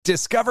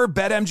Discover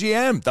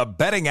BetMGM, the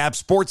betting app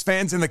sports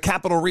fans in the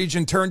capital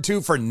region turn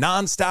to for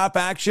nonstop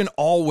action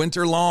all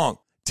winter long.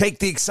 Take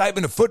the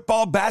excitement of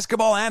football,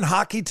 basketball, and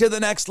hockey to the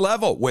next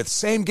level with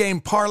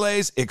same-game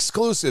parlays,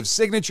 exclusive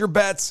signature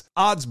bets,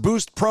 odds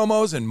boost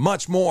promos, and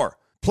much more.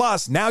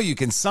 Plus, now you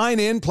can sign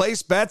in,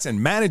 place bets,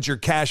 and manage your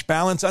cash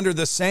balance under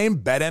the same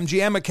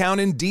BetMGM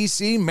account in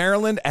D.C.,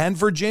 Maryland, and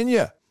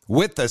Virginia.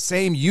 With the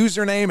same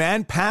username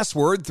and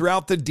password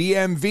throughout the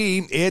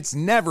DMV, it's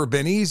never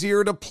been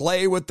easier to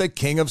play with the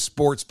king of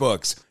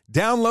sportsbooks.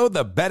 Download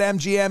the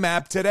BetMGM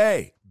app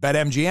today.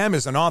 BetMGM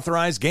is an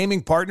authorized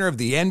gaming partner of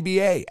the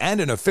NBA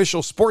and an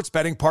official sports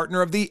betting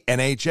partner of the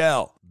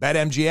NHL.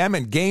 BetMGM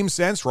and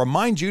GameSense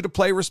remind you to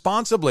play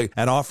responsibly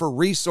and offer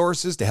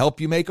resources to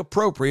help you make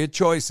appropriate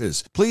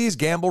choices. Please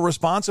gamble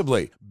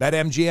responsibly.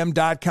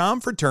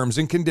 BetMGM.com for terms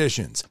and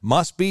conditions.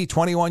 Must be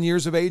 21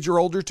 years of age or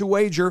older to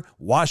wager.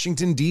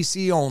 Washington,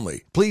 D.C.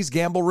 only. Please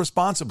gamble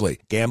responsibly.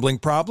 Gambling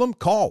problem?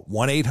 Call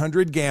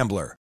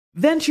 1-800-GAMBLER.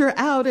 Venture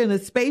out in a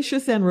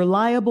spacious and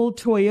reliable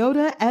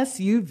Toyota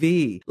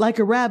SUV. Like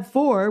a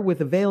RAV4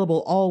 with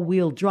available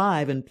all-wheel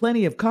drive and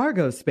plenty of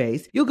cargo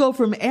space, you'll go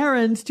from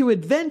errands to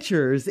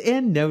adventures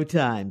in no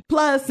time.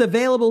 Plus,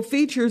 available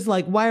features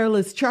like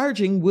wireless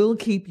charging will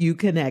keep you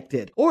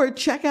connected. Or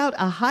check out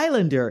a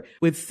Highlander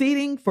with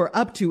seating for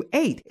up to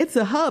 8. It's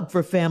a hub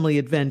for family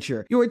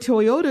adventure. Your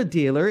Toyota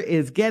dealer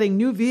is getting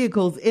new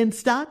vehicles in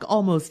stock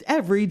almost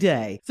every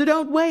day. So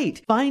don't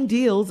wait. Find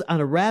deals on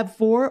a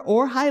RAV4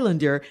 or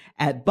Highlander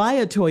at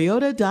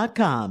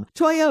buyatoyota.com.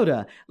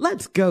 Toyota,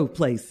 let's go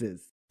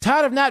places.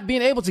 Tired of not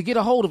being able to get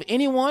a hold of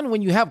anyone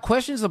when you have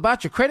questions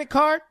about your credit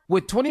card?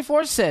 With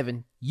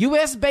 24/7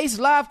 U.S.-based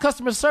live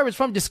customer service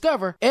from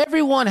Discover,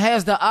 everyone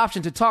has the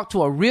option to talk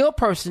to a real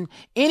person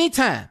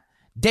anytime,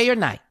 day or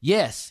night.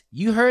 Yes,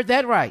 you heard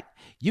that right.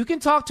 You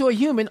can talk to a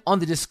human on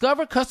the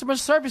Discover customer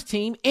service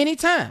team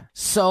anytime.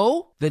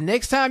 So, the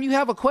next time you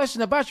have a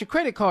question about your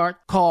credit card,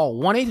 call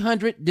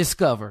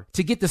 1-800-DISCOVER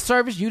to get the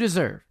service you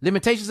deserve.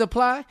 Limitations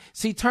apply.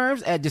 See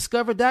terms at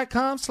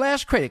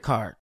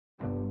discover.com/creditcard.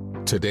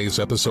 Today's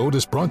episode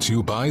is brought to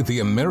you by the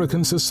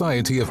American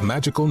Society of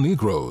Magical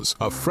Negroes,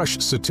 a fresh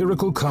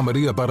satirical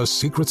comedy about a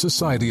secret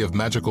society of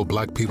magical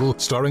black people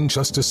starring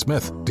Justice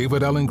Smith,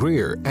 David Allen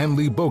Greer, Ann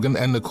Lee Bogan,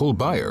 and Nicole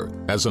Byer.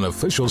 As an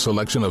official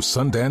selection of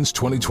Sundance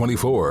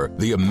 2024,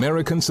 the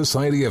American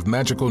Society of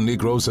Magical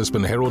Negroes has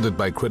been heralded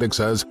by critics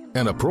as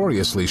an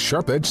uproariously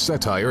sharp-edged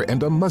satire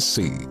and a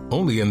must-see.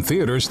 Only in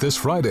theaters this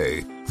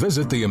Friday.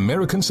 Visit the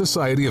American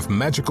Society of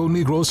Magical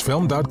Negroes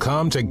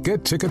Film.com to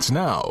get tickets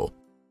now.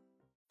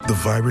 The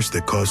virus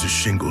that causes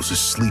shingles is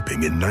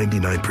sleeping in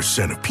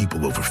 99% of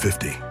people over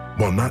 50.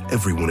 While not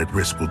everyone at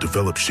risk will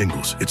develop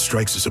shingles, it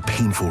strikes as a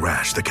painful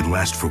rash that can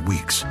last for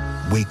weeks.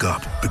 Wake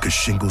up, because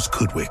shingles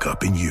could wake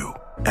up in you.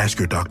 Ask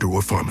your doctor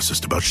or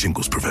pharmacist about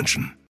shingles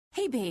prevention.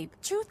 Hey babe,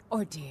 truth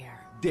or dare?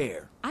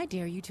 Dare. I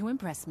dare you to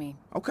impress me.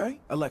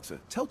 Okay, Alexa,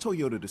 tell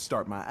Toyota to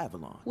start my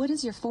Avalon. What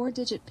is your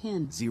 4-digit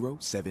PIN?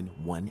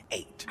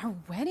 0718. Our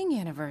wedding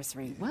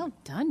anniversary. Well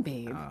done,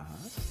 babe.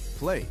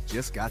 Play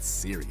just got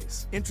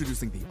serious.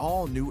 Introducing the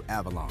all-new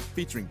Avalon,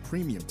 featuring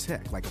premium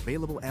tech like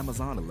available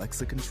Amazon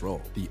Alexa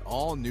control. The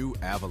all-new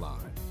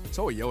Avalon.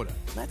 Toyota,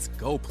 let's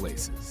go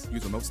places.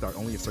 Use remote start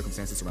only if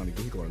circumstances surrounding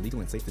the vehicle are legal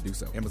and safe to do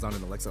so. Amazon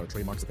and Alexa are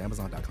trademarks of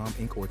Amazon.com,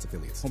 Inc. or its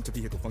affiliates. Home to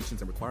vehicle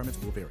functions and requirements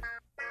will vary.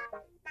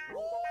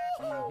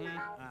 Y'all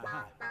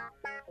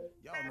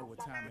know what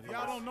time it is.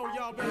 Y'all don't know,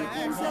 y'all better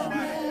ask somebody.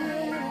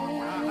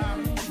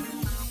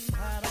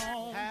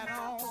 Hat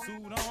on,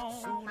 suit on,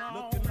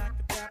 looking like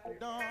a dapper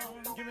dog,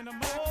 giving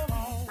them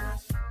all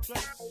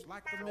dressed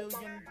like $1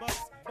 million,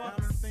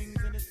 diamond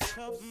things in his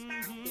cuffs.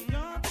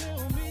 Y'all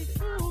tell me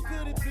who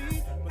could it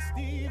be but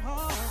Steve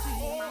Harvey?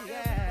 Oh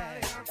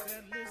yeah, everybody out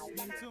there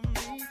listening to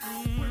me.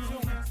 Put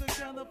your hands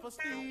together for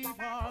Steve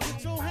Harvey.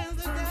 Put your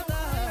hands together.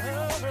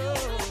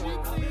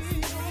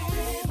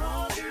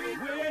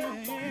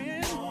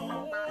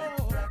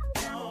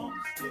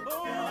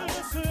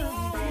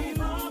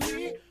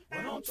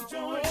 Why don't you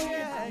join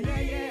in?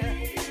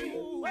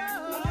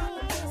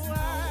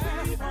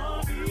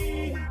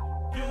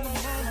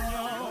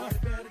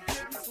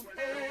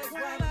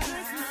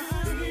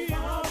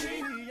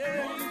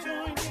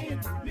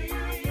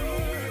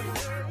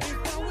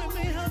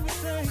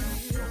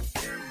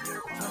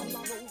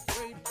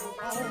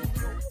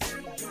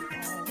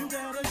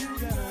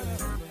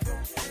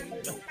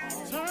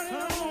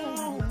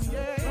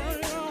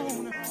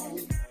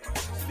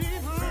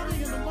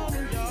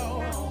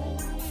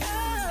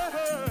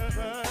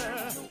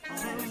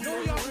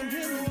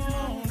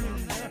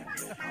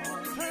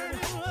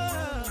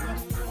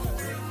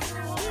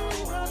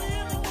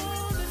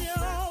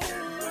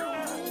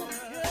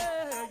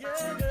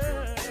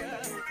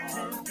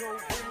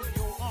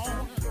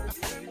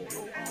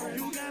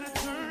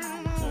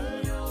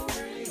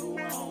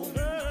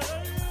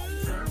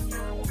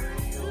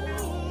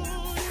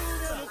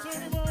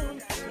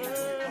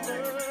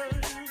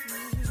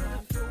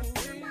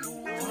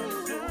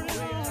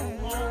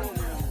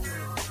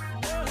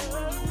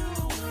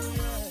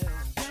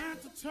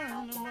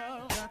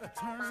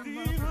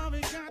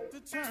 Mommy got to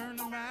turn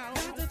them out.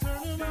 Got to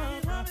turn them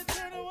out. Mommy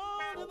turn them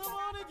on in the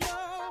morning,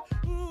 y'all.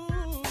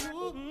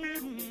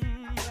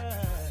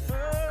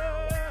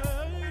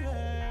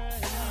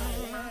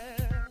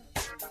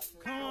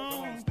 Come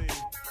on, Steve.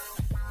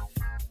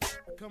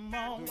 Come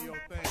on. Do your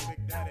thing,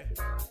 Big Daddy.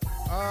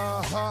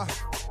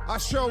 I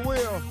sure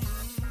will.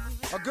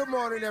 Good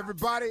morning,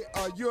 everybody.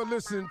 You're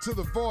listening to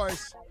The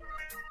Voice.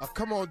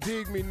 Come on,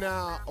 dig me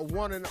now.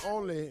 One and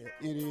only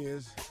it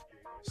is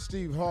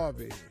Steve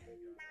Harvey.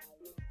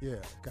 Yeah,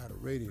 got a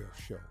radio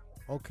show.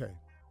 Okay.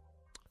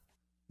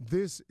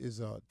 This is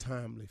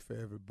timely for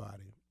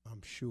everybody,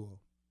 I'm sure.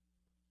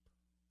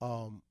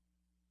 I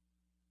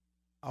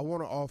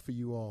want to offer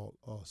you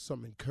all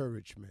some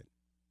encouragement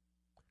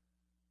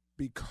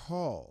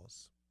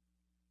because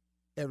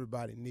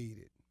everybody needs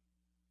it.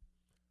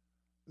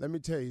 Let me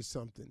tell you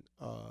something.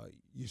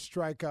 You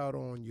strike out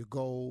on your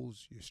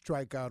goals. You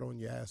strike out on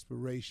your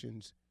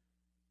aspirations.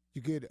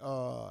 You get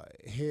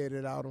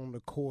headed out on the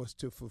course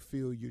to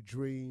fulfill your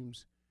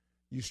dreams.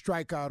 You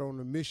strike out on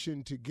a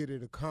mission to get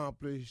it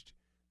accomplished.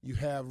 You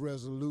have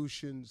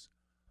resolutions.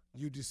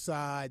 You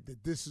decide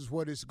that this is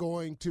what it's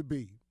going to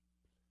be.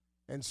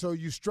 And so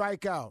you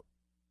strike out,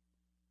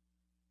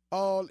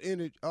 all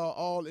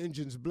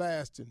engines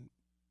blasting,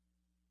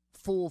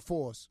 full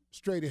force,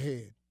 straight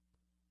ahead.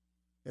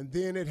 And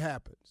then it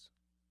happens.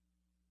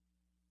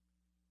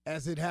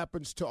 As it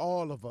happens to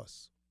all of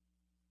us,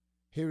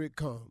 here it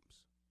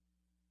comes,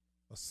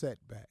 a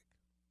setback.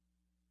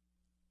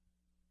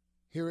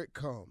 Here it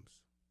comes,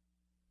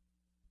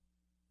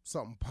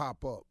 something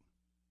pop up.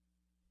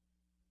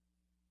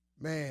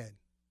 Man,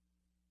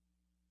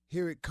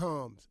 here it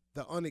comes,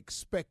 the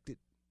unexpected.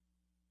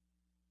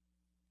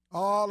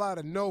 All out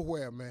of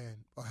nowhere,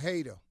 man, a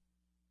hater.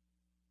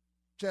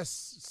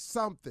 Just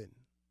something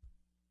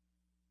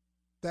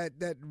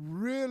that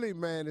really,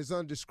 man, is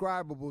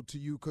undescribable to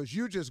you because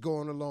you're just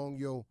going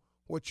along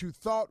what you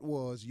thought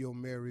was your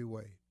merry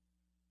way.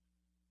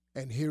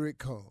 And here it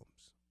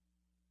comes.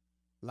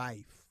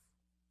 Life.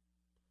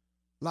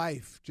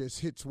 Life just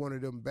hits one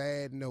of them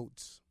bad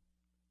notes,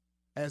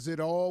 as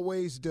it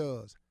always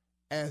does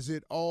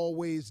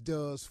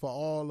for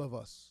all of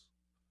us,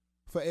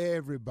 for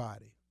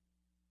everybody.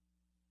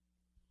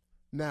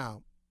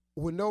 Now,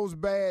 when those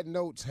bad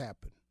notes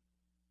happen,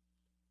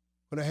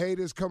 when the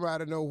haters come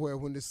out of nowhere,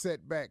 when the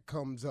setback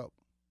comes up,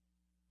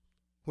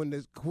 when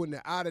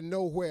the out of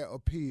nowhere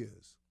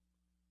appears,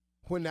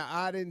 when the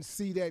I didn't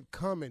see that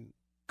coming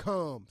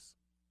comes,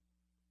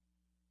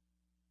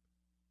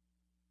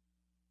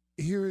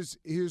 here's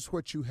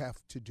what you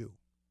have to do.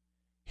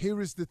 Here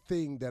is the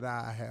thing that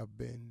I have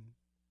been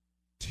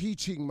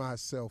teaching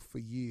myself for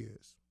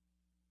years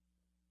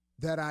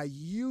that I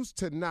used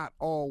to not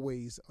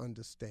always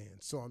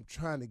understand, so I'm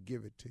trying to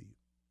give it to you.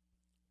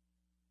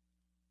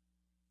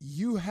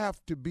 You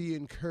have to be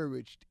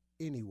encouraged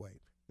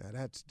anyway. Now,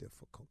 that's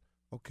difficult.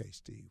 Okay,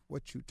 Steve,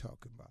 what you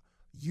talking about?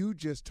 You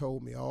just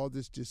told me all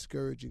this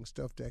discouraging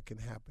stuff that can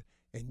happen,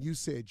 and you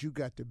said you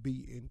got to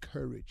be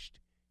encouraged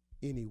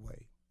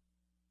anyway.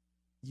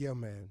 Yeah,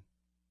 man,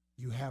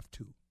 you have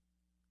to.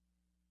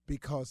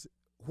 Because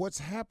what's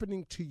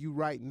happening to you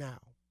right now,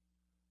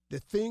 the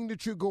thing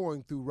that you're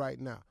going through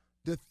right now,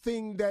 the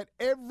thing that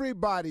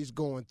everybody's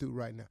going through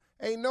right now,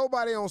 ain't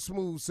nobody on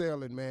smooth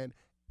sailing, man.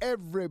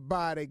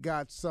 Everybody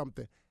got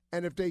something.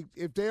 And if they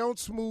on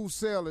smooth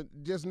sailing,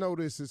 just know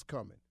this is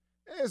coming.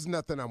 There's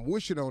nothing I'm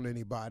wishing on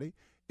anybody.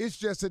 It's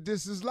just that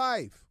this is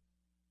life.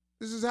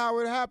 This is how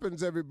it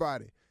happens,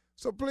 everybody.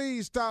 So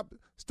please stop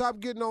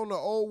getting on the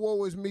 "oh,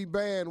 woe is me"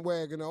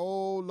 bandwagon.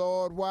 Oh,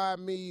 Lord, why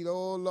me?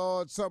 Oh,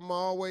 Lord, something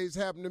always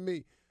happened to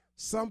me.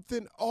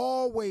 Something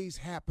always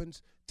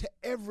happens to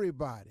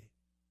everybody.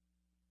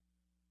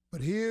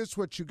 But here's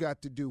what you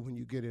got to do when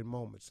you get in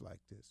moments like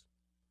this.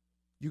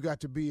 You got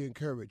to be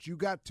encouraged. You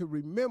got to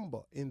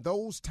remember in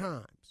those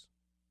times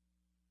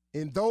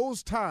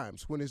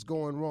when it's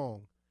going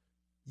wrong,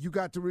 you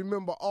got to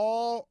remember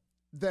all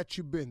that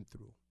you've been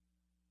through.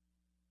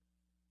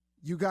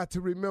 You got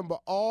to remember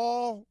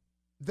all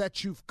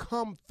that you've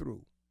come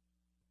through.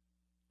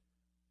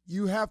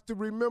 You have to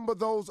remember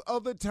those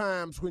other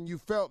times when you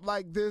felt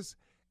like this,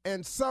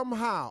 and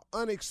somehow,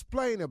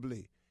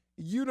 unexplainably,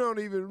 you don't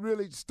even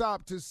really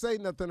stop to say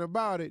nothing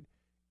about it.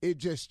 It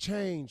just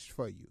changed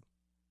for you.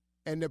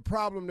 And the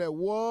problem that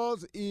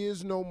was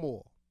is no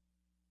more.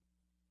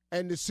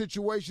 And the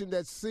situation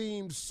that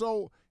seemed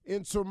so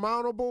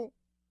insurmountable,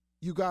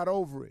 you got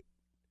over it.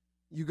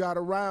 You got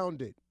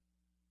around it.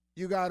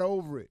 You got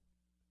over it.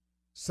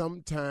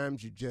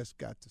 Sometimes you just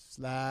got to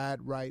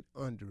slide right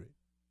under it.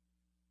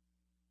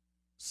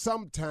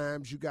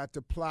 Sometimes you got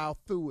to plow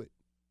through it.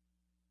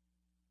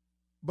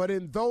 But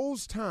in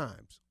those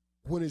times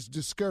when it's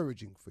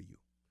discouraging for you,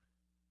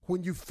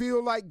 when you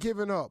feel like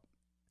giving up,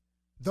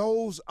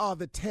 those are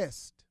the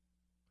tests.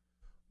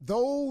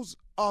 Those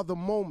are the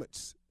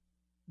moments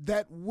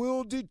that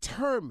will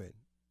determine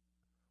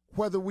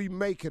whether we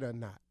make it or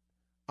not.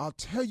 I'll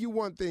tell you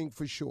one thing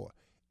for sure.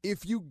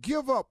 If you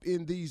give up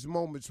in these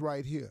moments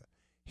right here,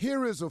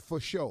 here is a for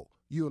sure,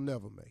 you'll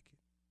never make it.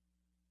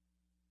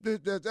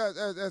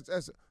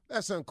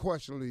 That's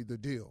unquestionably the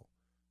deal.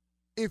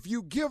 If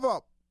you give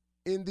up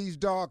in these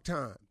dark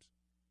times,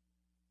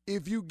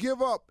 if you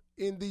give up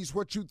in these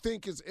what you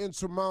think is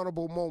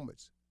insurmountable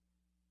moments,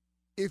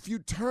 if you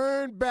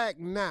turn back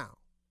now,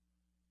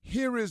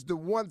 here is the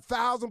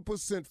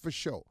 1,000% for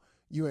sure.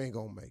 You ain't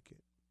going to make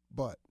it.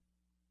 But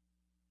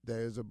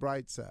there is a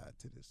bright side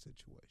to this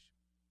situation.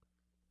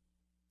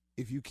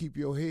 If you keep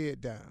your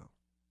head down,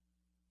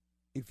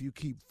 if you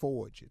keep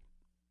forging,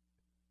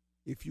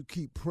 if you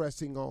keep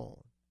pressing on,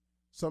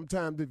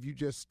 sometimes if you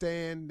just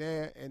stand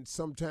there and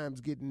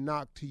sometimes get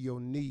knocked to your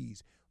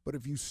knees, but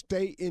if you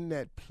stay in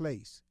that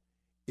place,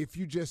 if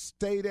you just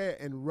stay there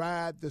and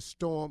ride the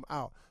storm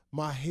out,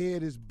 my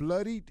head is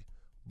bloodied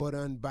but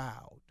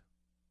unbowed.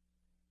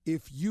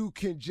 If you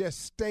can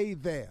just stay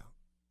there,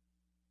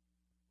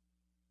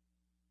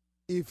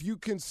 if you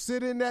can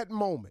sit in that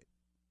moment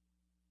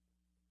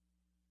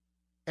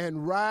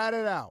and ride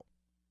it out,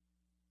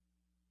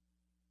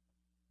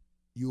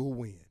 you'll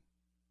win.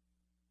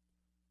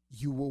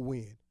 You will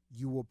win.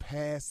 You will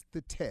pass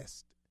the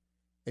test,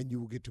 and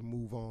you will get to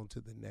move on to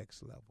the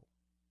next level.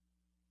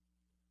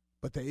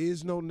 But there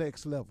is no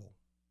next level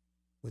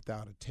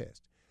without a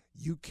test.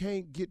 You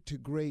can't get to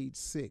grade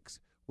 6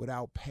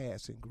 without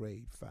passing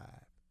grade 5.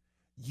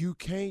 You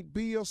can't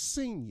be a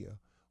senior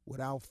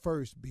without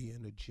first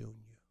being a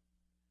junior.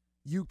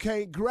 You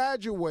can't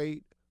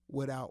graduate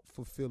without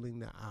fulfilling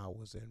the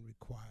hours and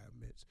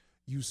requirements.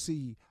 You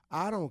see,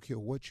 I don't care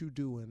what you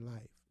do in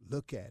life.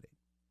 Look at it.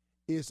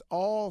 It's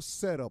all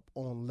set up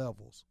on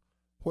levels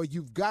where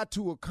you've got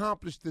to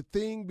accomplish the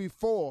thing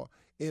before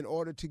in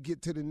order to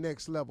get to the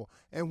next level.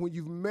 And when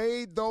you've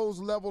made those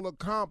level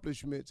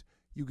accomplishments,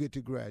 you get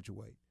to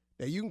graduate.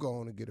 Now, you can go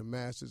on and get a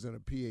master's and a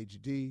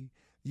PhD.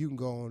 You can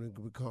go on and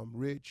become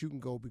rich. You can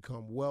go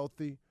become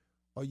wealthy.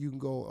 Or you can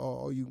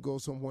go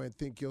somewhere and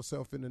think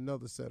yourself in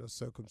another set of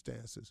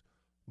circumstances.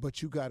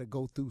 But you got to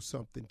go through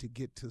something to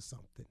get to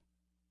something.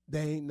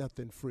 There ain't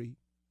nothing free.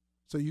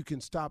 So you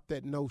can stop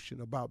that notion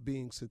about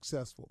being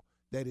successful.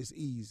 That is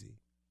easy.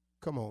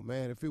 Come on,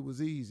 man. If it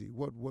was easy,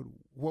 what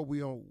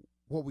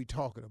we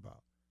talking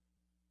about?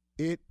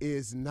 It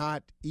is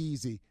not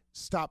easy.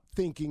 Stop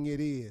thinking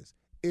it is.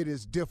 It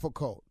is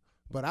difficult.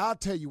 But I'll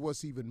tell you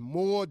what's even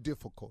more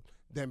difficult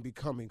than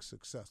becoming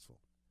successful.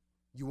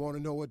 You want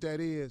to know what that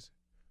is?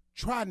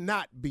 Try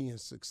not being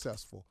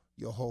successful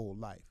your whole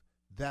life.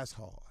 That's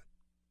hard.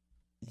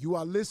 You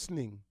are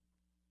listening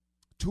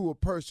to a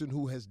person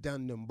who has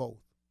done them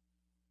both.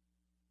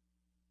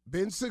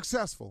 Been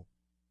successful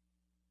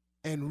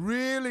and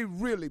really,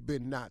 really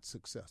been not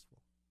successful.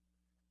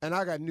 And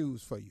I got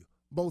news for you.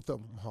 Both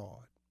of them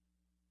hard.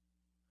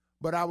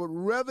 But I would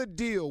rather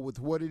deal with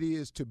what it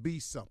is to be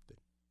something,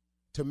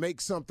 to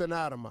make something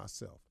out of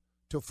myself,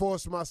 to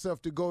force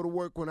myself to go to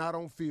work when I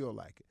don't feel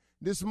like it.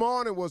 This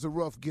morning was a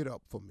rough get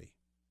up for me.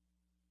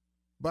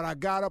 But I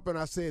got up and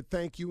I said,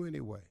 thank you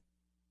anyway.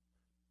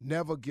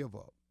 Never give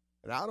up.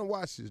 And I don't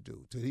watch this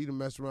dude till he done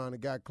messed around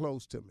and got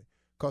close to me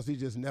because he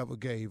just never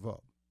gave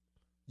up.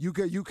 You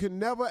can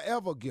never,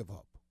 ever give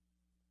up.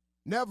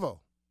 Never.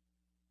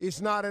 It's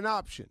not an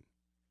option.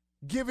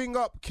 Giving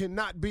up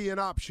cannot be an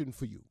option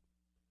for you.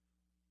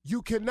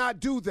 You cannot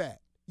do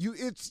that.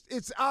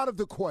 It's out of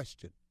the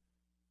question.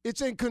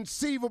 It's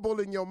inconceivable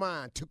in your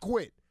mind to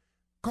quit.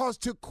 Because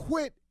to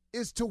quit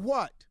is to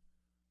what?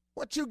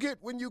 What you get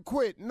when you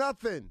quit?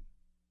 Nothing.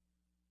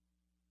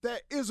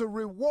 There is a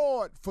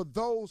reward for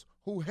those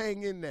who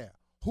hang in there,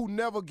 who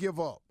never give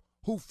up,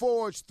 who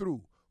forge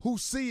through, who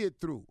see it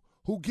through,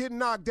 who get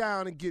knocked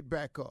down and get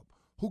back up,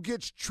 who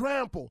gets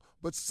trampled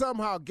but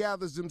somehow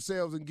gathers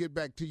themselves and get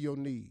back to your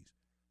knees.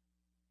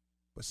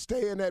 But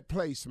stay in that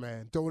place,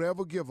 man. Don't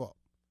ever give up.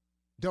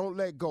 Don't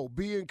let go.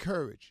 Be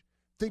encouraged.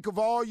 Think of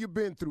all you've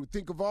been through.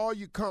 Think of all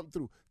you come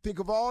through. Think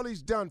of all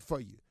he's done for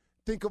you.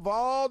 Think of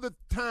all the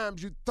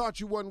times you thought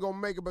you wasn't going to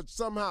make it, but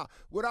somehow,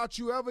 without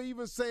you ever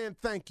even saying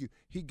thank you,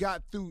 he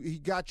got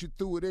you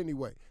through it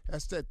anyway.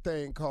 That's that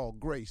thing called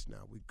grace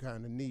now. We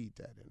kind of need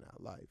that in our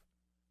life.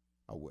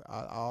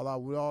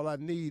 All I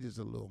need is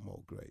a little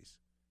more grace.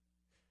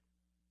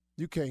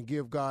 You can't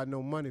give God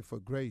no money for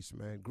grace,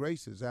 man.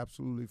 Grace is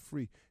absolutely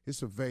free.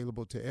 It's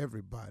available to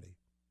everybody.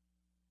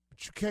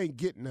 But you can't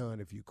get none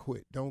if you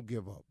quit. Don't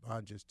give up.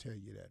 I'll just tell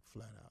you that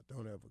flat out.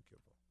 Don't ever give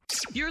up.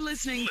 You're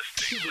listening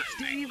to the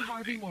Steve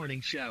Harvey Morning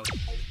Show.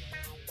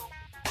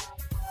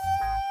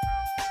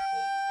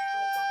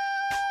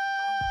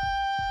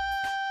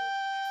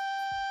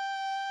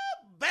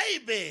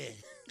 Baby!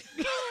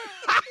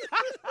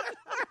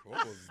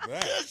 What was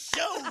that? This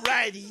show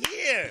right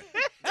here.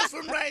 This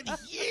one right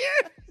here.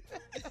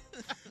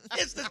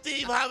 It's the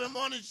Steve Harvey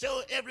Morning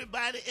Show,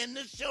 everybody. And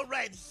this show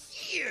right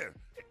here,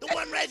 the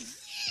one right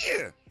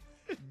here,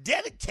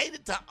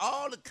 dedicated to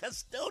all the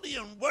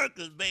custodian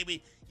workers,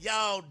 baby.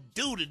 Y'all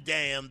do the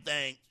damn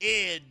thing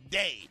every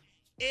day.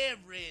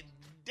 Every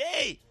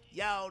day,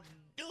 y'all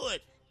do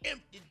it.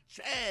 empty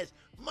trash,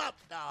 mop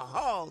the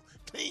hall,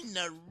 clean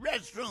the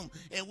restroom,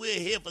 and we're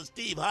here for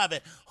Steve Harvey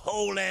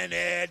holding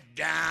it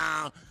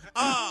down.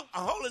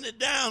 Holding it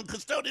down,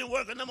 custodian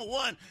worker number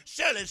 1,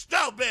 Shirley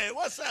Strawberry.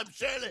 What's up,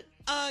 Shirley?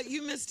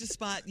 You missed a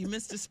spot. You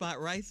missed a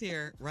spot right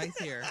there.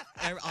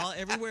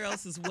 Everywhere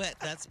else is wet.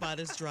 That spot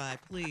is dry.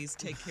 Please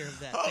take care of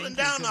that. Holding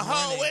down the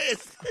hallway.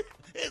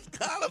 It's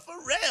Carla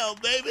Farrell,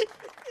 baby.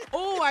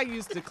 Oh, I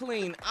used to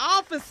clean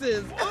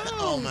offices.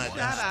 Oh, my God.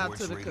 Shout out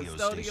to the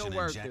custodial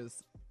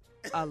workers.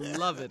 I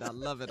love it. I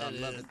love it.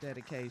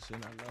 Dedication.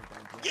 I love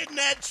that. Getting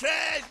that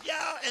trash,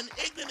 y'all, and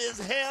ignorant as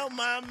hell,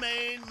 my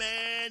main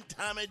man,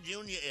 Tommy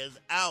Jr. is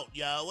out,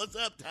 y'all. What's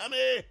up,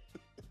 Tommy?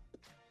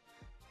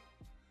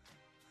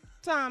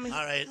 Tommy.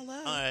 All right.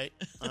 Hello.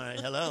 All right.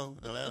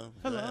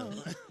 Hello.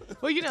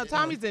 Well, you know,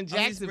 Tommy's in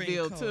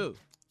Jacksonville, too.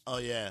 Oh,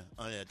 yeah.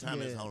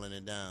 Tommy's holding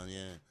it down,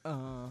 yeah.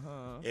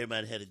 Uh-huh.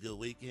 Everybody had a good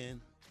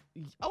weekend?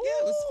 Oh, yeah,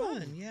 it was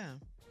fun, yeah.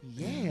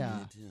 Yeah.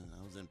 Me too.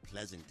 I was in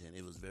Pleasanton.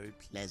 It was very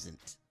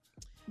pleasant.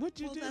 What'd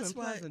you do that's in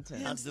why,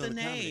 Pleasanton? hence the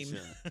name.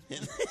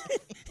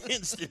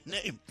 Hence the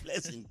name,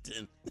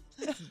 Pleasanton.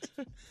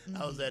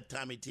 I was at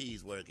Tommy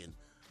T's working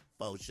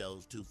 4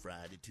 shows, 2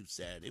 Friday, 2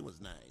 Saturday. It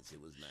was nice.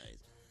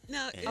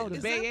 Now, the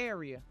Bay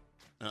Area.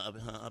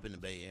 Up in the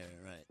Bay Area,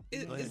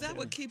 right. Is that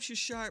what keeps you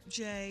sharp,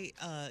 Jay?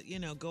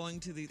 Going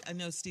to these, I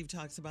know Steve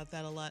talks about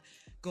that a lot,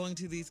 going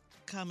to these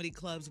comedy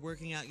clubs,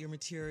 working out your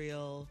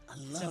material,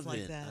 stuff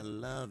like that. I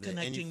love it.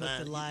 Connecting with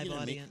the live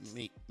audience.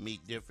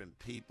 Meet different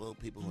people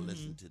who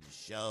listen to the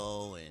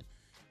show, and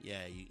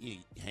you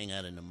hang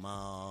out in the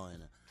mall,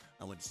 and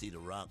I went to see the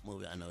Rock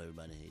movie. I know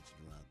everybody hates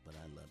the Rock, but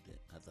I loved it.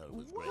 I thought it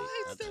was great.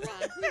 Why is the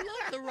Rock? We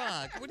love the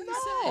Rock. What do you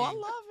say? I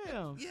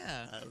love him.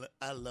 Yeah.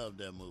 I loved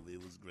that movie.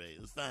 It was great.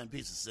 It was a fine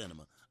piece of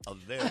cinema. A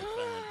very fine.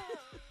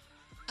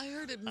 I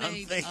heard it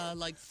made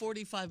like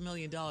 $45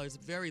 million.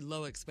 Very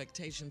low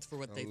expectations for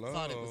what they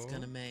thought it was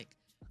going to make.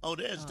 Oh,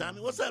 there's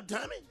Tommy. What's up,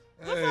 Tommy?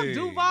 What's up,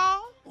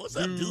 Duval? What's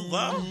up,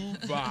 Duval?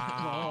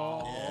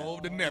 Duval,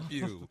 the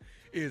nephew,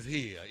 is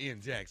here in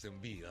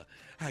Jacksonville.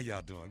 How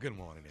y'all doing? Good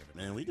morning,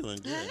 everybody. Man, we doing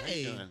good.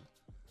 Hey. How you doing?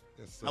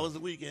 Yes, How was the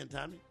weekend,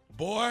 Tommy?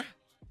 Boy.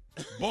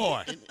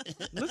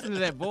 Listen to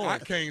that boy. I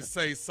can't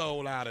say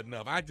sold out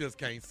enough. I just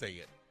can't say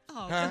it.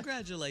 Oh,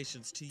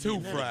 congratulations to you. 2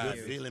 Good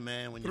Fridays, feeling,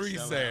 man, when you 3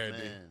 sell out,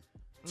 Saturdays, man.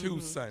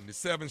 2 Sundays,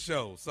 7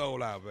 shows,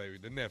 sold out, baby.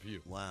 The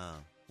nephew. Wow.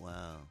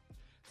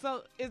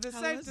 So, is it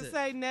How safe was to it?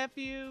 say,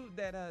 nephew,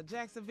 that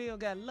Jacksonville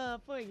got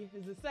love for you?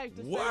 Is it safe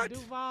to What? say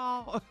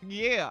Duval?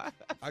 Yeah.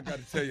 I got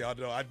to tell y'all,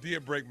 though, I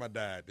did break my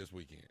diet this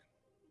weekend.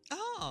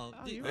 Oh,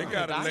 you They were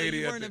got a a lady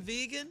you at weren't the, a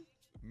vegan?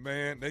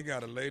 man, they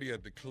got a lady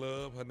at the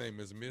club. Her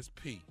name is Miss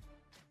P.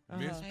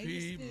 Miss Hey,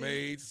 P Miss P.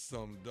 made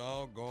some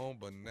doggone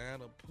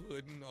banana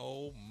pudding.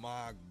 Oh,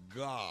 my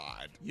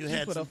God. You She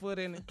had put her some, foot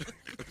in it.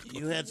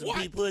 you had some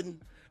What? pea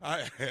pudding?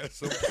 I had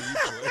some pea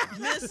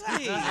pudding. Miss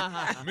P.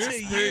 Miss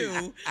to P.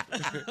 you.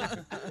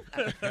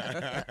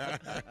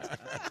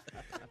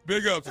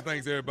 Big ups and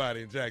thanks to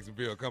everybody in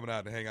Jacksonville coming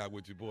out to hang out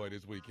with your boy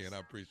this weekend. I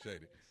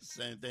appreciate it.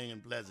 Same thing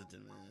in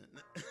Pleasanton, man.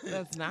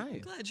 That's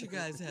nice. Glad you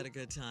guys had a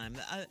good time.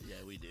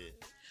 Yeah, we did.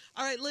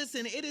 All right,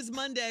 listen, it is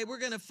Monday. We're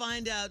going to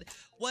find out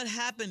what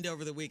happened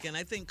over the weekend.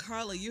 I think,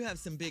 Carla, you have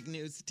some big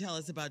news to tell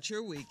us about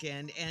your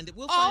weekend, and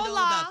we'll find all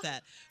about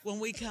that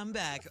when we come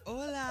back.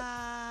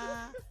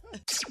 Hola.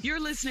 You're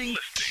listening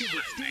to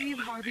the Steve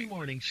Harvey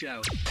Morning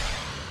Show.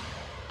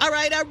 All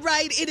right.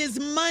 It is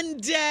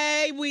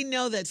Monday. We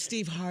know that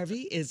Steve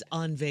Harvey is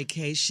on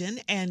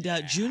vacation, and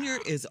Junior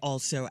is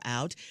also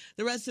out.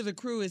 The rest of the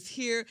crew is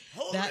here.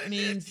 That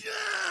means...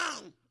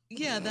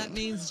 Yeah, that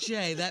means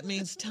Jay. That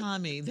means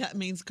Tommy. That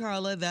means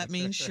Carla. That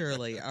means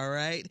Shirley. All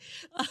right.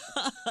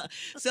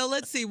 So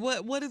let's see.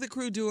 What did the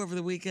crew do over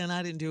the weekend?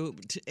 I didn't do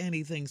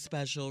anything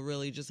special,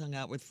 really. Just hung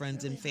out with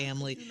friends and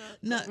family.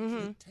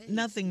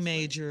 Nothing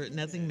major.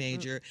 Nothing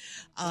major.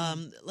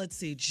 Let's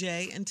see.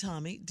 Jay and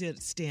Tommy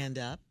did stand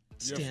up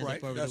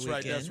over the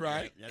weekend. That's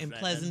right. In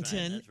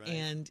Pleasanton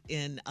and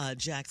in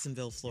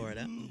Jacksonville,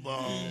 Florida.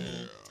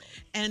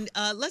 And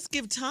let's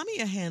give Tommy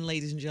a hand,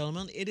 ladies and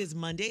gentlemen. It is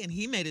Monday, and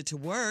he made it to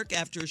work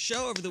after a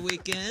show over the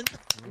weekend.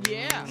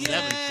 Yeah.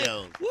 7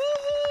 shows.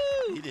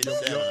 Woohoo! He did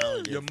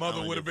 7. Your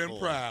mother would have been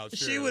proud.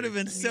 She would have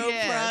been so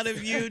proud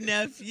of you,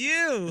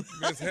 nephew.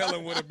 Miss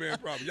Helen would have been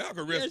proud. Y'all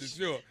can rest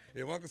assured.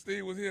 If Uncle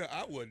Steve was here,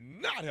 I would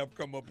not have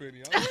come up in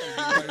here. You're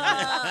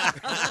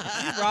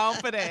wrong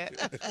for that.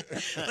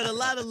 But a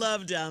lot of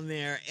love down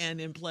there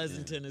and in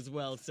Pleasanton as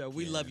well. So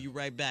we love you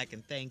right back,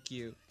 and thank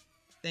you.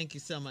 Thank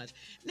you so much.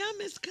 Now,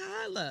 Miss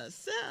Carla,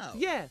 so.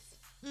 Yes.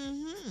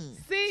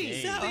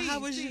 See. So, how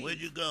was you? Where'd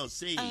you go?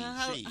 See.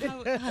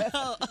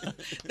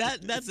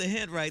 That's a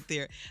hint right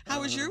there.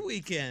 How was your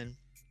weekend?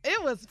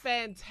 It was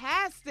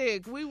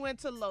fantastic. We went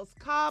to Los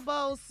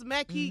Cabos,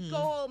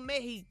 Mexico,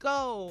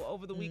 Mexico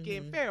over the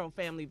weekend. Fair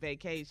family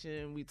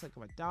vacation. We took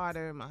my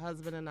daughter, my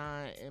husband and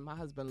I, and my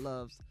husband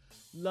loves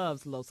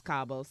Los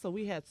Cabos. So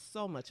we had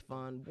so much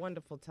fun.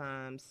 Wonderful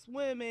time.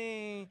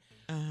 Swimming,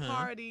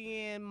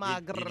 partying,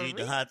 margaritas. Did you eat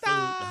the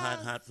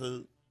hot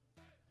food?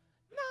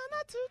 No,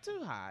 not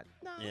too hot.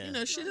 No, Yeah. You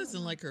know, she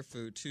doesn't like her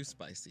food too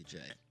spicy, Jay.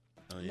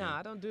 Oh, yeah. No,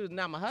 I don't do it.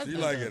 Now my husband.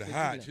 She like does it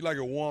hot. She like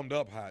it warmed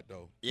up hot,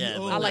 though. Yeah,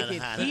 Oh, but I like not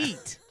it hot.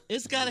 heat.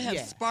 It's got to have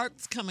Yeah.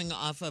 sparks coming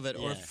off of it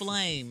or Yeah.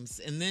 flames,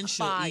 and then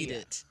she'll Fire. eat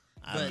it.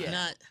 I But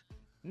like-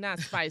 not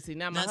spicy.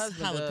 Now my Not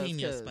husband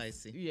jalapeno does, 'cause-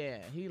 spicy. Yeah,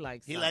 he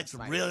likes. He likes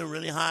spicy. really,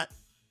 really hot.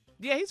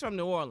 Yeah, he's from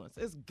New Orleans.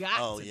 It's got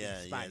Oh, to yeah,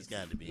 be yeah, spicy. it's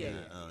got to be. Yeah,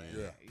 hot. Oh,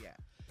 yeah. yeah.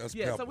 That's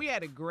Yeah, so pepper. we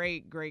had a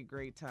great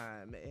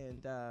time,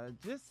 and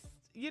just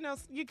you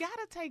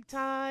gotta take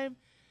time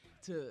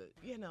to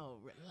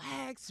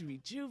relax,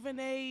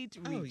 rejuvenate,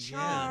 Oh, yeah.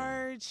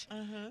 recharge,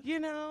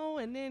 Uh-huh.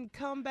 and then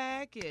come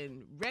back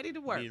and ready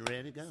to work. Be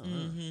ready to go.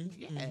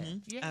 Huh?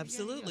 Yeah,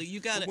 Absolutely. yeah. You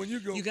gotta when you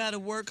go- you gotta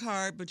work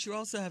hard, but you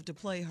also have to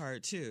play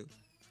hard too.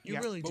 You Yeah.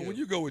 really But do. when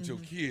you go with your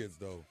kids,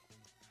 though,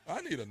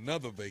 I need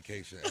another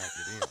vacation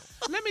after them.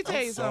 Let me tell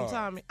I'm you something,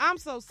 sorry. Tommy. I'm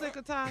so sick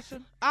of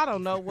Tasha. I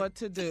don't know what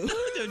to do.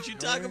 Don't you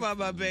talk about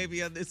my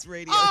baby on this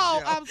radio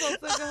Oh, show. I'm so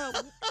sick of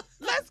her.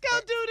 Let's go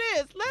do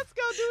this. Let's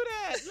go do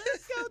that.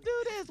 Let's go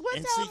do this. What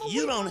And time see, are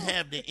you we don't on?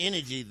 have the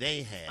energy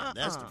they have.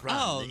 That's the Uh-uh.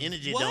 problem. Oh, The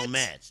energy what? don't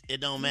match.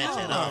 It don't match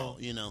at No. all.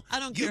 You know. I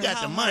don't You care got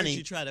how the hard money.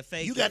 you try to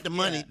fake You got it. the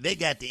money. Yeah. They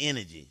got the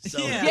energy. So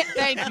Yeah. Yeah,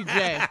 thank you,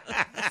 Jay.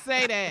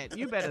 Say that.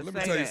 You better Let say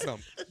me tell you that.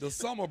 something. The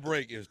summer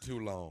break is too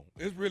long.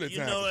 It's really You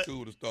time know for what?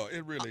 school to start.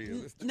 It really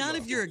is. It's too Not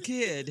long. if you're a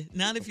kid.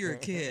 Not if you're a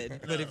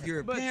kid. But if you're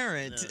a But-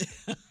 parent.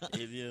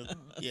 if you,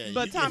 yeah.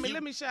 But you, Tommy, if you,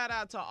 let me shout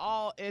out to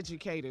all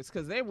educators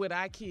because they're with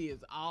our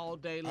kids all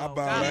day I long.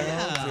 bow God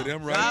down bless. to them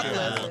God right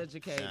bless there.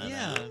 educators. shout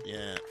Yeah. out.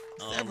 Yeah.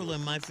 Several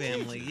in my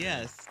family.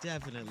 Yes,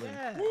 definitely.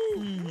 Yeah.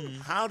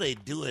 How they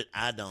do it,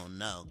 I don't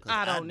know. 'Cause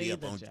I don't I'd be up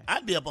either, on, Jay.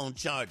 I'd be up on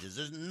charges.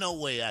 There's no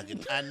way I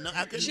could.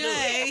 I could do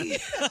Jay.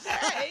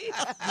 Hey.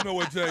 You know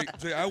what, Jay?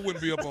 I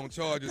wouldn't be up on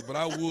charges, but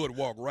I would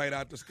walk right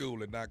out to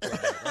school and not come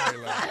back. I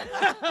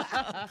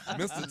ain't lying.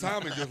 Mr.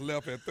 Tommy just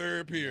left at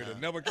third period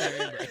and never came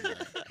back.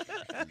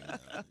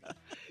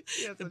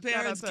 Yeah, The so shout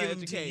parents out to give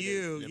them to educators.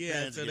 you. The Yeah,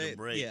 parents so get they a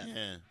break. yeah.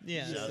 Yeah.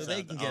 Yeah, Shouts so they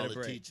out can to get all a the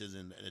break. teachers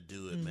and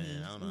do it,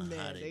 man. I don't know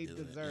how Man, they they do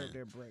it. deserve yeah.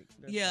 their break.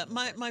 They're Yeah, so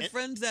my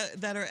friends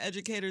that are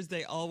educators,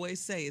 they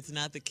always say it's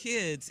not the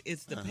kids,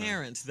 it's the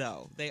parents,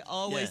 though. They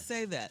always Yeah.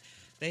 say that.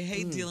 They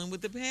hate dealing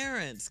with the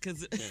parents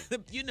because,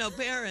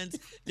 parents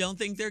don't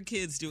think their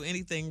kids do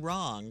anything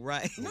wrong,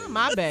 right? Not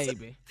my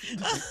baby.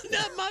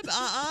 Not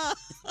my,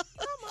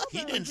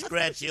 He didn't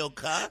scratch your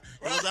car.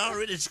 It was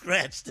already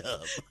scratched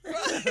up.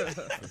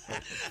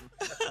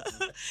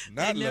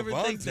 Not never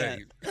think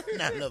Levante.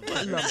 Not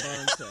Levante.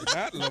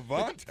 Not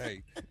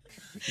Levante.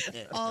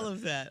 all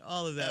of that.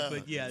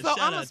 But yeah, So shout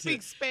I'm gonna out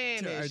speak to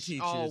Spanish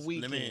teachers. all Let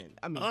weekend. me.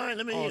 I mean, all right,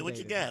 let me all hear what day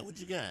you today. got. What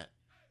you got?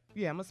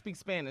 Yeah, I'm gonna speak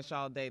Spanish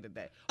all day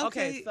today.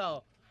 Okay.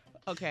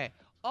 Okay.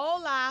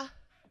 Hola.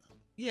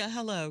 Yeah,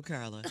 hello,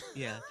 Carla.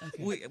 Yeah,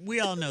 we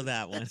all know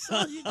that one.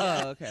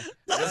 Oh, okay.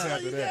 What's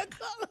after that?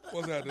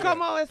 What's after that?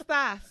 ¿Cómo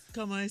estás?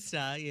 Como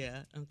está?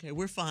 Yeah. Okay,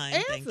 we're fine.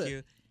 Thank Answer.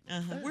 you.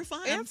 We're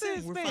fine. I'm Answer saying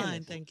in we're Spanish.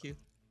 fine. Thank you.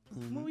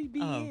 Muy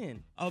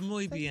bien. Oh,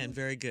 muy bien.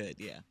 Very good.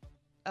 Yeah.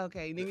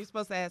 Okay, then you're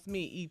supposed to ask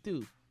me, ¿y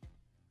tú?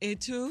 Et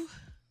tu?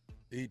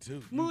 Eat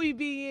too. Muy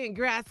bien,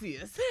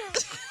 gracias.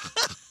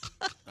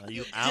 Are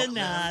you out De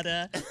now?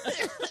 nada.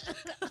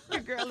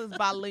 Your girl is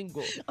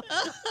bilingual.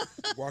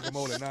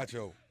 Guacamole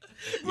nacho.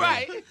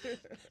 Right.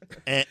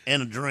 And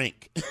a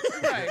drink.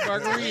 Right,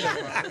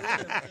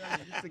 margarita.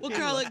 Well,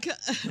 Carla,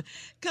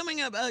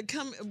 coming up,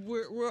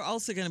 we're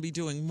also going to be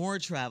doing more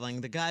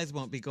traveling. The guys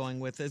won't be going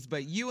with us,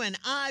 but you and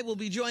I will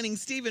be joining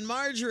Steve and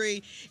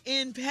Marjorie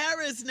in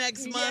Paris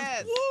next month.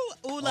 Yes.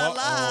 Woo! Ooh la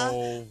la!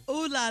 Uh-oh.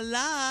 Ooh la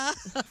la!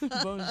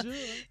 Bonjour.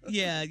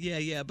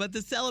 Yeah. But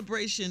the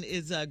celebration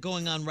is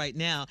going on right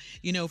now.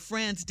 You know,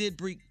 France did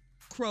beat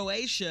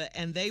Croatia,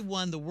 and they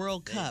won the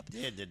World Cup.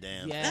 Did the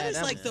damn. Yeah. That is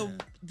that like was-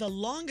 the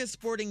longest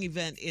sporting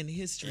event in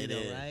history, It though,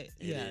 is. right?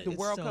 It Yeah, is. The it's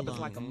World so Cup is long.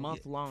 like a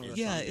month long. Or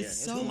Yeah, something. it's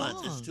so too long.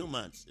 much. It's too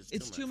much.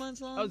 It's 2 months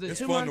long. Oh, is it It's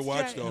 2 fun to months,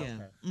 watch, Jay? though. Yeah.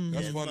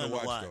 That's Yeah, fun to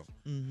watch, watch. though.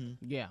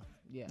 Yeah.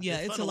 Yeah,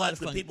 it's fun a to lot watch of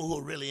for fun. people who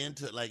are really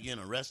into it, like you're in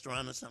a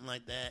restaurant or something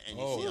like that, and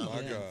you Oh, see all my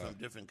the people God. from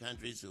different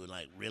countries who are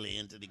like really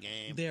into the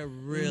game. They're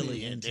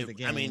really Yeah, into the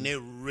game. I mean, they're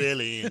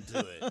really into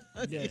it.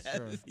 That's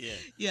true. Yeah.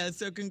 Yeah,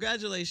 so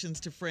congratulations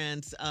to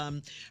France.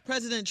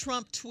 President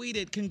Trump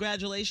tweeted,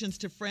 "Congratulations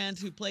to France,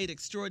 who played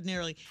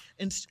extraordinary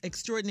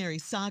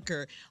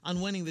soccer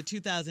on winning the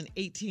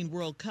 2018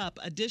 World Cup.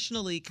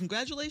 Additionally,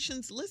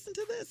 congratulations, listen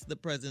to this," the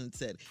president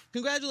said.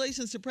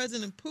 "Congratulations to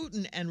President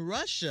Putin and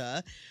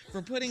Russia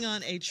for putting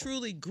on a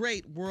truly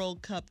great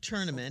World Cup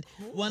tournament,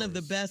 one of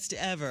the best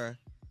ever."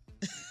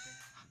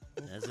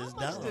 That's his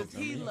dog. does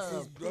he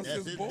love? That's That's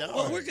his his boy. dog.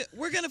 Well,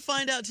 we're going to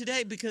find out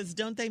today, because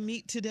don't they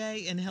meet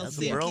today in That's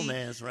a Helsinki?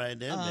 bromance right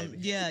there, baby.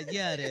 Yeah,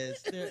 it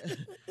is.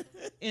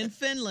 In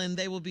Finland,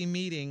 they will be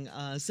meeting.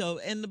 And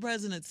the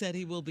president said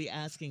he will be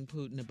asking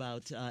Putin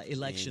about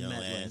election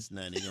meddling. He ain't gonna ask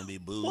nothing. He's gonna be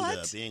booed What?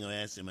 up. He ain't gonna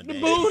ask him a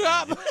damn Booed thing.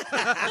 up.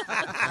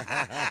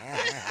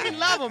 He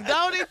love him,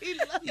 don't he? He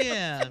love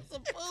Yeah.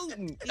 some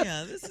Putin.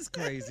 Yeah, this is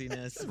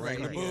craziness.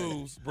 Bring the right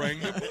booze. Bring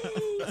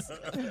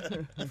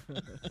the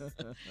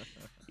booze.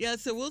 Yeah,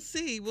 so we'll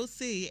see. We'll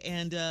see.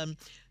 And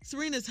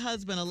Serena's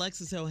husband,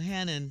 Alexis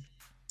Ohanian,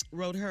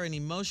 wrote her an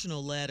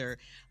emotional letter.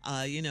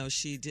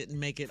 She didn't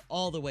make it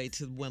all the way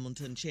to the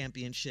Wimbledon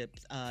Championship.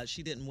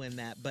 She didn't win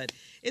that, but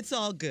it's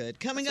all good.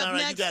 Coming It's up all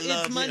right, next, you got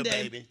love it's here,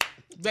 Monday. baby.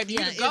 Baby, you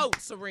Yeah, the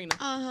goat,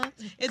 Serena.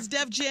 It's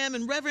Def Jam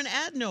and Reverend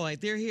Adnoy.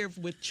 They're here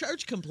with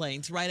church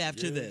complaints right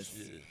after this.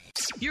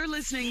 You're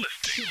listening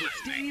to the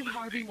Steve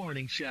Harvey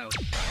Morning Show.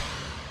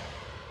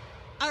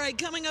 All right,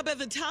 coming up at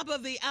the top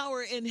of the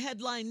hour in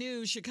headline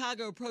news,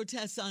 Chicago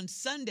protests on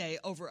Sunday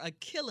over a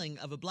killing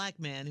of a black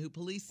man who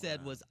police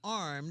said was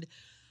armed.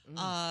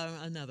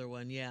 Another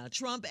one, yeah.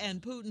 Trump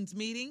and Putin's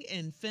meeting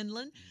in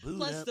Finland.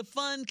 Plus, the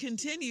fun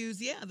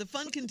continues. Yeah, the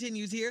fun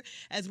continues here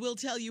as we'll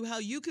tell you how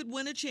you could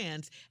win a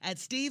chance at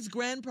Steve's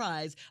grand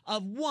prize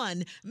of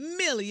 $1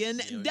 million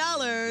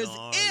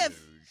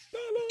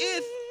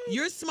if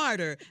you're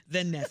smarter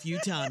than Nephew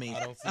Tommy.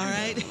 I don't see All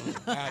right?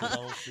 I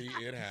don't see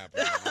it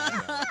happening.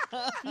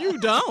 You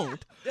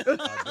don't.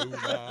 I do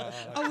not.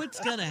 Oh, it's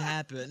going to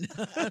happen.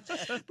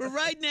 But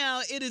right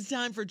now, it is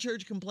time for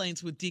church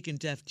complaints with Deacon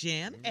Def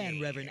Jam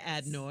and Reverend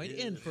Adnoy,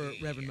 in for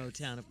Reverend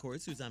Motown, of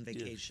course, who's on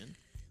vacation.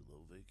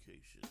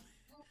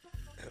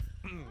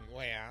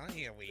 Well,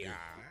 here we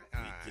are.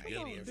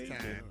 It is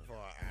time for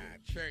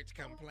church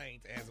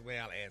complaints as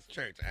well as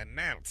church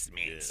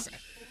announcements.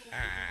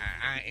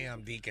 I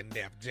am Deacon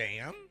Def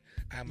Jam.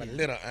 I'm a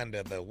little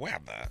under the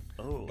weather.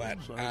 But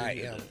I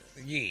am,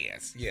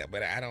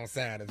 but I don't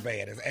sound as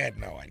bad as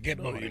Adnoy. Good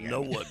morning.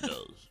 No one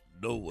does.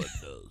 No one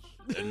does.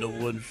 And no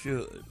one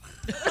should.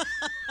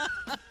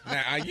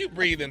 Now, are you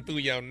breathing through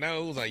your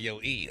nose or your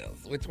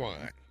ears? Which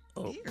one?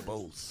 Oh,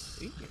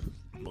 both.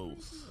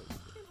 Both.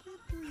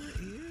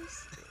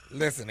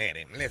 Listen at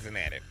him.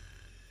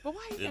 But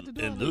why you got to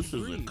do And all this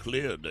this is a breathe?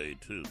 clear day,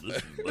 too.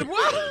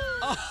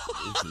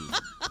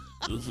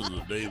 This is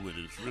a day when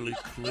it's really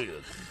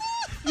clear.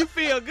 You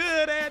feel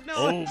good, Adnoy?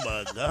 Oh,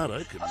 my God,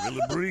 I can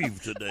really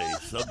breathe today.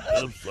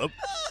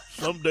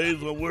 Some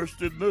days are worse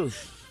than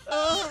this.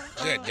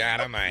 Good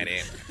God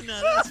Almighty.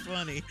 No, that's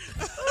funny.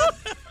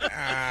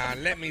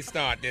 Let me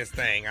start this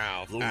thing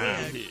off. Go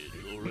right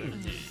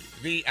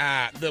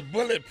ahead. The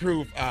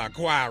bulletproof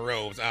choir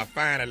robes are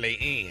finally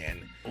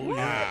in. Oh,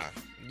 yeah.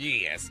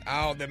 Yes,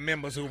 all the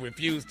members who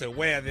refuse to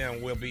wear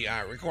them will be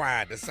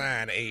required to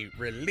sign a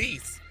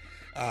release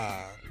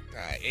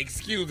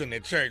excusing the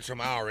church from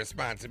all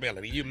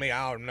responsibility. You may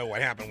all know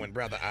what happened when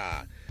Brother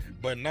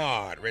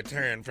Bernard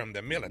returned from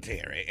the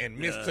military and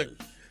mistook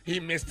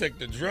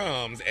the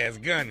drums as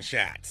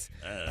gunshots.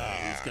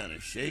 He's kind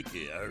of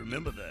shaky. I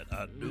remember that.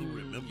 I do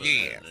remember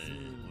yes.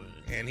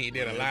 that. And he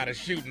did a lot of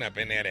shooting up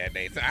in there that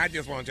day. So I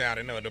just want y'all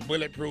to know the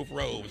bulletproof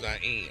robes are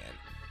in.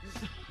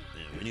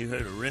 When you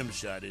heard a rim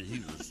shot, he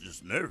was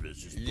just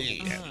nervous. Just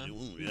Yeah.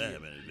 Yeah,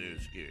 man, it's very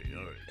scary.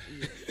 All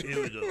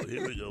right.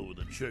 Here we go with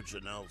the church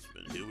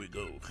announcement. Here we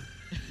go.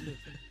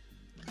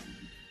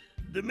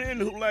 The men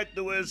who like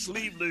to wear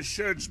sleeveless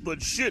shirts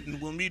but shouldn't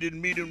will meet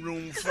in meeting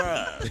room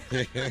 5.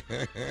 They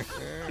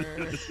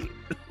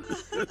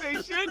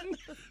shouldn't.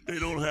 They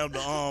don't have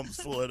the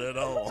arms for it at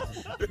all.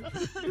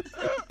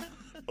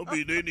 I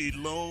mean, they need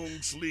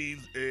long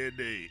sleeves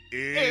every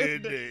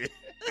day.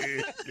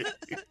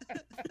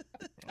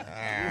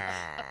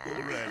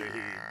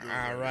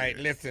 All right,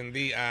 listen,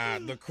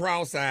 the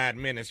cross-eyed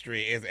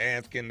ministry is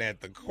asking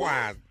that the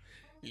choir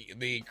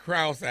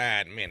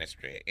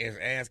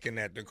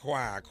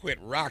quit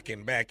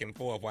rocking back and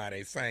forth while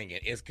they sing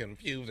it. It's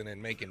confusing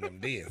and making them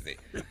dizzy.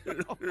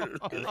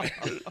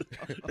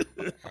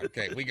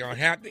 Okay, we're going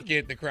to have to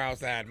get the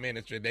cross-eyed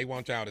ministry. They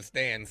want y'all to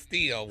stand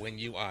still when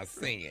you are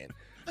singing.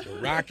 The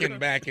rocking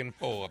back and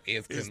forth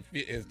is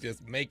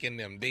just making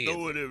them dizzy.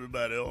 Throwing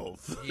everybody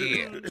off.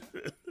 Yeah.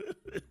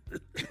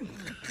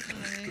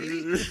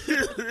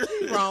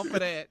 Wrong for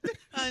that.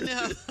 I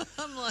know.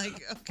 I'm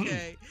like,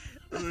 okay.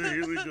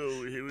 Here we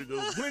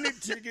go. 20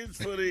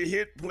 tickets for the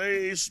hit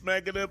play,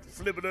 smack it up,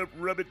 flip it up,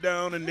 rub it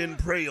down, and then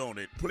pray on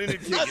it. Plenty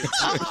tickets.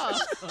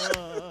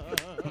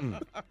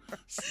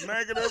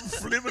 Smack it up,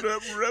 flip it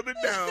up, rub it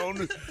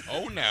down.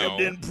 Oh, no. And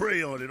then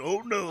pray on it. Oh,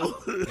 no.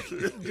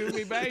 Do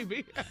me,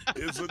 baby.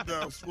 It's a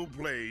gospel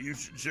play. You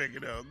should check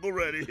it out. Go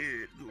right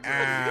ahead.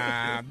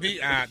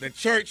 The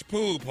church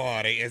pool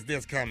party is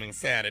this coming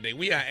Saturday.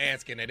 We are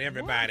asking that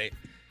everybody...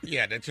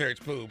 Yeah, the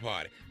church pool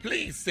party.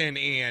 Please send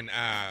in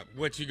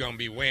what you're going to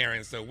be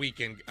wearing so we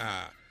can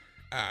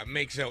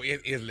make sure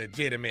it is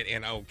legitimate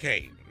and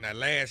okay. Now,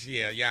 last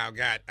year, y'all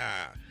got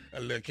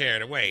a little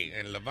carried away,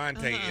 and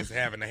Levante is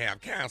having to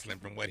have counseling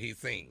from what he's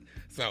seen.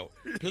 So,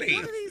 please.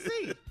 What did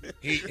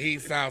he see? He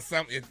saw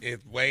something.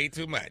 It's way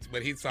too much,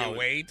 but he saw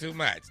way too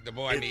much. The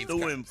boy needs to...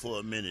 Throw him for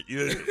a minute.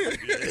 Yeah.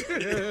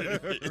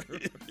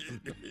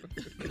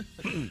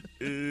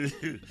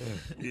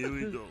 Here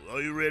we go.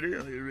 Are you ready?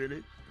 Are you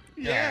ready?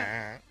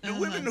 Yeah.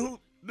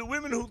 The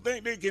women who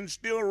think they can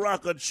still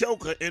rock a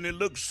choker and it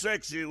looks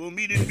sexy will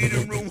meet in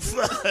meeting room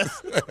 5.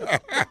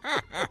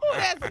 Oh,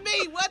 that's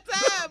me. What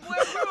time?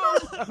 What room?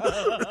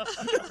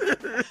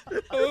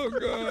 Oh,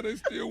 God, they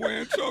still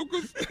wearing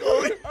chokers.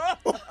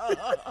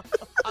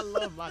 I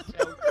love my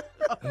choker.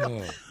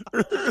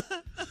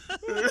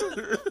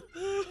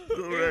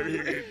 Go right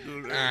here.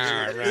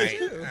 All right.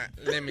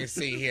 Let me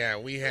see here.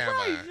 We have.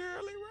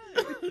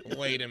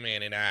 Wait a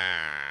minute.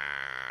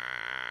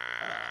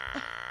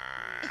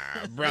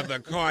 Brother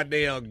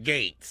Cardell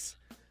Gates,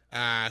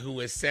 who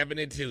is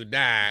 72,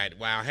 died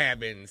while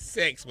having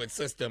sex with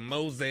Sister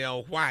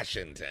Moselle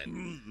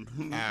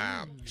Washington.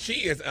 She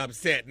is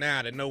upset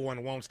now that no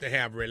one wants to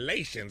have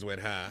relations with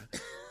her.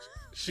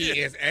 She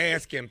is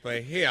asking for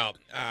help.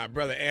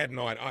 Brother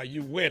Adnoid, are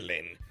you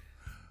willing?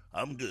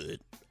 I'm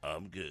good.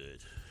 I'm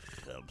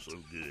so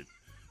good.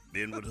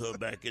 Been with her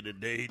back in the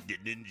day,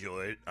 didn't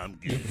enjoy it. I'm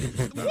good.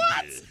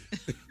 What?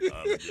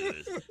 I'm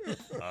good.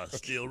 I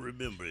still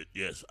remember it.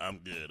 Yes, I'm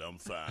good. I'm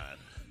fine.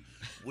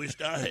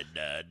 Wished I had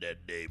died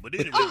that day. But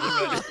anyway, With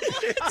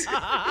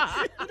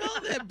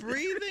all that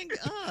breathing,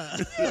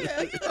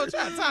 Yeah, you know,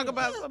 trying to talk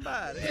about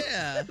somebody.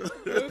 Yeah.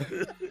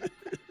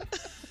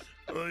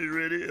 Are you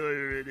ready?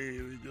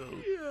 Here we go.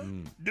 Yeah.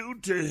 Due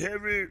to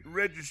heavy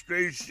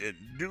registration,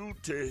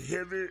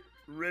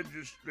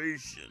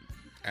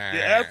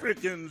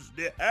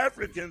 the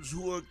Africans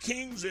who are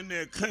kings in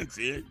their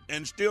country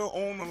and still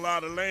own a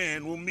lot of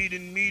land will meet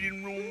in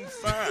meeting room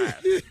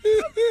 5.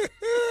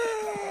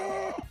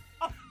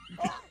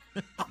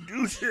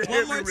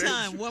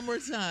 One more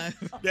time.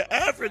 The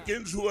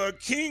Africans who are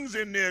kings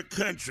in their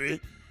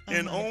country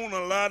and own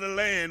a lot of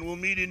land will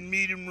meet in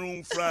meeting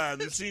room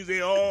 5. It seems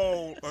they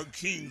all are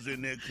kings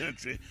in their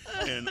country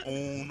and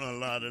own a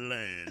lot of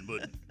land,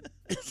 but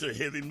it's a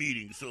heavy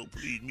meeting, so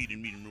please meet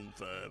in meeting room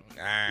 5.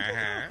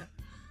 Uh-huh.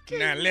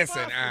 Now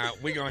listen,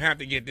 we're going to have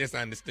to get this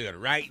understood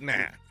right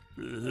now.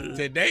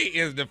 Today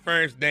is the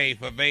first day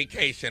for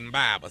Vacation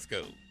Bible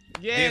School.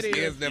 Yeah, this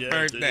is the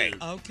first day.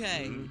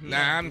 Okay.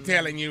 Now, I'm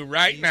telling you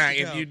right now,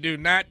 if you do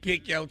not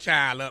pick your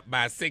child up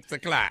by 6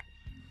 o'clock,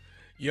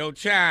 your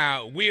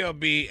child will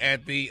be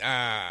at the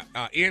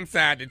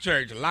inside the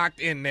church, locked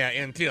in there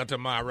until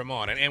tomorrow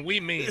morning. And we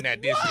mean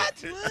that this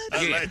year.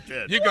 I like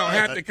that. You're going to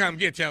have to come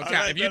get your child.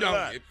 like If you that a don't,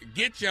 lot.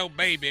 get your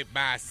baby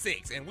by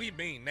 6, and we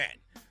mean that.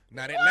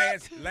 Now, that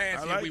last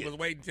year, like we it. was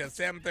waiting till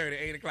 7:30,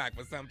 8 o'clock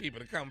for some people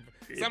to come.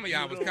 Some of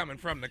y'all was coming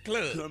from the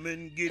club. Come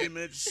and get him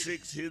at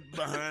 6. His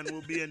behind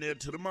will be in there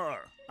till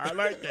tomorrow. I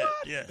like that.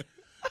 Yeah.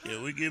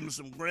 Yeah, we give him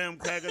some graham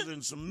crackers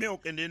and some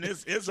milk, and then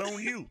it's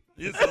on you.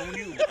 It's on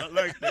you. I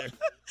like that.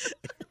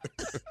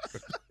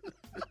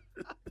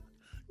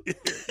 Yeah,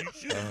 you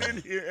should have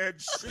been here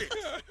at 6.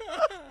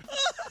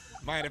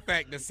 Matter of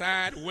fact, the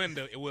side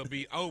window it will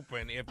be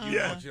open if you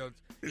want your.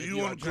 If you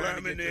want to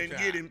climb in there and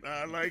get him,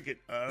 I like it.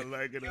 I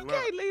like it a You lot.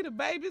 can't leave the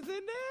babies in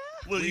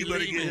there. Well, you better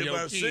get leaving here your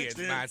by 6 kids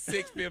then. by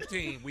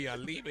 6:15. We are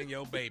leaving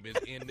your babies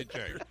in the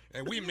church,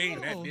 and we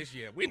mean that this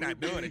year. We're not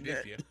doing it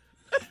this year.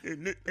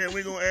 And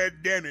we're going to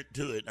add damn it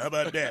to it. How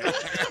about that?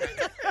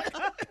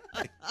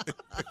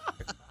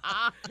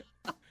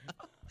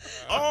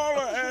 All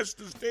are asked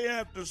to stay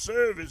after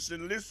service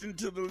and listen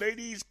to the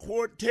ladies'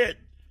 quartet,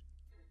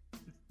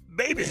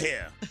 Baby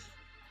Hair.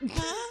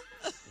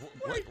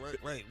 Wait.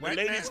 The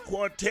ladies'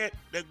 quartet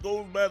that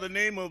goes by the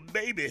name of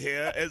Baby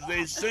Hair as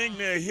they sing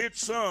their hit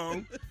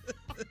song,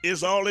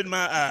 It's All in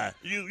My Eye.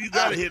 You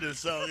got to hear this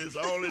song, It's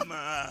All in My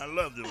Eye. I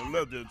love them.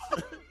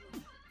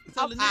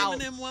 So the name of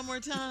them one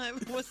more time.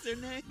 What's their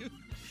name?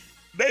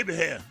 Baby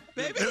Hair.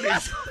 Baby Hair.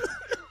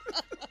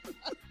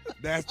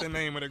 That's the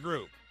name of the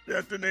group.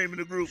 That's the name of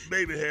the group,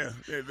 Baby Hair.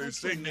 They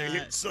sing their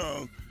hit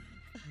song,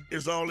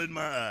 It's All in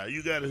My Eye.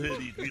 You got to hear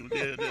these people.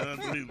 They're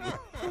unbelievable.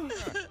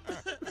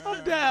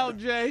 I'm down,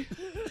 Jay.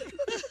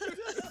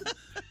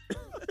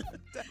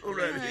 Go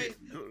right All ahead. right.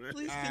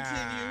 Please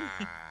continue.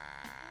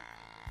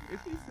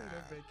 If he said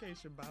a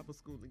vacation Bible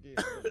school again.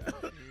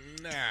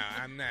 No,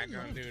 I'm not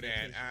going to do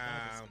that.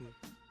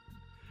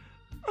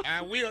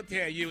 I will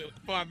tell you,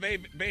 for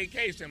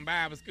Vacation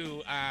Bible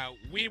School,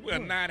 we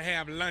will not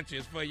have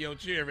lunches for your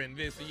children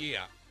this year.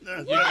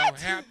 You're going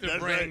to have to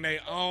bring their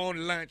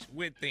own lunch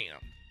with them.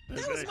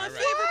 That was my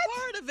favorite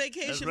part of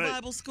Vacation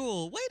Bible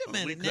School. Wait a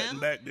minute we cutting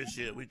now. back this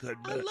year. We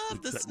cutting back. I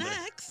love the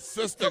snacks.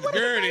 Sister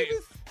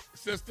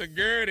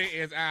Gertie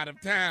is out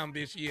of town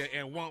this year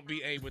and won't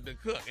be able to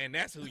cook, and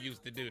that's who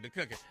used to do the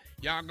cooking.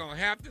 Y'all gonna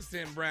have to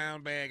send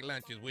brown bag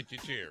lunches with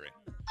your children.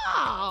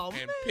 Oh,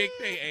 and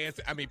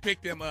man.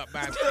 pick them up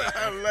by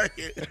I like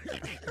it.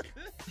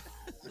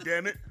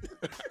 Damn it.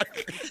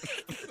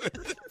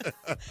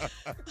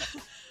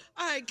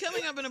 All right,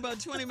 coming up in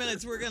about 20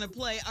 minutes, we're going to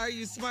play Are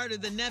You Smarter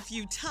Than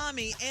Nephew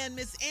Tommy? And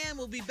Miss Ann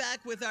will be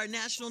back with our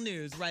national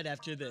news right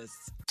after this.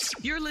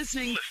 You're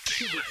listening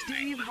to the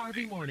Steve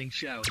Harvey Morning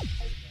Show.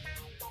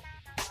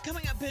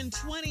 Coming up in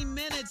 20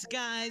 minutes,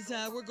 guys,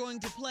 we're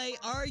going to play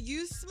Are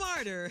You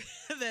Smarter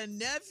Than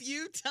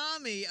Nephew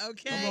Tommy,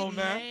 okay? Come on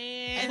now.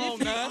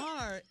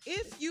 And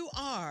if you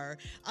are,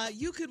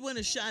 you could win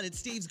a shot at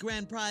Steve's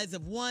grand prize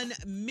of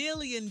 $1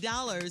 million.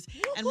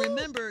 And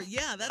remember,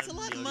 that's a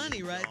lot of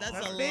money, right?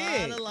 That's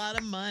a lot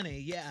of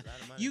money. Yeah.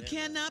 You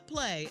cannot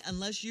play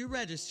unless you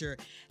register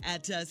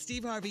at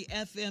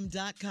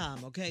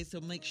steveharveyfm.com, okay?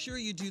 So make sure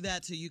you do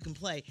that so you can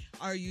play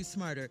Are You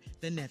Smarter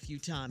Than Nephew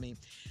Tommy.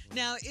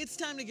 Now, it's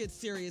time to get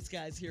serious,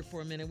 guys, here for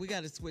a minute. We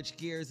got to switch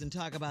gears and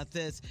talk about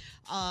this.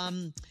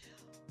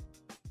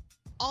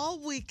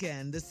 All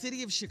weekend, the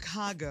city of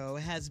Chicago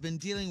has been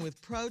dealing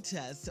with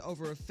protests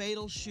over a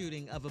fatal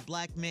shooting of a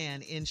black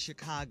man in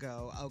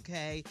Chicago,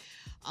 okay?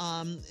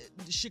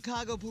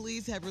 Chicago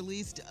police have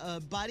released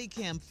body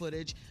cam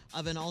footage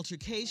of an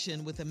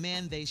altercation with a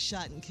man they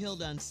shot and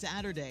killed on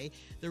Saturday.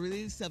 The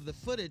release of the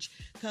footage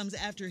comes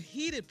after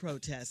heated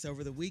protests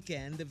over the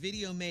weekend. The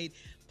video made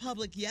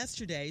public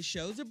yesterday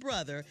shows a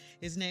brother,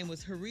 his name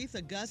was Harith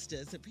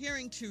Augustus,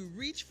 appearing to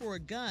reach for a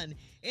gun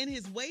in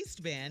his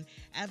waistband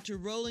after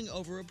rolling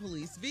over a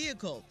police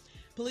vehicle.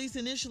 Police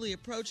initially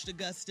approached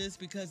Augustus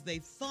because they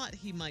thought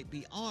he might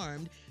be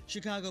armed.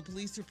 Chicago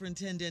Police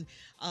Superintendent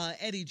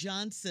Eddie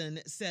Johnson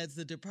says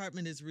the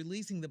department is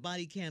releasing the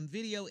body cam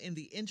video in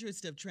the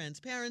interest of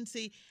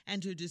transparency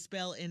and to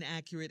dispel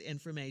inaccurate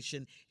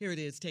information. Here it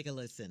is. Take a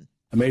listen.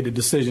 I made the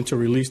decision to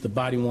release the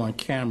body-worn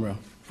camera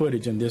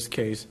footage in this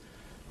case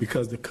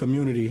because the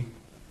community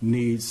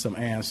needs some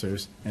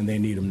answers, and they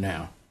need them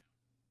now.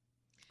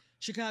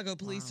 Chicago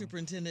Police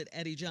Superintendent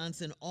Eddie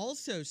Johnson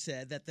also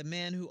said that the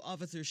man who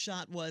officers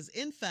shot was,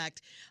 in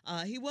fact,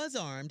 he was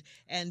armed.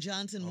 And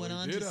Johnson went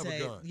on to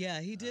say,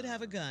 he did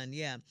have a gun,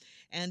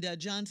 And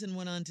Johnson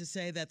went on to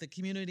say that the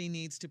community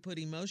needs to put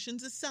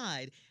emotions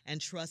aside and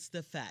trust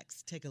the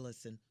facts. Take a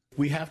listen.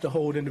 We have to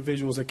hold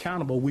individuals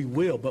accountable. We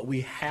will, but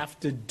we have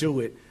to do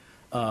it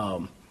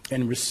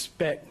and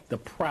respect the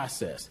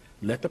process.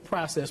 Let the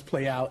process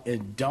play out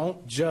and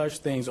don't judge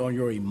things on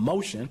your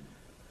emotion.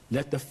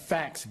 Let the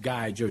facts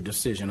guide your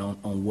decision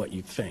on what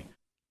you think.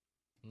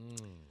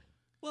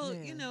 Well,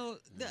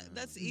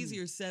 that's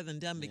easier said than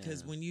done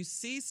because when you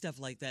see stuff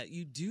like that,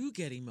 you do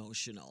get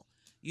emotional.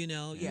 You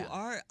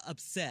are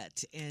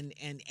upset and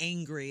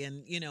angry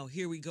and,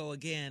 here we go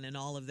again and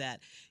all of that.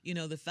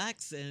 The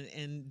facts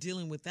and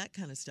dealing with that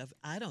kind of stuff,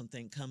 I don't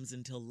think comes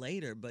until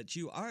later, but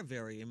you are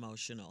very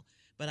emotional.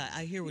 But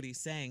I hear what he's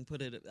saying.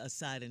 Put it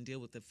aside and deal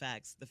with the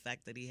facts. The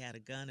fact that he had a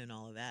gun and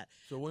all of that.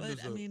 So when does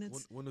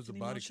the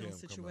body cam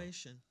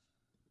situation. Come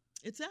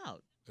out? It's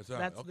out. It's out.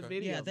 That's the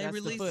video. Yeah, they That's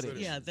released. the footage.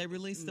 Yeah, they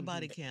released the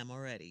body cam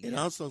already. It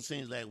also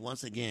seems like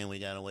once again we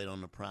gotta wait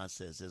on the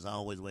process. There's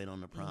always wait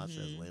on the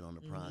process. Wait on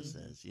the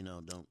process.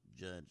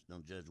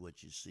 Don't judge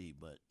what you see.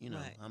 But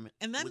right.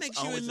 And that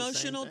makes you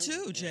emotional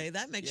too, Jay.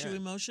 That makes you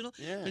emotional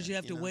because you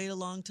have to wait a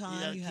long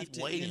time. You have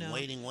to waiting.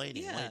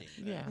 Yeah.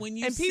 When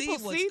you see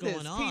what's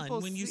going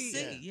on, when you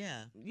see,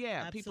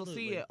 people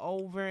see it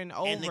over and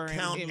over. And the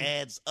count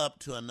adds up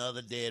to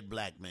another dead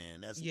black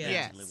man. That's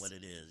basically what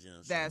it is.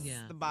 That's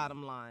the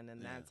bottom line,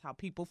 and that's how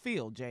people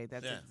feel, Jay.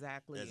 That's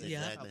exactly how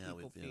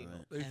people feel.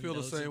 Right. They feel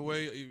the same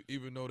way,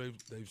 even though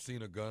they've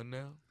seen a gun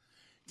now.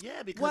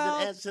 Yeah,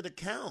 because it adds to the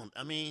count.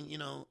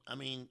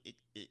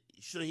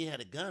 Sure he had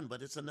a gun,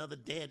 but it's another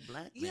dead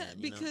black man. Yeah,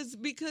 because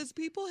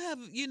people have,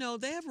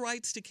 they have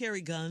rights to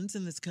carry guns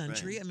in this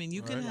country. Right. I mean,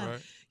 you can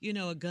have,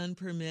 a gun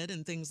permit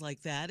and things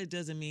like that. It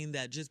doesn't mean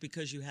that just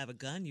because you have a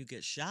gun, you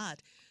get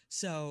shot.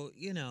 So,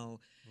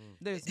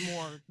 there's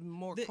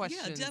more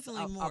questions. Yeah,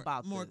 definitely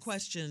about more this.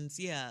 questions.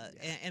 Yeah.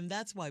 And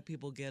that's why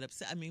people get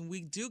upset. I mean,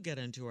 we do get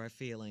into our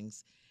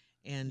feelings.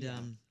 And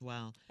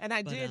wow. And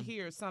I did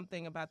hear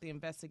something about the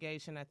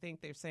investigation. I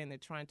think they're saying they're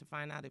trying to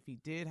find out if he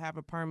did have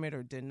a permit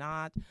or did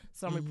not.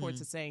 Some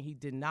reports are saying he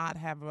did not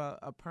have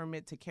a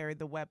permit to carry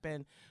the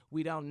weapon.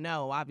 We don't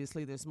know.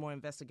 Obviously, there's more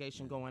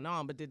investigation going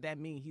on. But did that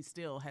mean he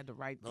still had the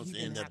right? He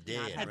didn't have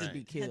to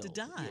be killed. Had to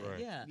die. Right.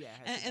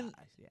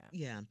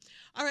 Yeah.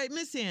 All right,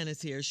 Miss Ann is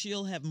here.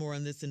 She'll have more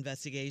on this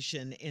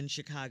investigation in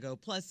Chicago.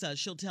 Plus,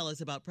 she'll tell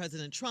us about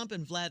President Trump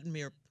and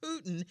Vladimir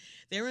Putin.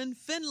 They're in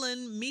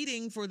Finland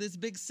meeting for this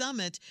big summit.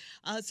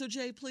 So,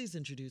 Jay, please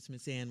introduce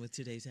Miss Ann with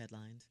today's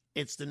headlines.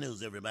 It's the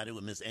news, everybody,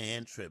 with Miss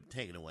Ann Tripp.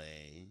 Take it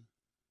away.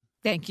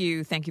 Thank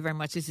you. Thank you very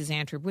much. This is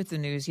Ann Tripp with the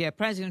news. Yeah,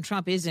 President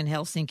Trump is in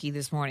Helsinki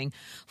this morning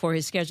for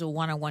his scheduled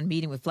one-on-one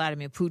meeting with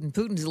Vladimir Putin.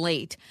 Putin's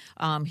late.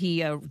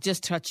 He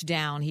just touched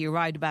down. He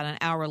arrived about an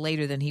hour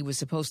later than he was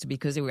supposed to be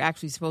because they were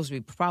actually supposed to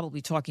be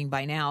probably talking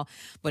by now.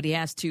 But he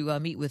has to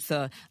meet with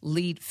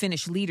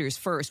Finnish leaders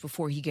first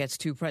before he gets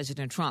to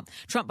President Trump.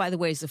 Trump, by the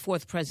way, is the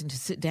fourth president to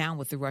sit down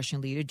with the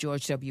Russian leader.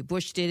 George W.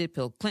 Bush did it.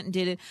 Bill Clinton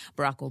did it.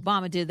 Barack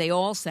Obama did. They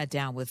all sat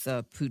down with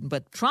Putin.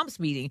 But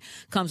Trump's meeting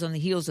comes on the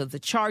heels of the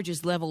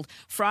charges leveled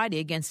Friday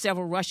against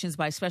several Russians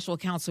by special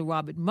counsel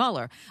Robert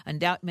Mueller,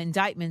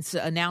 indictments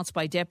announced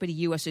by Deputy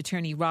U.S.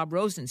 Attorney Rob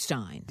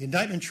Rosenstein. The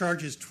indictment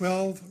charges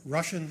 12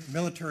 Russian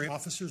military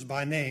officers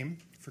by name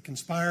for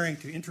conspiring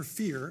to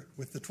interfere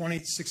with the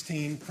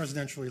 2016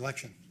 presidential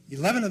election.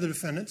 11 of the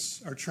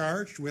defendants are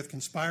charged with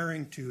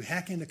conspiring to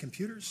hack into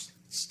computers,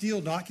 steal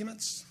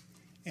documents,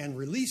 and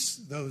release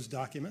those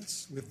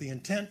documents with the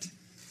intent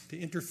to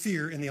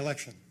interfere in the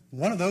election.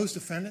 One of those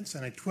defendants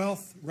and a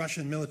 12th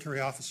Russian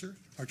military officer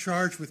are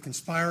charged with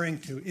conspiring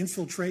to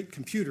infiltrate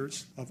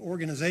computers of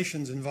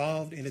organizations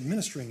involved in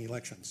administering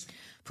elections.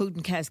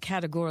 Putin has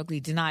categorically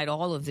denied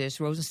all of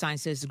this. Rosenstein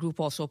says the group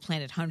also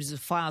planted hundreds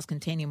of files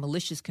containing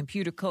malicious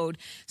computer code,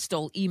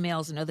 stole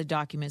emails and other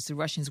documents. The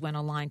Russians went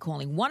online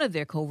calling one of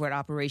their covert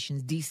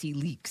operations DC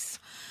Leaks.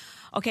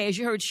 Okay, as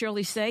you heard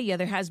Shirley say,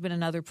 there has been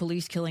another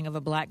police killing of a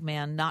black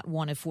man not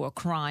wanted for a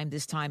crime,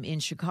 this time in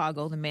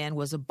Chicago. The man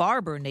was a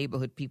barber,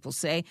 neighborhood people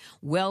say,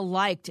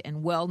 well-liked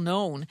and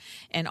well-known,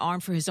 and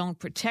armed for his own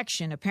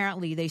protection.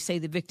 Apparently, they say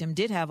the victim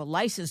did have a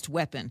licensed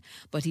weapon,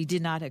 but he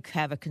did not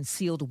have a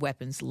concealed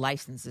weapons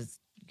license.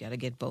 Got to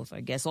get both,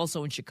 I guess.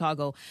 Also in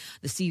Chicago,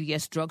 the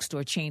CVS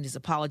drugstore chain is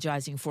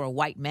apologizing for a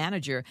white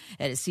manager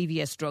at a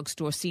CVS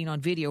drugstore seen on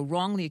video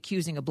wrongly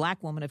accusing a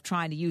black woman of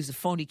trying to use a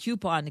phony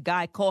coupon. The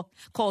guy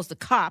calls the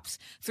cops.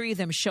 3 of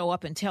them show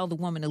up and tell the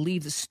woman to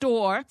leave the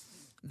store.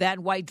 That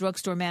white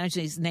drugstore manager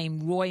is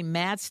named Roy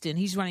Madston.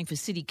 He's running for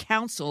city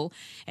council,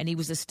 and he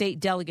was a state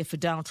delegate for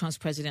Donald Trump's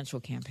presidential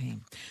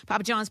campaign.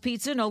 Papa John's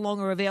Pizza no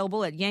longer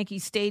available at Yankee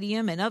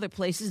Stadium and other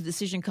places. The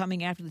decision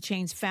coming after the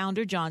chain's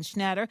founder, John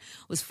Schnatter,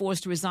 was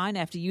forced to resign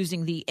after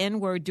using the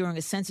N-word during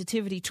a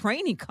sensitivity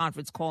training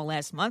conference call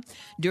last month.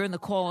 During the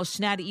call,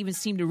 Schnatter even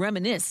seemed to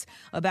reminisce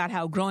about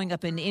how growing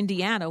up in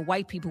Indiana,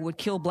 white people would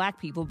kill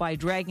black people by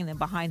dragging them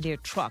behind their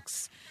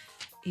trucks.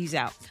 He's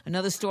out.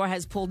 Another store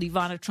has pulled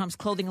Ivana Trump's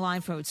clothing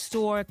line from its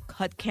store,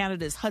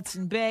 Canada's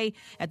Hudson Bay.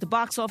 At the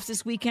box office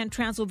this weekend,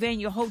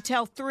 Transylvania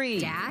Hotel 3.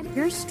 Dad,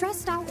 you're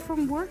stressed out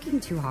from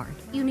working too hard.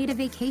 You need a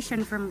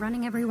vacation from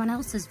running everyone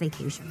else's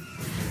vacation.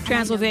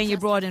 Transylvania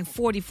brought in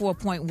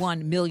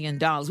 $44.1 million.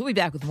 We'll be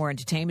back with more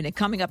entertainment. And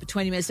coming up at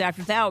 20 minutes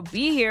after the hour,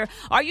 be here.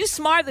 Are You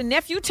Smarter Than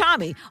Nephew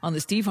Tommy on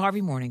the Steve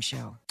Harvey Morning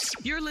Show.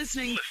 You're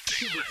listening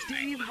to the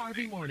Steve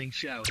Harvey Morning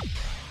Show.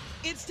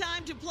 It's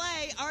time to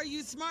play Are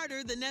You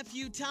Smarter Than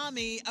Nephew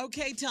Tommy?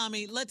 Okay,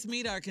 Tommy, let's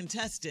meet our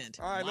contestant.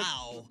 All right,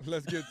 wow.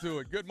 Let's get to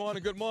it. Good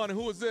morning, good morning.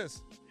 Who is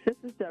this? This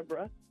is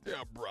Deborah.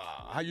 Deborah.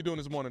 How you doing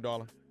this morning,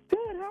 darling?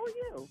 Good, how are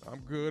you?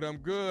 I'm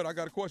good. I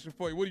got a question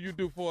for you. What do you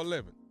do for a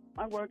living?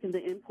 I work in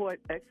the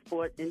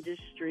import-export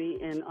industry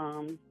in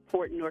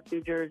Port Newark,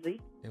 New Jersey.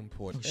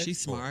 Import.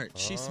 She's smart.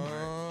 She's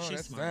smart.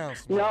 She's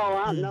smart.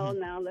 No,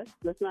 now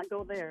let's not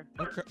go there.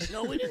 Okay.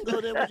 No, we didn't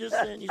go there. We're just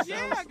saying you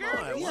sound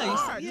smart. You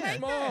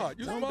smart.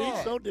 You Don't smart.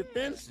 be so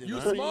defensive. You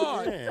huh?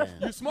 smart. Yeah.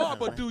 You smart,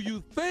 but do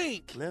you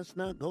think? Let's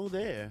not go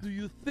there. Do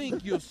you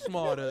think you're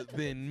smarter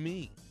than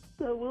me?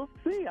 So we'll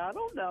see. I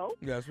don't know.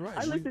 That's right.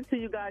 I listen to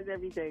you guys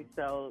every day.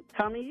 So,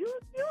 Tommy, you're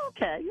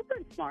okay. You're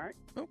pretty smart.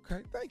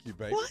 Okay. Thank you,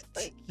 baby. What?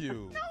 Thank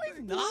you. No,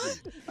 he's not.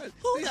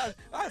 See,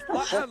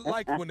 I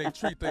like when they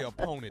treat their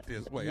opponent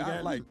this way.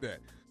 I like that.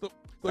 So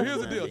here's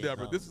the deal,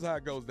 Deborah. This is how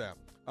it goes down.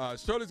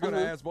 Shirley's going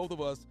to ask both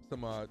of us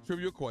some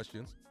trivia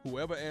questions.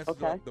 Whoever answers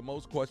the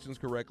most questions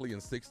correctly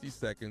in 60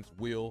 seconds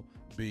will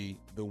be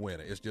the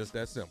winner. It's just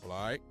that simple,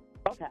 all right?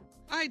 Okay.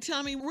 All right,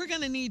 Tommy, we're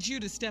going to need you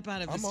to step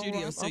out of the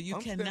studio so you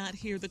cannot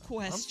hear the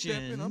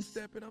questions. I'm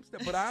stepping.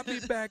 But I'll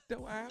be back,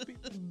 though.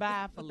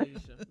 Bye, Felicia.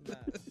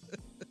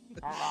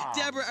 Bye.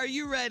 Deborah, are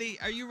you ready?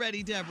 Are you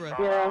ready, Deborah?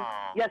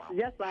 Yeah.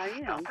 Yes, I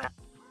am.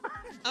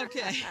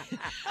 Okay.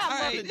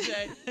 I love it,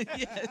 Jay.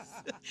 Yes.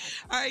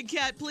 All right,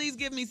 Kat, please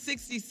give me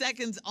 60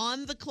 seconds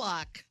on the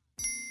clock.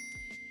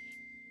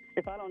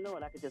 If I don't know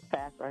it, I could just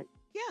pass, right?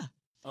 Yeah.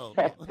 Oh,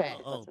 pass. pass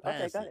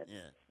Okay, go ahead. it. Yeah.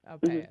 I'll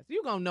pass.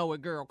 You gonna know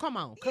it, girl. Come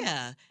on.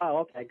 Yeah. Oh,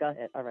 okay. Go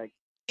ahead. All right.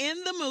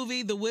 In the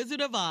movie The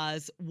Wizard of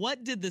Oz,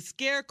 what did the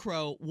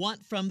Scarecrow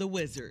want from the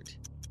wizard?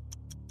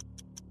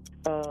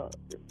 A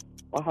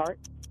heart?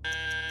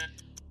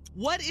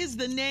 What is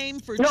the name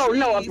for No,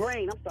 trees? a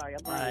brain. I'm sorry,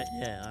 a brain. All right.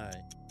 Yeah. All right.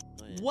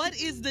 Go ahead. What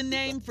is the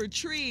name for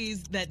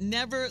trees that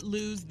never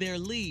lose their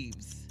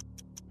leaves?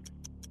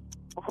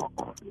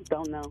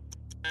 Don't know.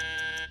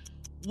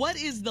 What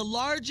is the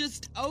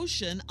largest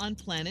ocean on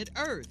planet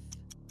Earth?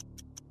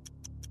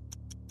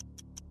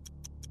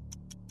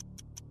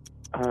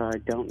 I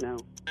don't know.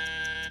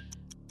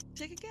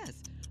 Take a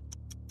guess.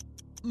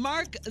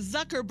 Mark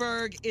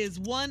Zuckerberg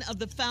is one of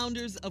the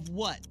founders of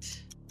what?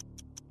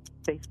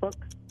 Facebook.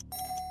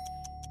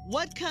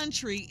 What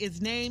country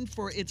is named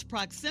for its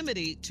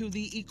proximity to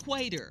the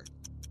equator?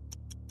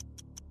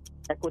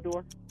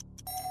 Ecuador.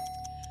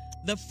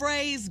 The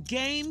phrase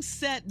game,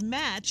 set,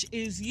 match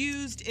is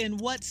used in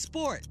what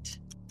sport?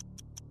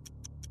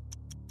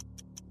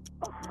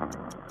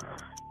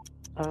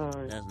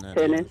 That's not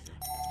tennis.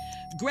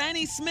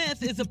 Granny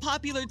Smith is a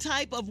popular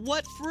type of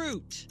what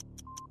fruit?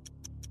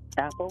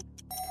 Apple.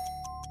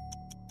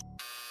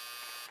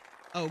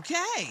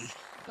 Okay.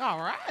 All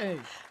right.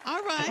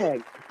 All right. Hey,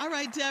 All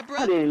right,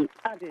 Deborah. I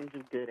didn't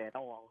do good at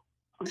all.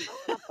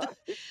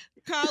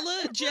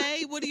 Carla,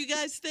 Jay, what do you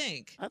guys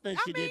think? I think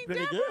she did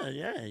pretty good.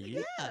 Yeah.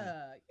 You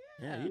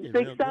did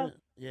Think real so? good.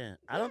 Yeah.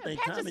 I don't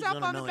think Pat Tommy's yourself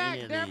gonna on the know back,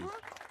 any of Deborah.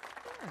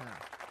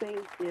 these.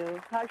 Thank you.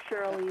 Hi,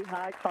 Shirley.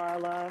 Hi,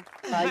 Carla.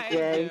 Hi,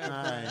 Jay.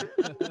 Hi.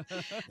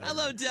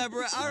 Hello,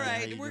 Deborah. All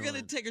right, we're going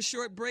to take a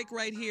short break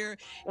right here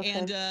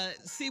and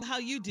see how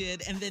you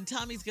did. And then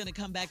Tommy's going to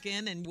come back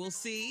in and we'll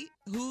see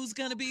who's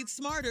going to be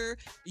smarter,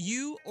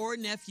 you or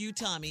nephew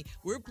Tommy.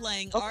 We're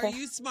playing Are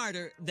You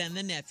Smarter Than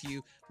the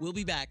Nephew? We'll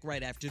be back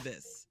right after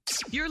this.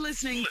 You're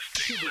listening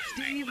to the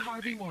Steve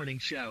Harvey Morning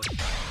Show.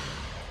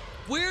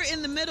 We're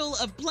in the middle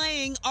of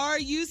playing Are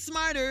You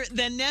Smarter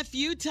Than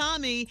Nephew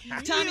Tommy?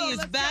 Tommy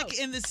is back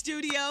in the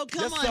studio.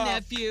 Come on,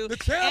 nephew. The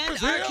champ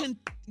is here.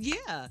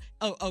 Yeah.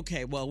 Oh,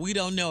 okay. Well, we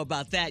don't know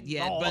about that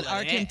yet, but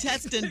our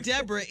contestant,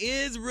 Deborah,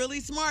 is really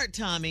smart,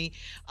 Tommy.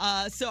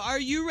 So are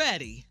you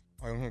ready?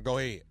 Go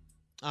ahead.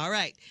 All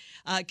right.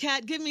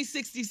 Kat, give me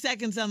 60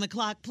 seconds on the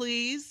clock,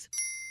 please.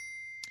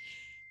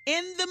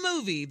 In the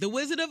movie, The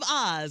Wizard of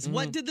Oz,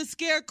 what did the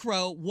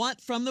Scarecrow want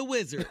from the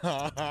wizard?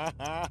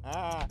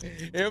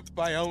 If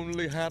I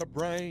only had a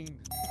brain.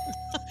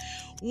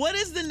 What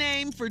is the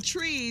name for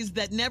trees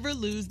that never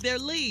lose their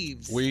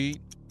leaves?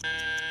 Weed.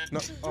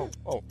 No.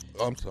 Oh,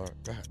 I'm sorry.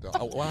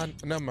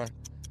 Never mind.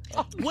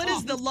 What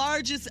is the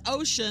largest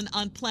ocean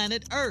on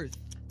planet Earth?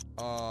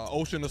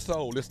 Ocean of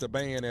Soul. It's the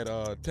band at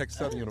Texas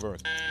Southern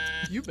University.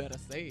 You better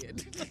say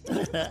it.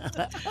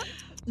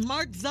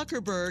 Mark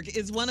Zuckerberg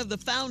is one of the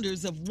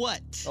founders of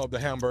what? Of the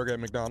hamburger at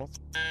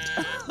McDonald's.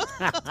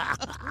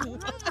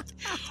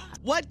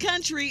 What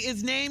country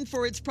is named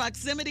for its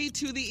proximity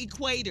to the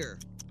equator?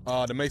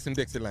 The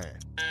Mason-Dixie line.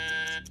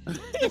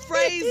 The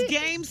phrase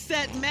game,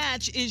 set,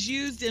 match is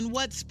used in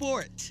what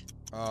sport?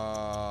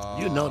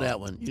 You know that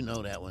one. You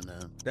know that one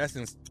now. That's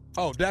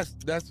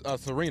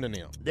Serena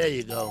Nim. There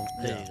you go.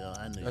 There you go.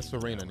 I knew that's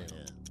Serena Nim.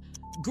 Yeah.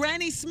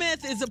 Granny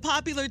Smith is a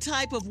popular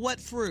type of what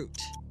fruit?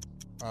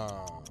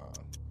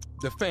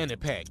 The fanny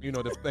pack. You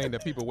know, the thing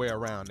that people wear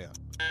around there.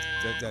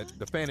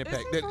 The fanny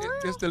pack.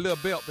 It's the little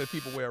belt that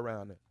people wear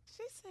around there.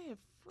 She said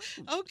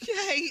fruit.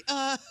 Okay.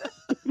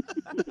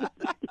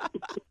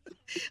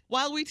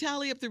 While we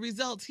tally up the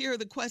results, here are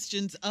the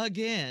questions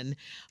again.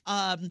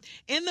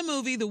 In the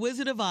movie The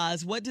Wizard of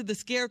Oz, what did the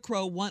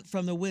Scarecrow want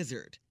from the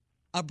wizard?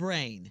 A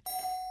brain.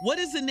 What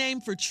is the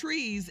name for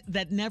trees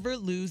that never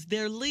lose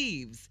their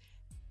leaves?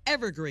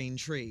 Evergreen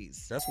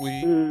trees. That's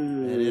weed.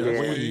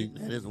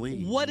 That is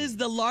weed. What is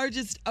the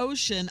largest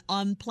ocean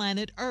on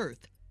planet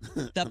Earth?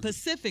 The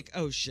Pacific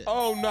Ocean.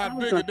 Oh, not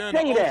bigger than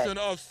the Ocean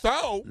of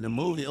Salt. The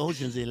movie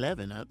Ocean's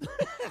 11.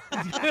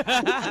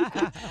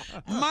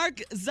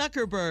 Mark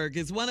Zuckerberg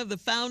is one of the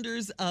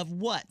founders of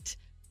what?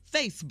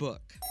 Facebook.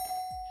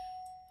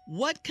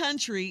 What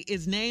country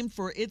is named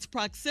for its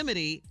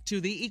proximity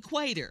to the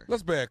equator?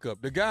 Let's back up.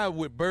 The guy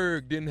with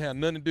Berg didn't have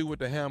nothing to do with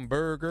the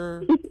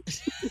hamburger.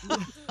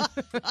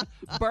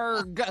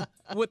 Berg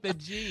with a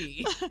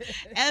G.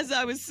 As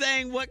I was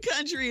saying, what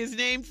country is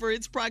named for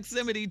its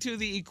proximity to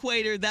the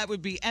equator? That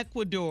would be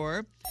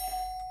Ecuador.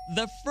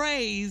 The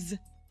phrase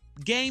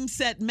game,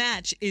 set,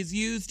 match is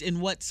used in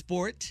what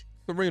sport?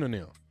 Serena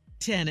Nim.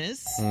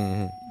 Tennis.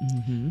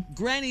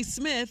 Granny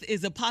Smith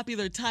is a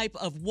popular type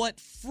of what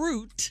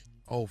fruit?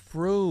 Oh,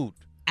 fruit.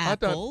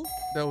 Apple. I thought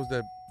that was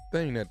that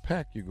thing, that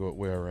pack you go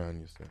wear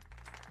around yourself.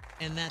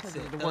 And that's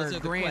it. The Those word are the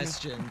granny.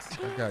 questions.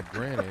 I got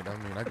granted. I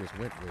mean, I just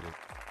went with it.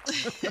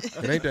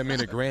 It ain't that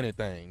many granny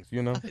things,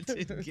 you know? I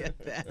didn't get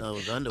that. That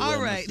was underwear.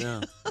 All right.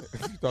 myself.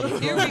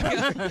 Here we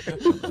go.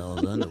 That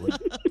was underwear.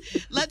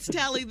 Let's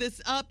tally this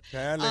up.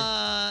 Tally.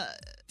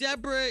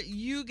 Deborah,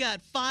 you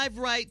got 5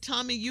 right.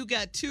 Tommy, you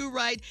got 2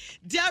 right.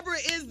 Deborah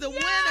is the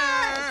winner.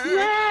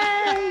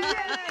 Yay!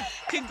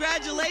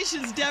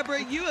 Congratulations,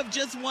 Deborah. You have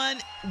just won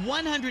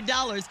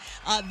 $100.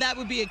 That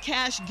would be a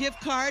cash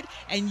gift card,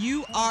 and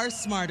you are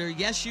smarter.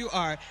 Yes, you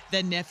are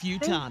than nephew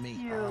Tommy.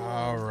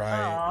 All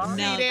right.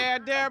 Now- See there,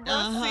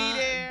 Deborah. See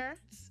there.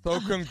 So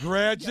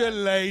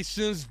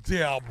congratulations,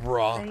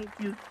 Deborah. Thank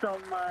you so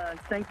much.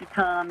 Thank you,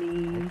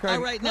 Tommy. All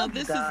right, now Love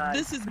you this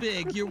guys. is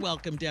big. You're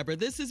welcome, Deborah.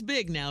 This is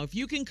big now. If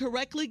you can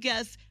correctly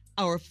guess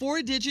our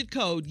 4-digit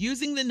code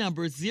using the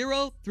numbers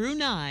 0 through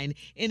 9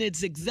 in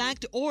its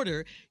exact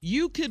order,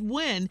 you could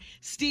win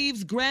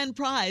Steve's grand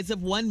prize of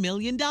 $1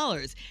 million.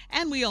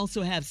 And we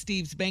also have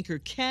Steve's banker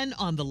Ken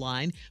on the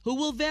line, who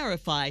will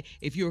verify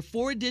if your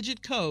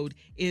 4-digit code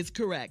is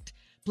correct.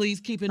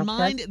 Please keep in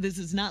mind, this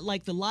is not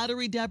like the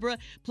lottery, Deborah.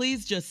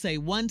 Please just say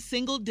one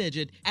single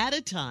digit at a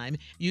time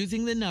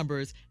using the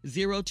numbers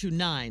 0 to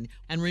 9.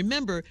 And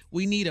remember,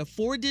 we need a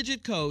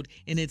 4-digit code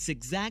in its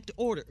exact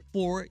order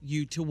for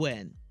you to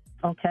win.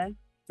 Okay.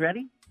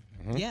 Ready?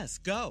 Yes,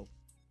 go.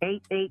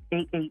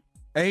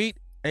 8888.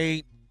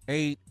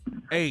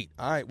 8888.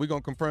 All right, we're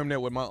going to confirm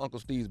that with my Uncle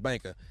Steve's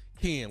banker,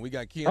 Ken. We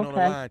got Ken on the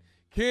Okay. line.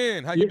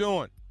 Ken, how you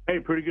doing? Hey,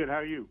 pretty good. How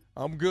are you?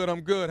 I'm good.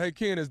 Hey,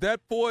 Ken, is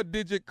that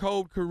 4-digit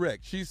code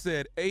correct? She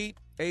said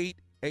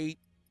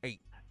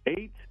 8888.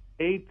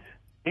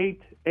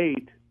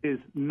 8888 is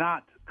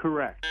not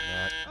correct.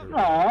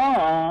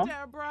 Aww.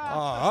 Deborah.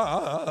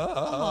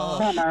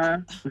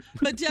 Bummer.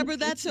 But Deborah,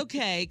 that's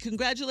okay.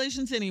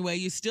 Congratulations anyway.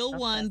 You still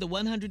won the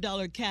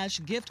 $100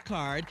 cash gift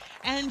card,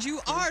 and you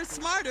are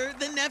smarter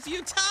than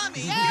nephew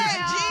Tommy.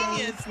 Yeah.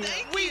 You're a genius.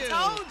 Thank you. We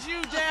told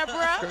you,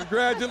 Deborah.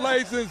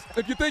 Congratulations.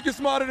 If you think you're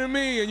smarter than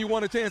me and you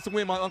want a chance to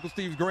win my Uncle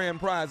Steve's grand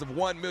prize of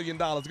 $1 million,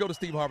 go to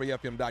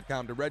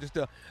steveharveyfm.com to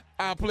register.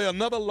 I'll play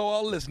another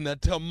loyal listener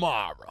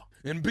tomorrow.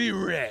 And be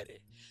ready.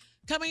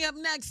 Coming up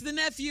next, the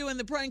nephew and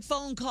the prank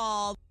phone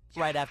call.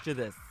 Right after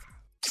this.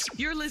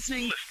 You're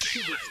listening to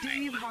the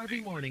Steve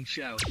Harvey Morning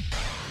Show.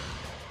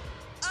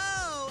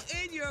 Oh,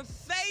 in your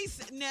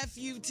face,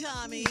 nephew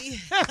Tommy. She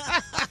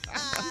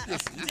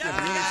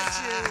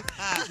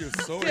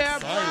gets so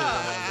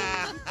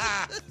excited.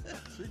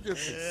 She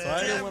gets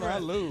excited when I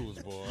lose,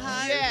 boy.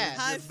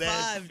 High The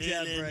best five,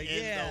 feeling Deborah.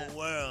 in the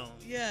world.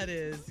 Yeah, it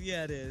is.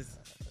 Yeah, it is.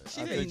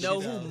 She didn't know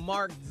who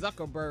Mark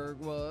Zuckerberg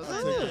was.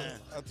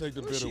 I take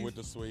the bitter with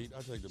the sweet.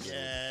 I take the bitter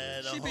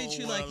with the sweet. She beat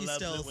you like you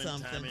stole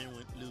something. Tommy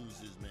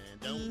loses, man.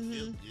 Don't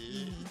feel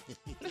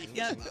good.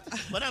 Yeah.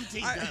 But I'm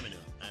Team Tommy, though.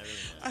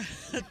 I really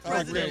am.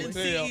 President and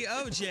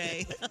CEO,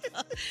 Jay.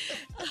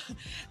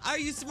 Are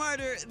you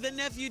smarter than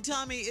nephew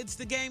Tommy? It's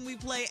the game we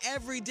play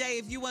every day.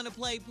 If you want to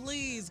play,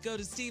 please go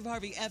to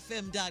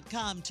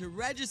steveharveyfm.com to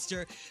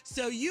register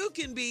so you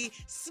can be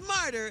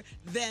smarter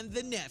than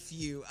the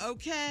nephew,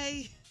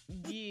 okay?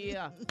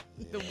 Yeah.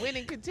 The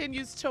winning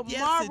continues tomorrow.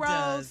 Yes, it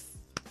does.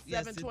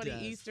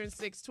 7:20 Eastern,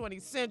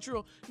 6:20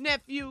 Central.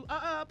 Nephew,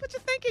 put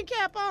your thinking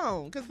cap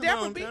on, because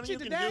Deborah beat you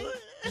today.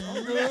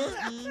 I'm good.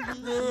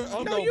 I'm good.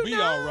 I'm going to be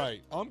all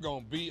right. I'm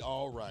going to be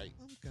all right.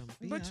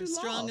 But you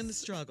strong in the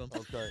struggle.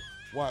 Okay.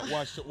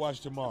 Watch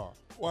tomorrow.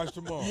 Watch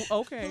tomorrow.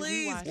 Okay.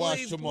 Please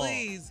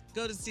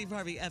go to Steve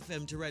Harvey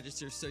FM to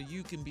register so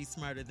you can be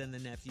smarter than the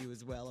nephew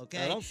as well, okay?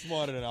 And I'm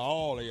smarter than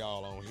all of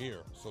y'all on here,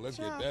 so let's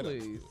get that up.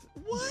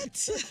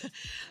 What?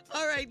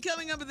 All right,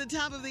 coming up at the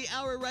top of the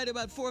hour, right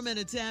about 4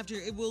 minutes after,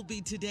 it will be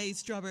today's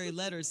Strawberry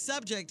Letter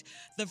subject,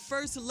 the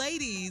First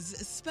Lady's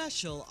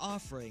special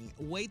offering.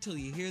 Wait till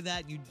you hear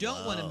that. You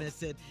don't want to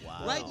miss it.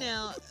 Wow. Right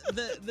now,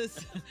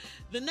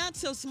 the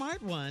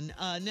not-so-smart one,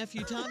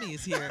 nephew Tommy,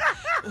 is here.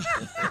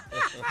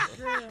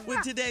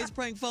 With today's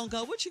prank phone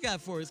call, what you got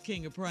for us,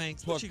 King of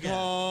Pranks? What you got?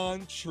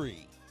 Pecan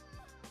tree.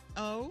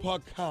 Oh?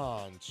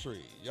 Pecan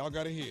tree. Y'all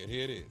got to hear it.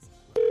 Here it is.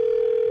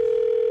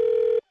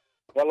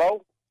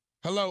 Hello?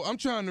 Hello, I'm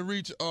trying to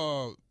reach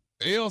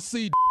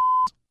LC.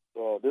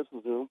 This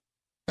is him.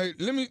 Hey,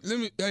 let me.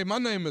 Hey, my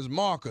name is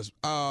Marcus.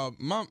 My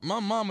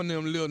mom and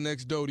them live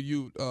next door to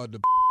you. The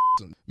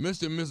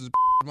Mr. and Mrs.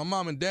 My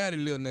mom and daddy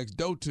live next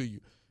door to you,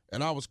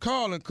 and I was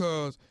calling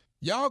cause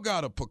y'all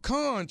got a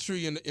pecan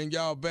tree in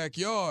y'all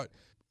backyard.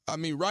 I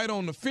mean, right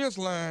on the fence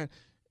line,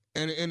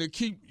 and it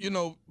keep,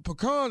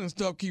 pecans and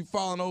stuff keep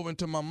falling over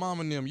into my mom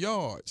and them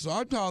yard. So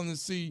I'm calling to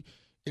see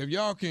if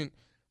y'all can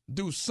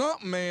do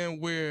something, man,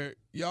 where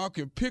y'all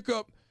can pick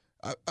up.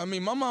 I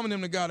mean, my mom and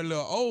them that got a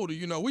little older,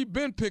 we've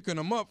been picking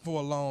them up for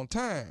a long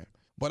time.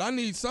 But I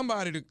need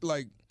somebody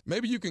to,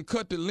 maybe you can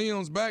cut the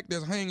limbs back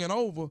that's hanging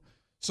over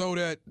so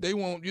that they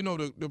won't,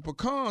 the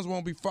pecans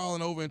won't be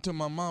falling over into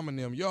my mom and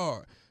them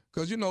yard.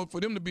 Because, for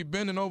them to be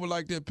bending over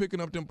like they're picking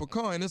up them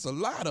pecans, it's a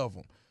lot of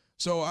them.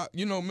 So,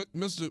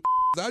 Mr.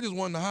 I just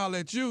wanted to holler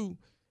at you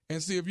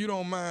and see if you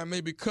don't mind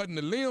maybe cutting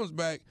the limbs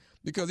back,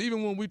 because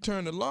even when we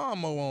turn the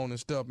lawnmower on and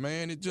stuff,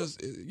 man, it just,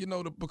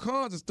 the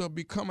pecans and stuff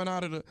be coming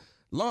out of the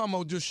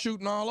lawnmower just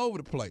shooting all over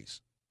the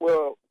place.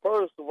 Well,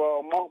 first of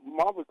all,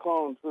 my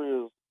pecan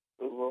tree is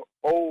an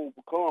old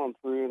pecan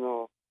tree,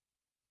 and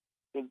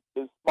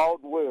it's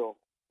sprouted well,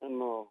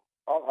 and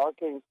I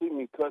can't see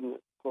me cutting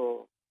it.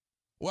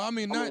 Well, I'm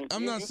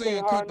not you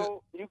saying cut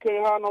you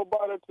can't hire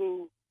nobody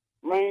to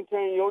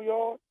maintain your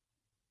yard,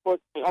 but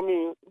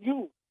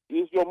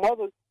it's your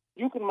mother.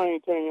 You can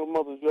maintain your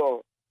mother's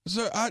yard.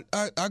 Sir,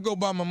 I go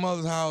by my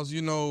mother's house,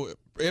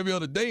 every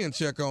other day and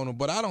check on her,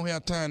 but I don't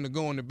have time to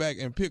go in the back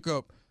and pick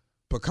up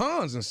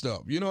pecans and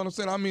stuff. You know what I'm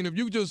saying? I mean, if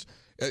you just,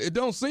 it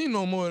don't seem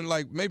no more than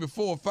like maybe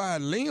 4 or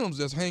 5 limbs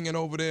that's hanging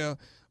over there,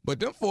 but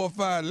them 4 or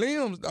 5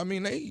 limbs, I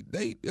mean,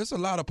 there's a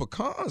lot of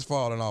pecans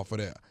falling off of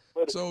there.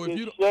 But so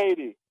it's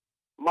shady.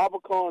 My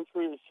pecan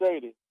tree is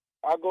shady.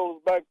 I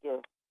goes back there.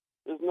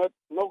 There's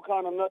no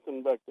kind of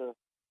nothing back there.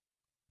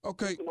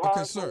 Okay, you can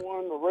hire sir.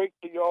 someone to rake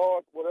the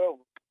yard,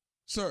 whatever.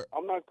 Sir,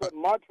 I'm not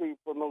cutting my tree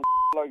for no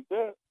like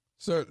that.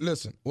 Sir,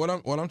 listen. What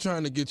I'm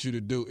trying to get you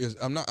to do is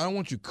I don't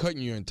want you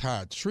cutting your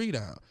entire tree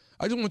down.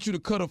 I just want you to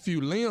cut a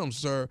few limbs,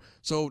 sir.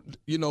 So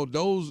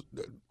those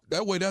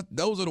are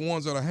the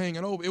ones that are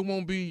hanging over. It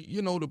won't be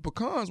the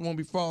pecans won't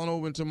be falling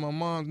over into my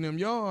mom's and them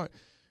yard.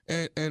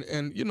 And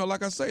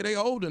like I say, they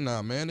older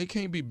now, man. They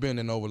can't be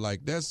bending over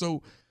like that.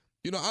 So,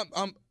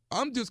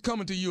 I'm just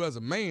coming to you as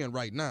a man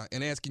right now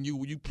and asking you,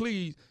 will you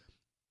please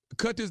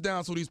cut this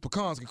down so these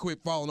pecans can quit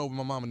falling over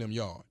my mom and them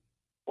yard?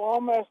 Well,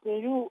 I'm asking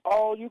you,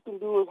 all you can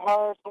do is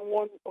hire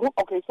someone.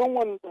 Okay,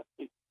 someone,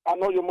 I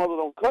know your mother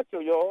don't cut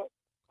your yard,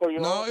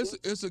 No,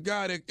 it's a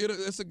guy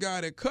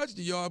that cuts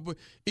the yard. But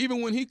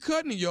even when he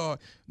cutting the yard,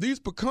 these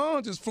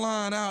pecans is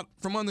flying out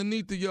from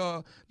underneath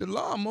the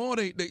lawnmower.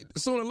 They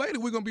sooner or later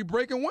we're gonna be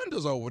breaking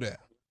windows over there.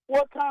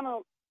 What kind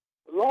of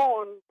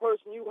lawn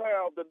person you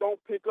have that don't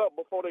pick up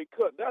before they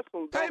cut? That's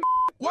some. Hey,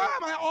 why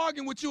am I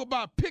arguing with you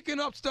about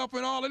picking up stuff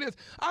and all of this?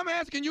 I'm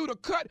asking you to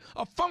cut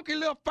a funky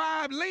little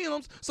 5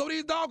 limbs so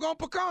these doggone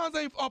pecans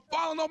ain't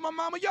falling off my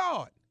mama's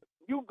yard.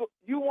 You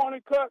want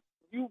it cut?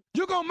 You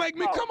gonna make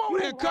me come over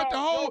here and cut the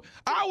whole?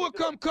 I will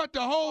come cut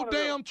the whole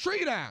damn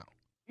tree down.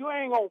 You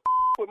ain't gonna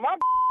with my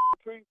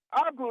tree.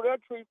 I grew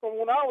that tree from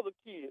when I was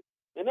a kid,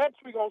 and that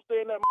tree gonna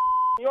stay in that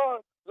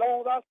yard as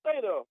long as I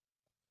stay there.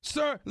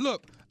 Sir,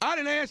 look, I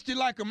didn't ask you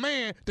like a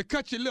man to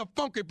cut your little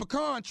funky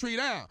pecan tree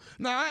down.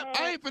 Now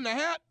I ain't finna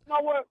have. You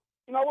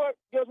know what?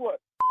 Guess what?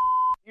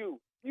 You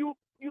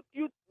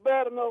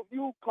bad enough.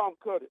 You come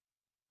cut it.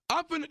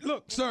 I'm finna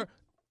look, sir.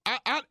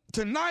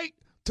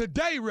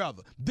 Today,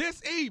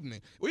 this evening,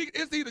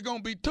 it's either going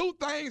to be 2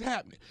 things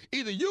happening.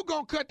 Either you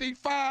going to cut these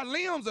 5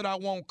 limbs that I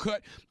won't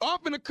cut, or I'm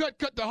finna cut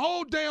the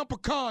whole damn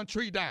pecan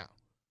tree down.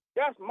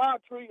 That's my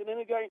tree, and then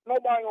ain't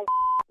nobody going to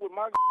with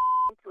my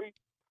tree.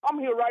 I'm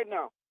here right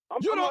now. I'm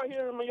right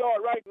here in my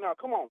yard right now.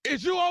 Come on.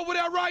 Is you over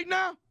there right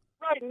now?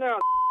 Right now.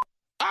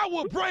 I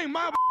will bring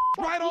my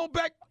right on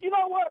back. You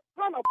know what?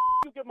 How the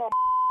you get my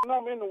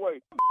number in the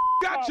way?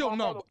 Got your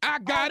number. I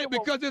got it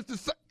because it's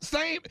the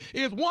same.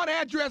 It's one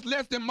address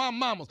less than my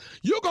mama's.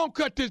 You gonna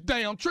cut this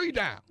damn tree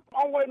down.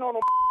 I'm waiting on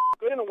them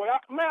anyway.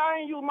 I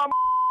ain't used my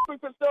tree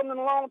for something in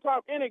a long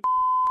time any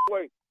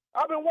way.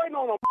 I've been waiting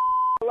on them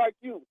like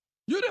you.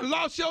 You done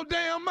lost your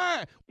damn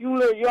mind. You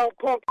little young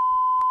punk.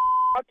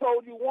 I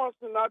told you once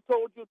and I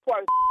told you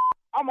twice.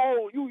 I'm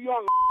old. You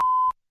young.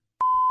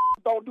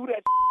 Don't do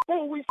that.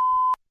 Fool, we.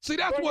 See,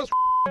 that's what's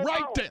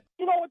right there.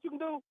 You know what you can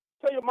do?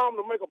 Tell your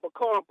mama to make a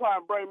pecan pie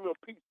and bring me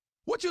a piece.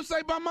 What you say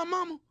about my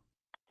mama?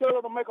 Tell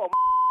her to make a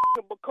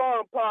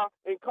pecan pie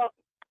and come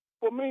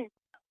for me.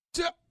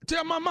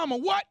 Tell my mama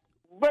what?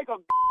 Make a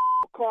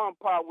pecan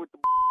pie with the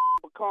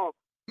pecan.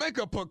 Make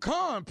a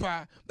pecan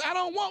pie? I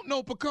don't want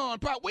no pecan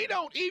pie. We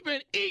don't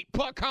even eat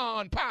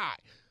pecan pie.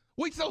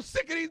 We so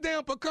sick of these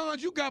damn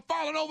pecans you got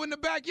falling over in the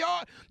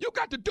backyard. You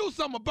got to do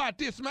something about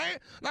this, man.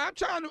 Now,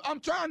 I'm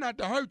trying not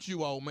to hurt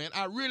you, old man.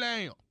 I really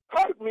am.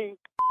 Hurt me?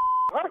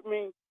 Hurt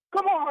me?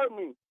 Come on, hurt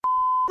me.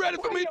 Ready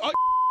for me?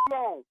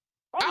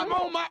 I'm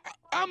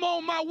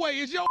on my way.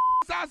 Is your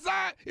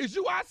outside? Is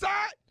you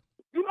outside?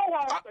 You know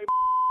how I stay.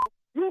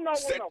 You know when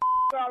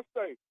I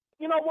stay.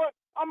 You know what?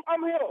 I'm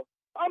here.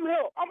 I'm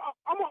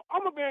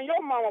gonna be in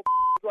your mama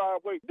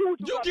driveway. You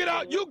get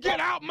out. You get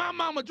out my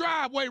mama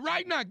driveway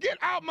right now. Get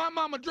out my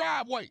mama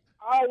driveway.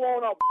 I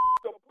want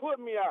to put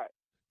me out.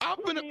 I'm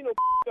put finna. Me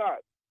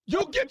out.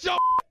 You get your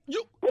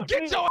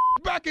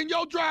back in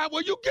your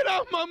driveway. You get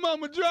out my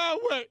mama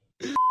driveway.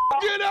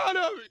 Get out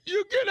of it.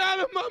 You get out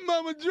of my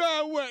mama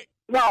driveway.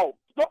 No.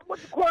 What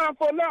you crying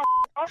for now?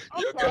 I'm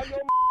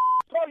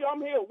tell you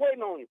I'm here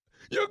waiting on you.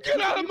 You get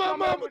out of my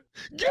mama.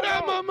 Get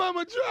out my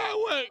mama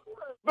driveway.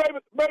 Baby,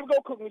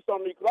 go cook me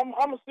something, because I'm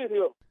going to sit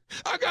here.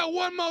 I got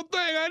one more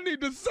thing I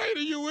need to say to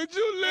you. Would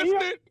you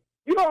listen?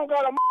 You don't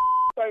got a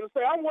thing to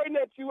say. I'm waiting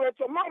at you at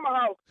your mama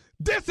house.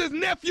 This is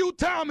Nephew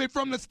Tommy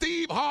from the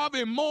Steve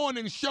Harvey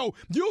Morning Show.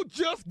 You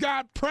just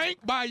got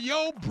pranked by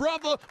your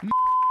brother.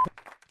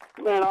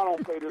 Man, I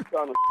don't say this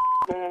kind of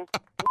man.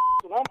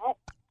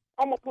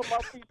 I'm going to put my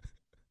feet.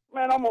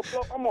 Man, I'm going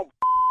to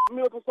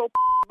milk it so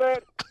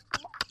bad.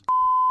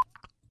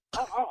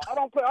 I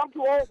don't play. I'm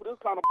too old for this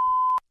kind of.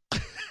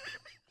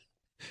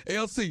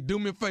 LC, do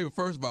me a favor,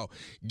 first of all.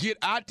 Get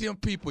out them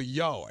people's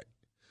yard.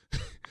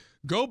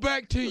 Go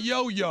back to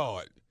your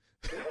yard.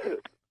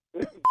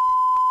 Man,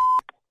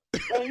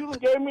 you done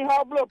gave me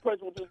high blood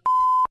pressure with this.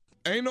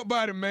 Ain't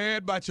nobody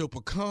mad about your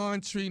pecan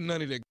tree,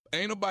 none of that.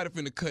 Ain't nobody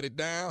finna cut it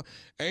down.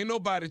 Ain't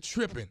nobody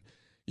tripping.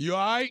 You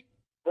all right?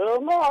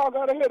 Hell no, I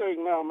got a headache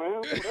now,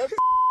 man.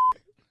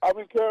 I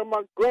be carrying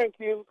my grandkids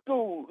to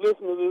school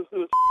listening to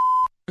this.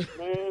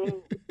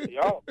 Man,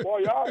 y'all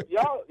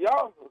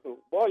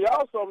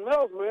something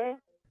else, man.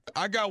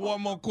 I got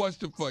one more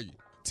question for you.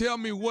 Tell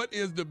me, what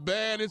is the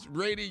baddest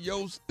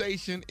radio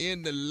station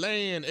in the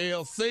land,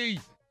 LC?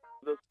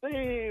 The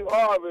Steve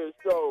Harvey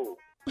Show.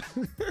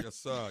 Yes,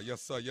 sir.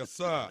 Yes, sir. Yes,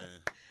 sir.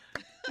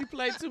 You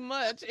play too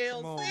much.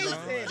 LC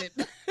said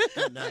it.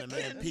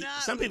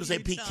 Some people say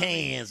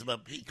pecans,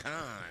 but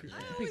pecan.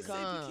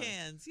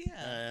 Pecans,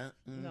 yeah.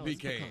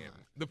 Pecan.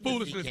 The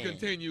foolishness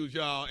continues,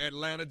 y'all.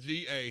 Atlanta,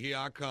 GA, here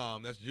I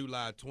come. That's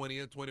July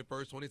 20th,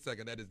 21st,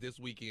 22nd. That is this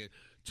weekend.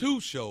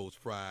 2 shows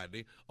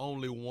Friday,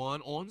 only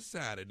 1 on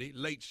Saturday,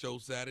 late show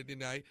Saturday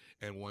night,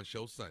 and 1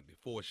 show Sunday.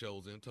 4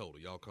 shows in total.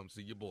 Y'all come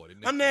see your boy.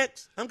 I'm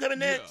next. I'm coming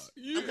next.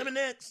 Yeah. I'm coming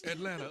next.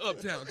 Atlanta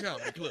Uptown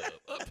Comedy Club.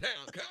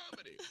 Uptown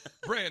Comedy.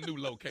 Brand new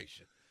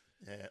location.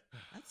 Yeah.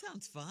 That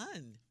sounds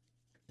fun.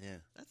 Yeah.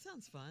 That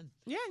sounds fun.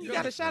 Yeah, you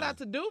got a shout out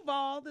to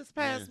Duval this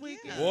past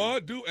weekend. Boy,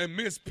 and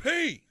Miss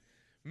P.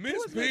 Miss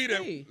Who is Miss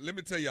P, let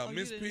me tell y'all, Oh,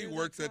 Miss you P didn't hear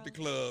works that at the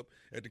club,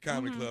 at the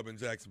comedy club in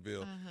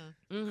Jacksonville.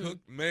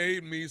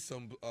 Made me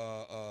some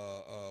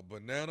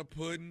banana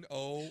pudding.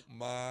 Oh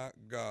my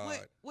God!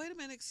 Wait a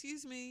minute.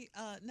 Excuse me.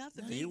 Not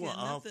the Yeah, vegan. you were not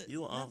off. The,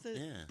 You were not off. The,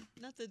 Yeah.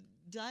 Not the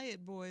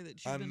diet boy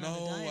that you've I been on a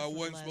know diet I for the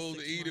wasn't last supposed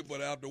to 6 eat it, months.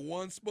 but after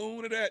one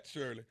spoon of that,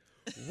 Shirley,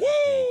 Can't woo!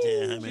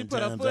 tell how many put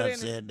her times foot I've in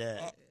said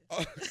that.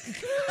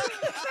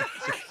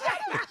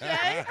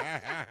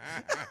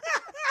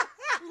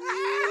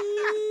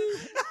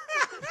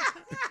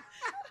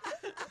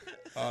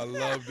 I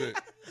loved it.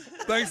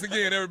 Thanks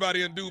again,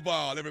 everybody in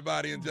Duval,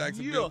 everybody in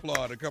Jacksonville,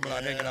 Florida, coming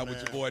out, hanging out with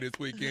your boy this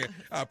weekend.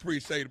 I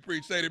appreciate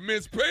it.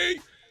 Miss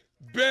P,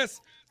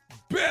 best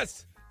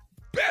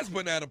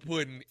banana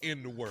pudding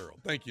in the world.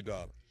 Thank you,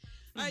 darling.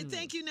 All right,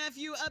 thank you,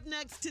 nephew. Up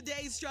next,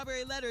 today's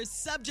Strawberry Letter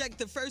subject,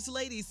 the First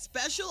Lady's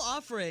special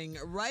offering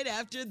right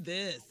after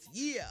this.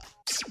 Yeah.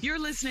 You're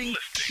listening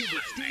to the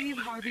Steve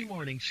Harvey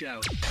Morning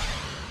Show.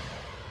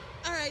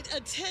 All right,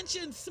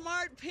 attention,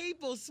 smart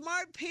people.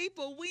 Smart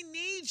people, we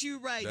need you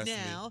right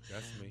now.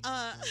 That's me.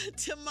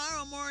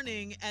 Tomorrow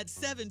morning at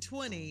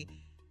 7:20,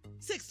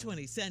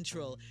 6:20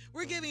 Central,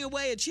 we're giving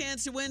away a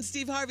chance to win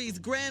Steve Harvey's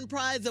grand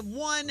prize of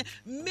 $1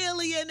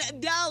 million.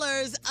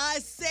 I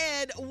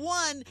said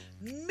 $1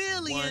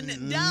 million.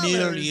 $1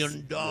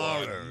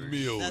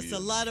 million. That's a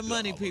lot of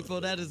money, people.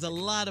 That is a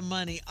lot of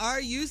money. Are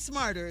you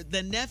smarter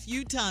than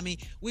Nephew Tommy?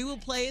 We will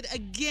play it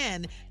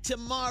again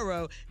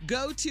tomorrow.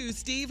 Go to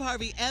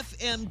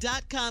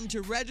SteveHarveyFM.com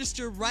to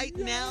register right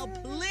now.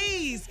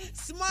 Please,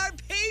 smart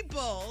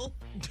people.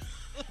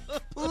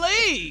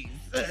 Please.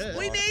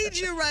 We need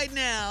you right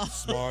now.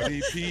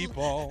 Smarty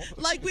people.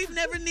 Like we've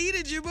never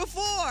needed you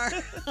before.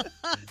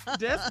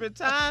 Desperate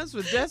times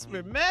for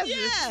desperate measures.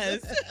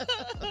 Yes.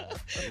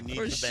 We need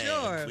For you bad.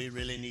 sure. We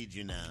really need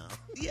you now.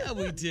 Yeah,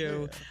 we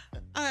do.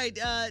 All right,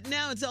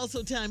 now it's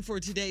also time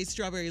for today's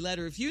Strawberry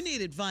Letter. If you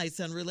need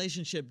advice on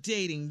relationship,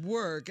 dating,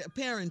 work,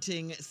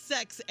 parenting,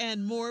 sex,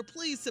 and more,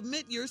 please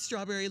submit your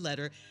Strawberry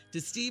Letter to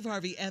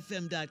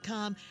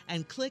SteveHarveyFM.com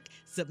and click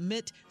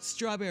Submit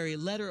Strawberry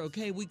Letter.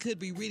 Okay, we could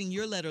be reading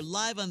your letter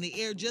live on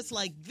the air just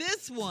like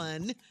this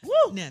one,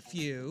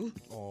 nephew.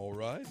 All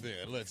right,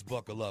 then. Let's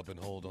buckle up and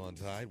hold on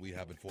tight. We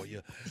have it for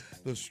you.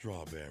 The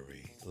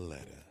Strawberry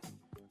Letter.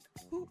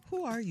 Who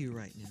are you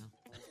right now?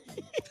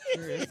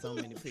 There is so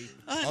many people.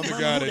 I'm the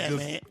guy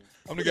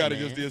that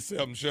just did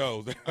 7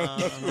 shows.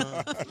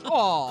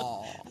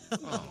 Oh,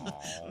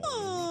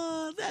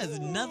 that has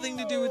nothing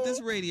to do with this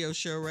radio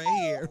show right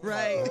here,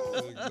 right?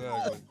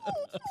 Exactly.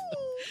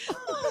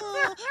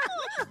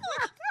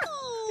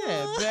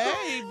 Yeah,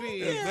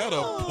 baby. Is that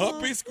a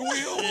puppy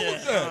squeal?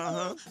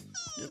 Yeah,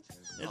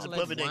 It's a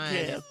puppy that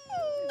cares.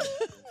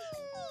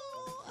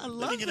 I love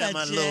Let me get that, out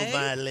my Jay. little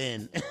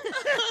violin.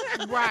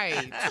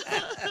 Right.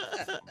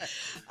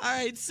 All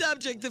right,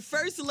 subject, the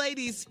First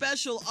Lady's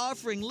special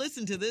offering.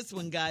 Listen to this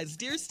one, guys.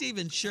 Dear Steve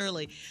and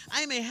Shirley,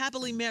 I am a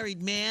happily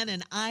married man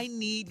and I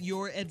need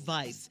your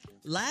advice.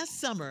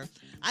 Last summer,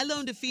 I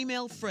loaned a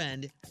female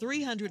friend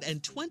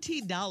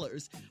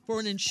 $320 for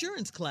an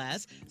insurance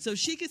class so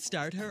she could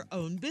start her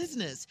own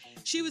business.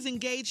 She was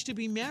engaged to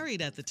be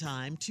married at the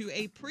time to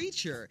a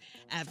preacher.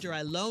 After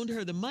I loaned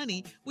her the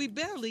money, we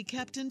barely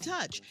kept in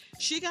touch.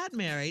 She got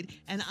married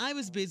and I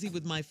was busy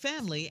with my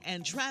family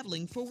and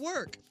traveling for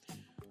work.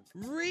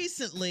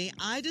 Recently,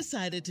 I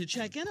decided to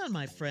check in on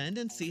my friend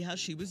and see how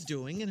she was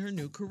doing in her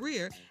new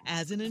career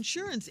as an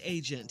insurance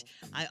agent.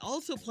 I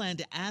also plan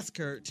to ask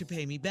her to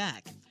pay me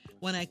back.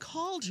 When I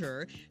called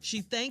her,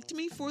 she thanked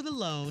me for the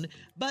loan,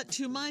 but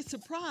to my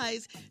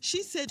surprise,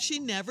 she said she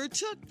never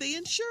took the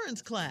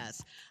insurance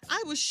class.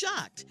 I was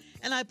shocked,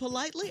 and I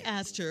politely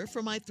asked her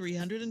for my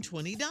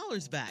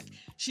 $320 back.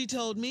 She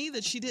told me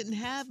that she didn't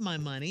have my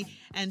money,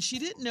 and she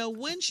didn't know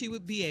when she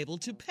would be able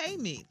to pay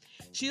me.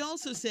 She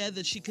also said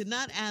that she could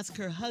not ask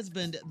her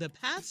husband, the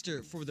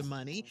pastor, for the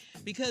money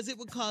because it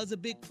would cause a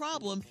big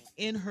problem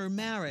in her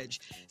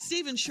marriage.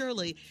 Steve and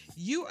Shirley,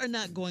 you are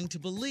not going to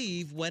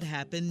believe what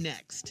happened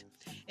next.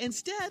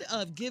 Instead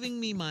of giving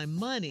me my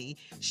money,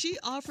 she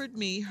offered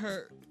me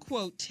her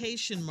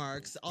quotation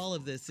marks, all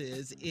of this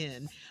is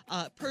in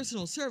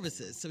personal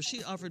services. So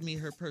she offered me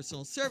her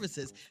personal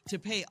services to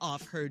pay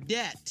off her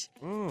debt.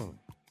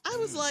 I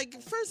was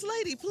like, First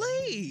Lady,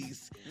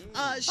 please.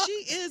 She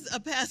is a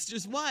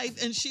pastor's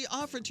wife, and she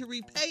offered to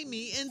repay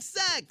me in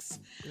sex.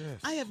 Yes.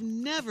 I have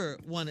never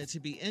wanted to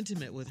be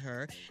intimate with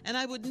her, and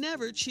I would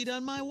never cheat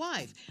on my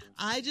wife.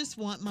 I just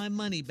want my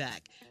money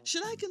back.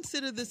 Should I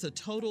consider this a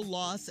total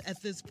loss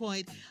at this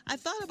point? I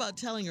thought about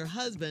telling her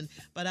husband,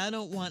 but I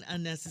don't want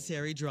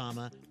unnecessary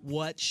drama.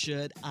 What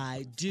should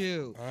I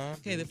do?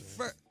 Okay, the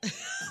first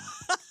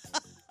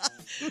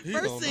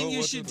thing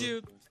you should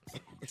do.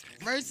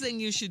 First thing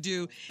you should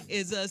do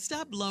is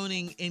stop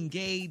loaning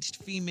engaged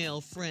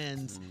female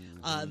friends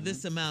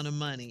this amount of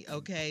money,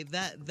 okay?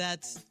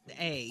 That's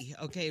A,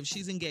 okay? If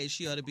she's engaged,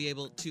 she ought to be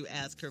able to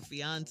ask her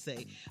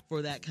fiancé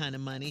for that kind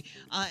of money.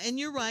 And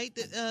you're right,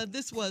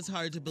 this was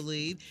hard to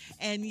believe.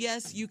 And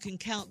yes, you can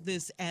count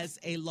this as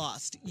a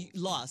loss.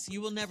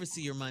 You will never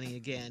see your money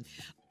again.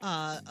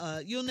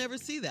 You'll never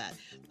see that.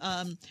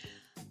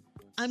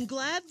 I'm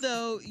glad,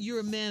 though, you're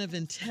a man of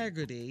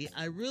integrity.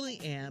 I really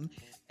am.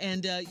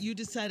 And you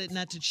decided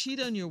not to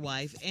cheat on your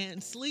wife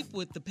and sleep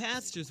with the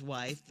pastor's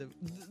wife.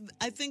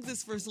 I think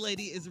this First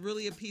Lady is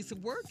really a piece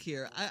of work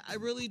here. I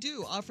really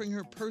do. Offering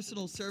her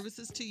personal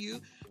services to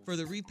you for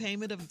the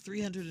repayment of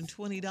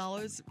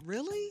 $320.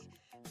 Really?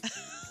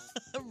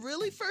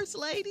 Really, First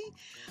Lady?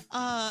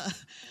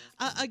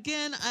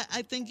 Again,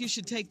 I think you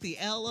should take the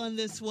L on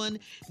this one.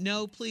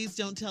 No, please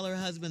don't tell her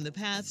husband, the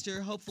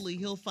pastor. Hopefully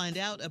he'll find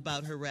out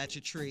about her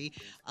ratchetry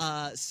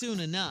soon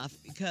enough,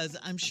 because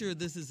I'm sure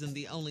this isn't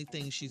the only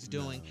thing she's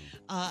doing.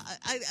 No.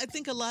 I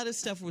think a lot of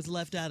stuff was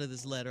left out of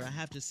this letter. I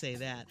have to say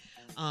that.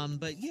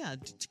 But yeah,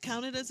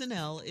 count it as an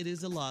L. It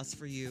is a loss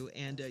for you,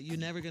 and you're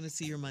never going to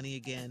see your money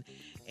again.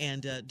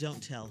 And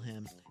don't tell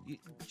him. You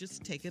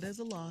just take it as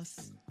a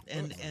loss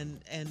and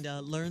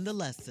learn the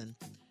lesson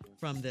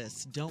from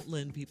this. Don't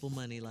lend people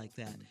money like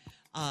that.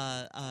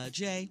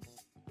 Jay?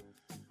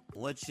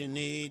 What you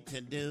need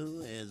to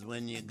do is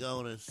when you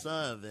go to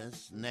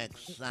service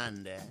next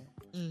Sunday,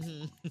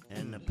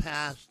 and the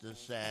pastor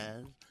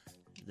says,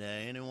 is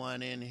there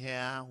anyone in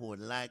here who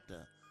would like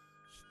to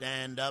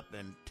stand up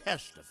and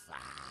testify?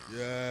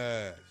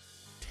 Yes.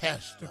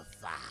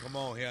 Testify. Come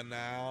on here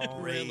now.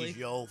 Raise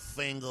your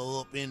finger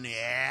up in the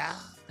air.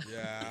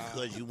 Yeah.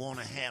 Because you want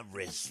to have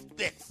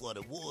respect for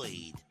the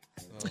wood.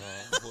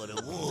 For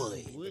the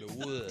wood.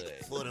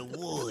 For the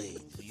wood.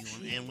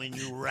 And when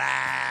you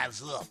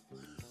rise up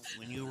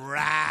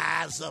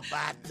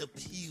out the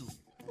pew,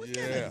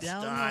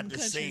 start to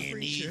sing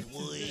these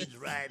words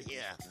right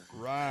here.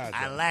 Right.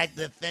 I like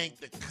to thank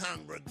the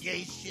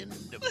congregation,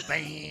 the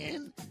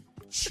band,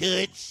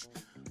 church.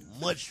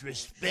 Much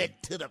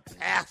respect to the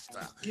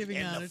pastor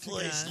and the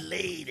First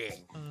Lady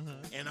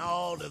and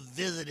all the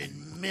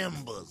visiting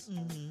members.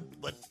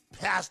 But,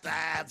 Pastor,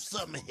 I have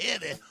something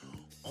heavy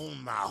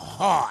on my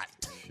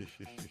heart.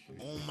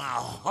 On my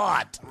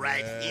heart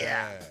right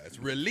here.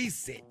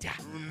 Release it.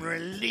 I'm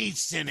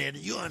releasing it.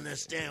 You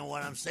understand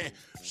what I'm saying?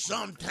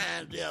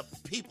 Sometimes there are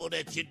people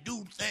that you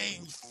do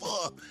things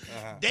for.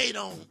 They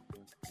don't,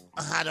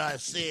 how do I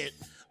say it?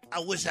 I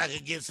wish I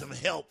could get some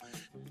help.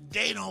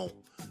 They don't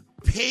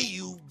pay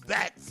you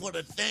back for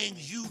the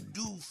things you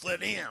do for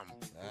them.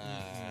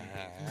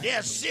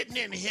 They're sitting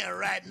in here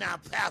right now,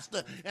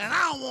 Pastor, and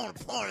I don't want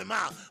to point them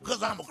out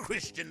because I'm a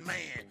Christian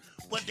man,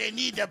 but they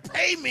need to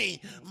pay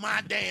me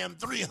my damn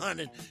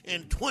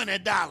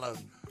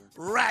 $320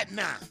 right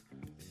now.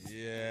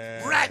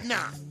 Yeah. Right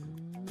now.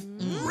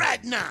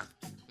 Right now.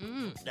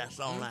 That's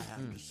all I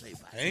have to say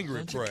about it.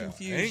 Angry prayer.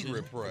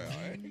 Angry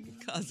prayer.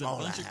 Caused a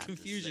bunch of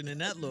confusion in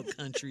that little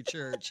country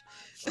church.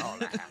 That's all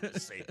I have to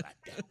say about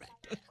that right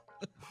there.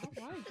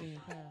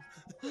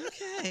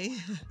 Okay.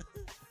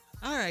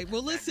 All right.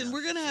 Well, listen,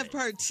 we're going to have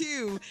part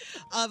 2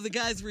 of the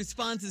guys'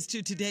 responses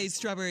to today's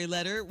Strawberry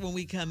Letter when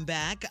we come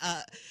back.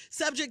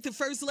 Subject the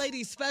First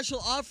Lady's special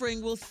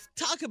offering. We'll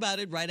talk about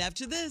it right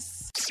after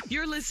this.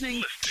 You're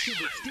listening to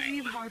the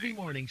Steve Harvey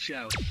Morning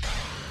Show.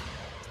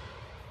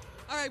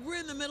 All right, we're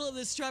in the middle of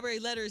the Strawberry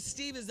Letter.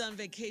 Steve is on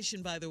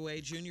vacation, by the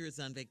way. Junior is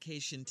on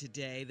vacation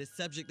today. The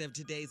subject of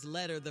today's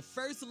letter, the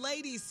First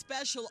Lady's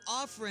special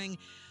offering.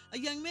 A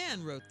young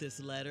man wrote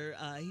this letter.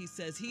 He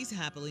says he's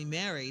happily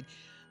married.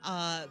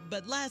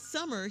 But last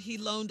summer, he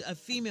loaned a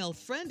female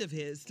friend of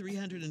his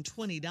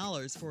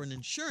 $320 for an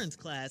insurance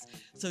class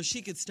so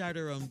she could start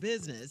her own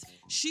business.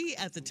 She,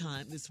 at the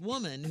time, this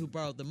woman who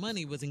borrowed the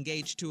money, was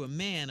engaged to a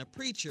man, a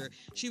preacher.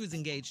 She was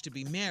engaged to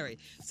be married.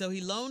 So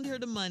he loaned her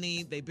the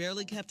money. They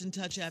barely kept in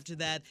touch after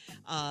that.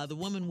 The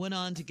woman went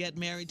on to get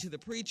married to the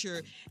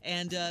preacher,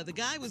 and the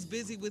guy was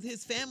busy with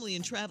his family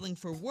and traveling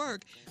for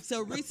work.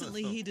 So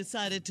recently, he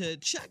decided to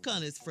check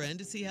on his friend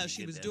to see how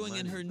she was doing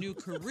in her new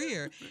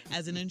career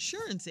as an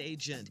insurance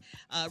agent.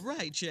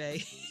 Right,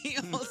 Jay.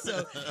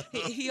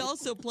 He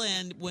also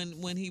planned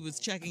when he was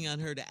checking on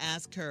her to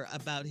ask her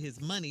about his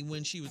money,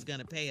 when she was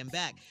going to pay him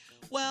back.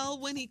 Well,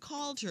 when he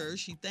called her,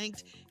 she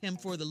thanked him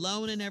for the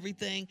loan and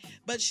everything,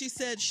 but she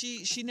said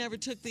she never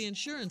took the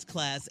insurance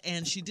class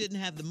and she didn't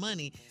have the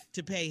money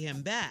to pay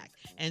him back,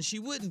 and she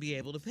wouldn't be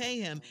able to pay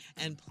him.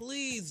 And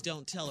please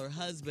don't tell her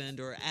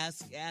husband or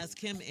ask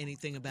him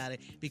anything about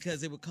it,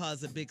 because it would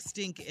cause a big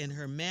stink in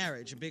her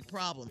marriage, a big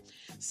problem.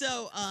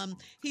 So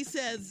he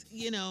says,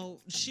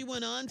 she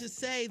went on to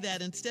say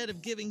that instead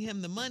of giving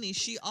him the money,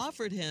 she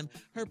offered him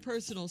her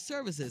personal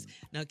services.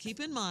 Now,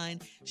 keep in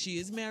mind, she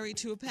is married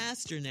to a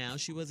pastor now.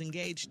 She was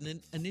engaged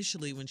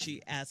initially when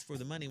she asked for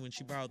the money, when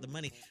she borrowed the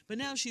money, but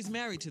now she's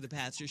married to the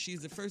pastor.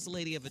 She's the first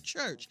lady of a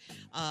church.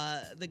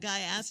 The guy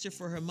asked her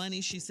for her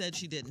money. She said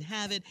she didn't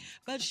have it,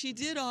 but she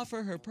did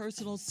offer her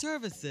personal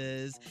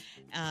services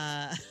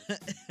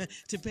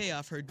to pay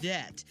off her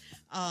debt.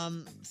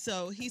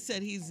 So he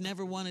said he's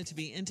never wanted to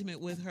be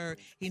intimate with her.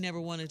 He never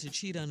wanted to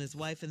cheat on his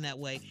wife in that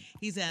way.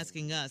 He's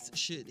asking us,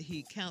 should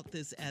he count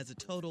this as a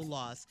total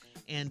loss,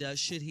 and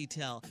should he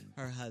tell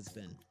her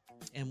husband?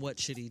 And what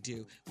should he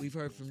do? You've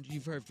heard from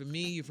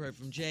me, you've heard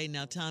from Jay.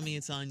 Now, Tommy,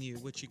 it's on you.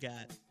 What you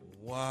got?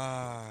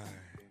 Why?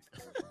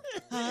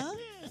 Huh?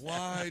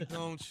 Why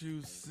don't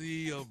you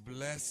see a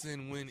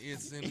blessing when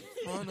it's in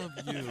front of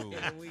you?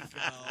 There we go.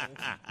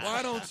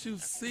 Why don't you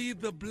see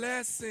the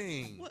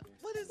blessing?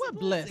 What is What the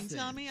blessing, blessing?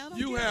 Tommy? I don't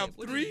You get have it.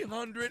 What do you-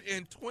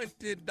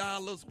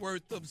 $320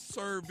 worth of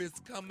service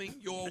coming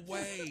your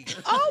way.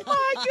 Oh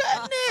my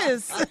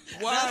goodness!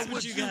 Why That's would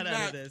what you got not?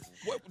 out of this.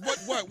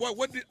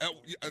 What did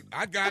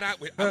I got out?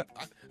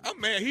 I'm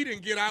mad he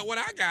didn't get out what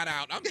I got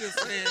out. I'm just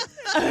saying.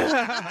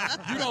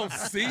 You don't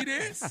see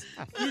this?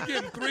 You're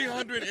getting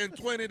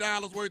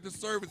 $320 worth of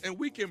service, and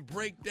we can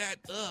break that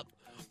up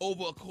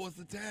over a course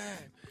of time.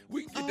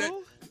 We can get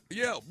that.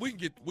 Yeah, we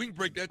can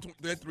break that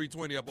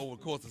 $320 up over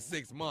the course of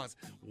 6 months.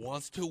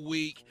 Once a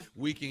week,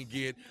 we can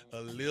get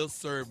a little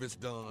service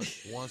done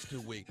once a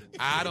week.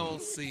 I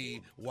don't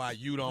see why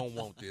you don't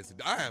want this.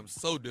 I am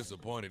so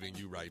disappointed in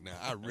you right now.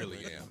 I really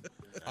am.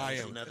 I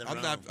am.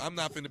 I'm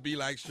not finna be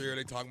like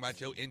Shirley talking about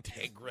your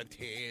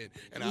integrity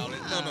and all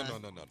that.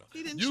 No.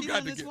 He didn't You cheat got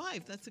on to his get-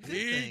 wife. That's a good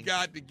He thing.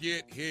 got to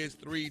get his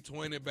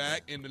 $320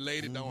 back, and the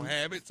lady don't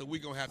have it, so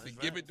we're going to have to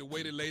give it the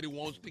way the lady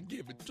wants to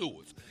give it to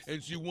us.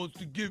 And she wants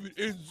to give it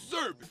in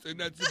service, and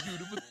that's a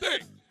beautiful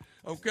thing.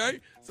 Okay?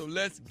 So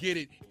let's get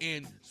it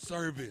in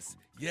service.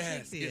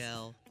 Yes. Take the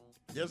L.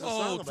 There's a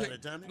song about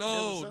it, Tommy.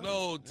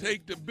 No,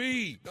 take the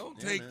B. Don't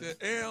take the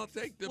L,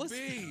 take the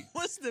B.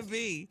 What's the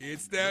B?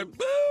 It's that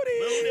booty.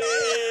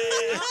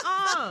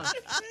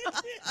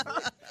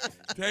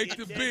 Take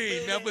the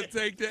B, never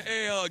take the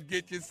L.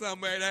 Get you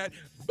some of that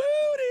booty.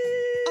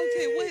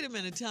 Okay, wait a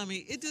minute, Tommy.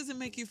 It doesn't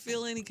make you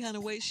feel any kind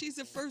of way. She's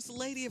the first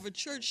lady of a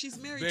church. She's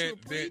married to a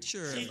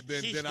preacher. She's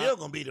still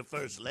gonna be the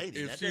first lady.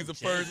 If That she's the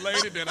doesn't first change.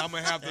 lady, then I'm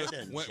gonna have That to.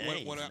 doesn't When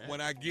change,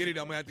 I get it,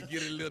 I'm gonna have to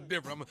get it a little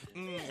different.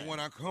 When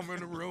I come in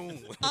the room,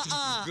 good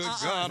No,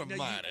 God you-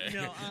 Almighty.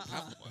 no,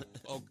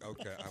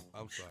 Okay,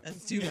 I'm sorry.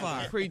 That's too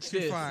far. Preach Too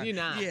this. far. You're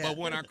not. Yeah. But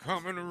when I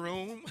come in the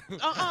room,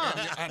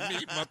 Uh-uh. I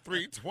need my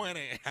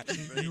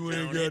 320. You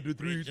ain't got the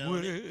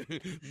 320.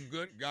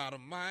 Good God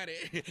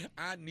Almighty,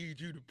 I need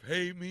you to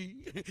pay me.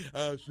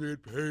 I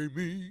said pay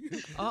me in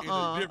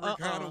a different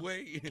kind of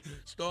way.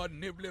 Start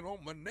nibbling on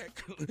my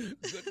neck. Good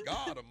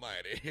God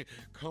Almighty,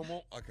 come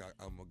on. Okay,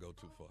 I'm gonna go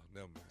too far.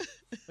 Never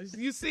mind.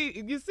 You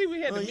see,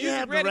 we had Well, the you music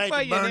have the ready right for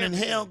to you. and burn in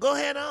everything. hell. Go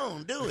ahead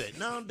on. Do it.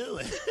 No, do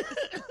it.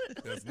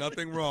 There's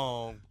nothing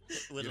wrong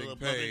With a getting little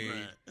bumpy paid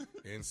grind.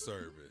 in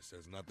service.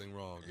 There's nothing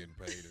wrong getting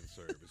paid in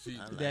service.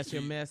 That's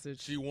your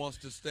message. She wants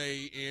to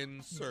stay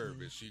in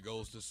service. She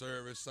goes to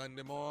service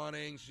Sunday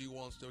morning. She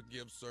wants to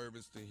give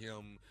service to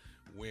him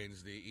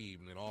Wednesday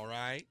evening. All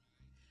right?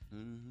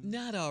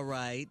 Not all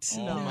right.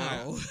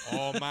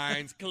 All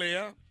minds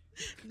clear?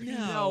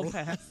 No.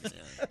 Pastor.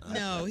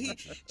 No, he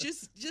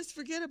just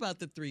forget about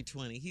the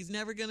 320. He's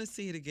never going to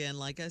see it again.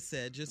 Like I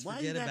said, just Why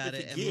forget you got about to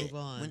it and forget move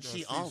on. when she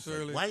See, offered?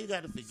 Shirley, Why you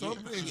got to forget? Some when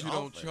things she you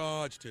don't offered?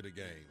 charge to the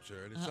game,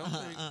 Shirley. Some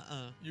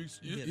things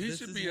Yeah, he this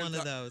should is be one in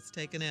of those.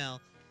 Take an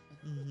L.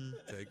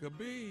 Mm-hmm. Take a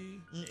B.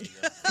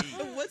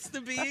 What's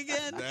the B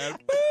again? That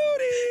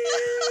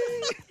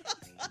booty.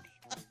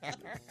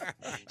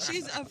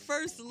 She's a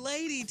first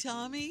lady,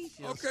 Tommy.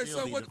 Okay,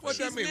 so what that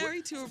She's mean?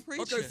 married to a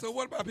preacher. Okay, so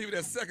what about people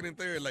that's second and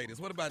third ladies?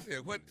 What about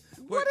that? What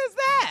is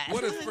that?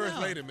 What does I first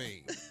know. lady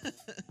mean?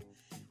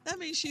 That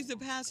means she's a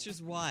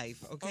pastor's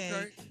wife, okay?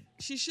 Okay.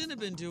 She shouldn't have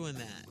been doing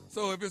that.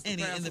 So if it's the in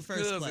the pastor's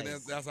first cousin,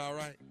 place. that's all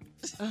right?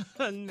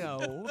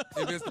 No.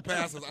 If it's the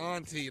pastor's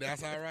auntie,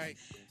 that's all right?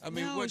 I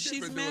mean, No, what she's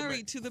difference do it married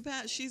make? to the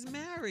past. She's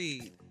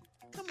married.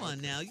 Come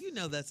on now, you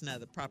know that's not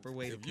the proper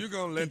way If to you're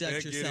gonna let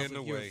conduct that yourself get in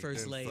the if you're a way,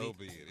 first then lady. so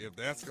be it.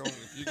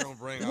 If you're gonna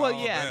bring Well,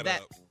 all yeah,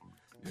 that up.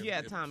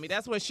 Yeah, Tommy,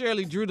 that's where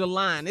Shirley drew the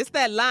line. It's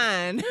that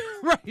line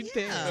right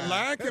there. The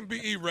line can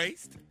be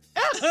erased.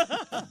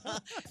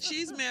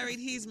 She's married,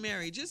 he's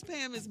married. Just pay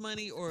him his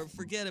money or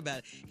forget about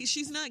it.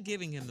 She's not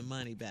giving him the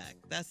money back.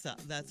 That's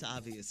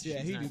obvious. Yeah,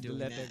 She's he not need to doing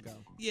let that. that go.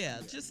 Yeah,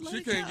 just let She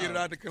it can't go. get it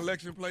out the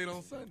collection plate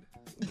on Sunday.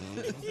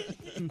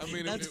 I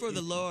mean, That's for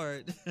the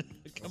Lord.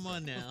 Come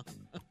on now.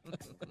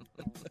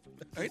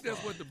 Ain't that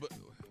what the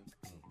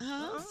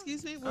Huh?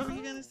 Excuse me? What were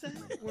you gonna say?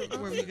 What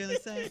were you gonna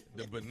say?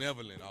 the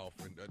benevolent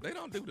offering? They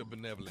don't do the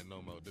benevolent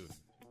no more, do they?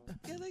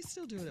 Yeah, they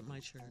still do it at my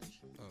church.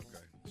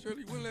 Okay.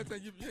 Shirley, when last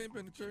time you ain't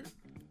been to church?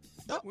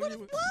 What?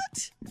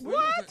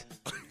 What?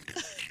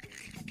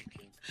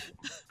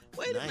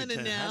 Wait a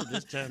minute now. How did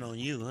this turn on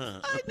you, huh?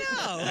 I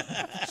know.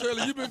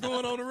 Shirley, you been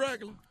going on the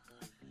regular?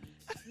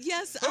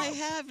 Yes, I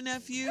have,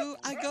 nephew.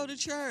 I go to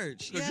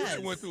church. Because Yes.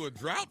 you went through a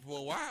drought for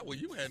a while. Well,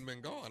 you hadn't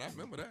been gone. I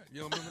remember that.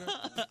 You don't remember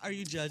that? Are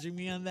you judging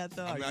me on that,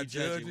 though? I'm Are not you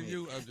judging judging me?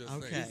 you. I'm just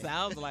Okay. saying.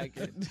 Sounds like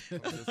it.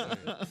 I'm just saying.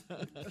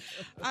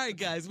 All right,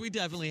 guys, we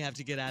definitely have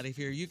to get out of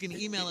here. You can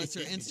email us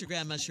or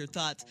Instagram us your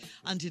thoughts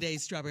on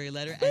today's Strawberry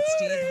Letter at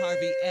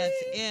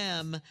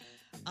SteveHarveyFM.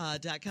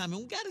 .com. And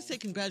we got to say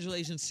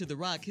congratulations to The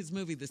Rock. His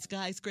movie, The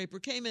Skyscraper,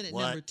 came in at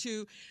What? number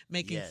 2,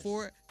 making Yes.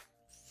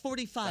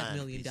 $45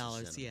 million,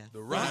 yeah.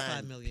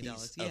 $45 million, yeah.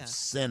 Of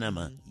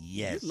cinema,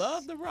 yes. You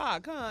love The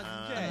Rock, huh,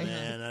 Jay?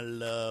 Man, I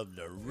love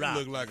The Rock. It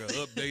look like an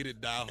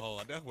updated Die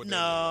Hard. That's what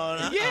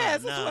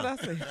Yes, that's what I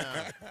said.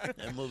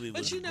 That movie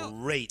was But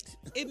great.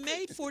 It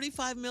made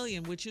 $45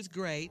 million, which is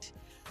great.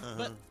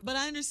 But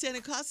I understand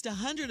it cost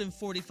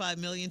 $145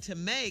 million to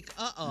make.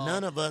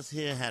 None of us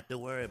here have to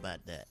worry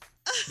about that.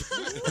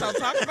 Don't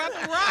talk about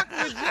The Rock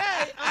with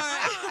Jay. All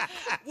right.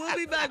 We'll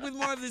be back with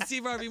more of the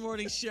Steve Harvey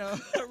Morning Show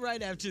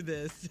right after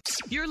this.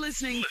 You're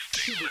listening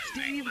to the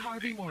Steve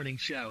Harvey Morning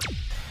Show.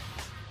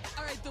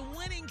 All right, the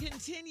winning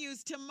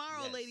continues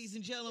tomorrow, ladies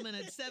and gentlemen,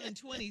 at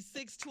 7:20,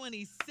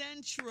 6:20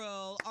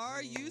 Central.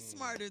 Are you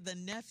smarter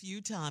than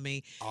nephew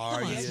Tommy?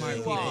 Are you? Smart They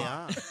people.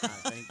 are. I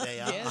think they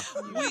are. Yes,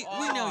 We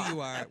know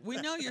you are. We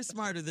know you're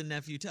smarter than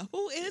nephew Tommy.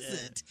 Who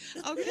isn't?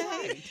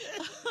 Okay.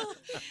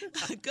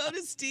 Go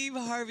to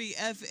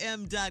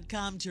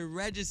SteveHarveyFM.com to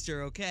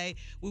register, okay?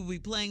 We'll be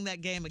playing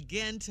that game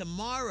again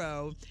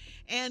tomorrow.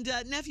 And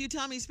nephew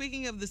Tommy,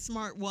 speaking of the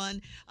smart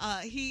one,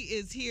 he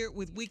is here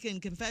with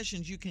Weekend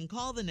Confessions. You can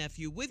call the nephew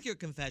with your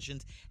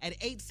confessions at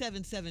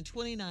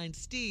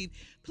 877-29-STEVE,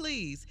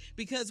 please.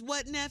 Because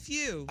what,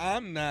 nephew?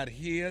 I'm not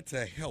here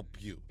to help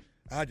you.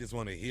 I just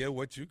want to hear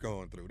what you're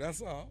going through.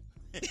 That's all.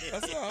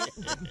 That's all.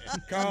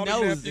 Call the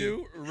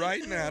nephew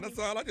right now. That's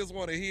all I just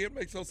want to hear.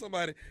 Make sure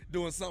somebody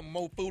doing something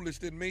more foolish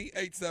than me.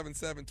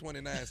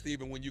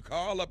 877-29-STEVE. And when you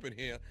call up in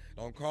here,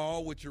 don't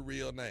call with your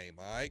real name,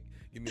 all right?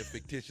 Give me a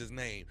fictitious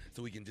name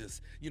so we can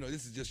just,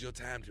 this is just your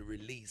time to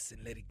release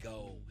and let it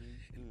go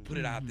and put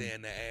it out there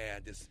in the air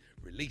and just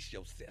release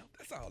yourself.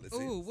 That's all this is.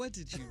 Ooh, what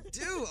did you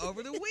do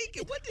over the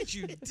weekend? What did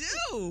you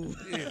do?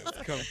 Yes,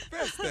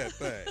 confess that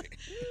thing.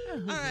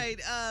 All right,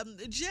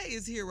 Jay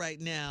is here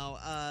right now.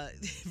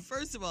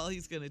 First of all,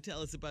 he's going to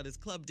tell us about his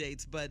club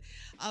dates, but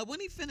when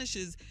he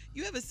finishes,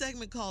 you have a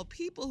segment called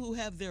People Who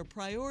Have Their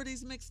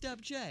Priorities Mixed Up,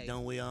 Jay.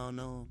 Don't we all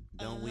know?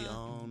 Don't we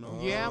all know?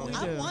 Yeah, we do.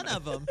 I'm one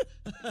of them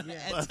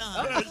at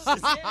times.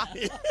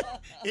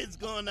 It's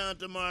going on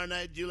tomorrow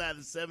night, July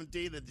the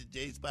 17th at the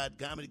J-Spot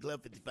Comedy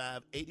Club,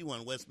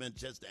 5581 West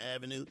Manchester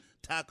Avenue,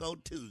 Taco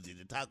Tuesday.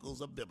 The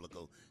tacos are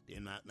biblical. They're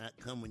not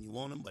come when you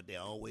want them, but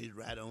they're always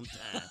right on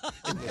time.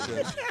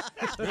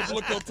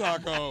 Biblical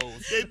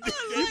tacos. You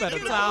better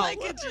talk. Like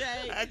it,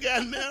 Jay. I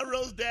got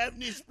Melrose,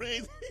 Daphne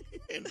Springs,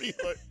 and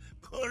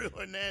Corey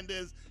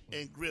Hernandez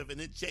and Griffin.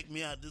 Then check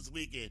me out this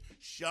weekend.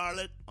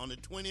 Charlotte on the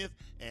 20th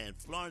and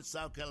Florence,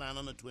 South Carolina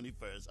on the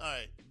 21st. All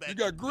right. You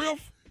got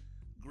Griff?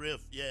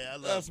 Griff, yeah, I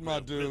love That's Griff. my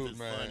dude, Griff is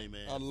man. Funny,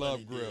 man. I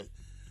love Griff.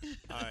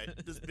 All right,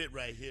 this bit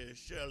right here,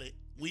 Shirley,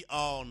 we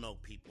all know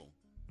people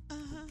who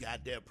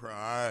got their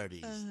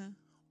priorities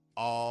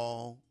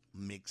all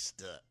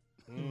mixed up.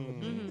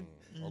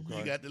 Okay.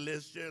 You got the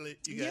list, Shirley?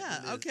 You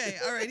got the list. Okay.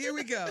 All right, here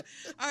we go.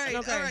 All right,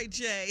 Okay. all right,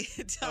 Jay,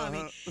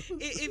 Tommy.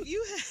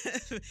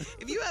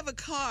 If you have a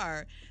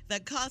car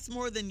that costs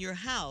more than your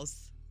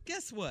house,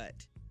 guess what?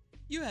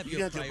 You have You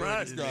your got your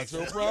priorities. priorities Got mixed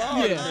your up.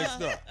 priorities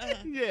mixed up.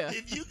 Yeah.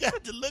 If you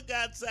got to look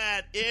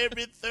outside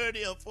every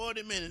 30 or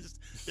 40 minutes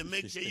to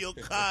make sure your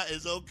car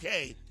is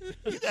okay,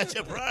 you got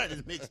your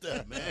priorities mixed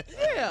up, man.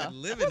 Yeah.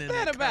 Living in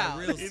that that about? car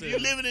real If soon. you're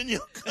living in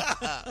your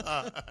car.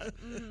 All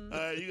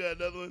right, you got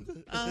another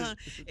one?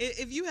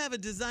 If you have a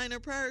designer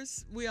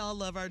purse, we all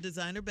love our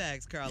designer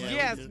bags, Carla.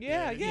 Yeah.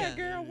 Yes, Yeah.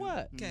 girl,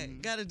 what? Okay,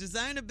 got a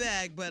designer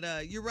bag, but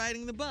you're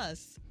riding the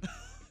bus.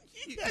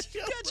 You got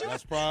your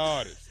That's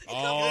priorities.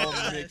 All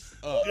mixed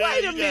up. Girl,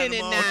 Wait you a got minute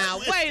them all now.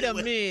 twisted. Wait a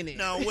minute.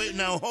 Now,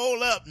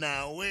 hold up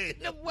now.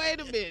 Wait. Now, wait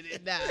a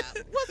minute now.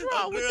 What's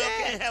wrong with girl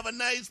that? can't have a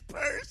nice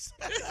purse.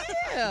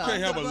 Yeah. You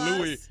can't have a bus.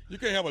 Louis. You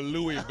can't have a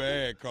Louis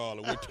bag,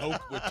 Carla, with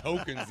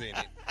tokens in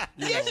it.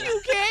 Yes,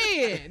 you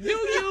can. Do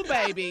you,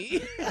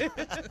 baby? Been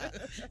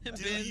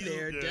you,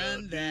 there, girl,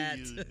 done do that.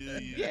 you, do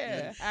you.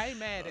 Yeah, I ain't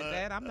mad at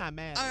that. I'm not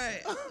mad. All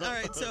right, all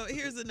right. So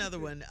here's another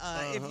one.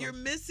 If you're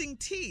missing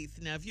teeth,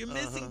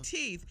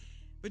 teeth,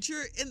 but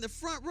you're in the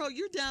front row,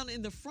 you're down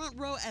in the front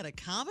row at a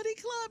comedy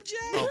club, Jay.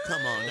 Oh,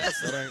 come on.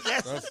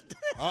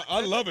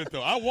 I love it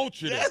though. I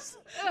want you there.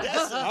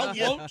 I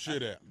want you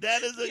there.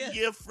 That is a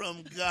gift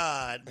from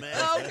God, man.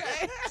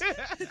 Okay.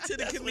 To the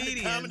That's when the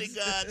comedians. comedy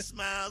God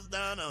smiles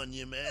down on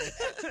you, man.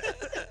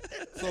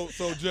 So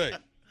Jay.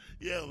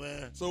 Yeah,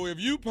 man. So if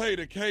you pay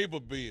the cable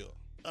bill,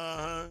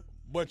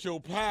 but your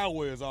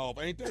power is off,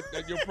 ain't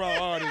that your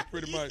priorities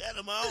pretty much? Got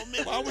them all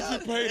mixed Why would you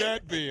up. pay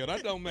that bill?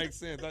 That don't make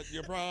sense.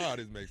 Your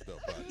priorities mixed up.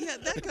 Right? Yeah,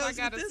 that goes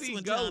gotta with this see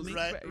one, ghosts.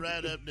 Tommy.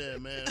 Right up there,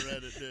 man. Right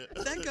up there.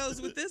 That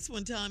goes with this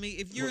one, Tommy.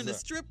 If you're What's in a that?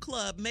 strip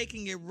club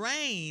making it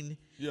rain,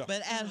 Yeah.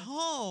 but at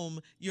home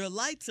your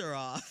lights are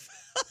off.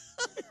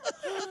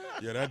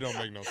 Yeah, that don't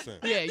make no sense.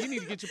 Yeah, you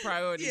need to get your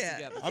priorities Yeah.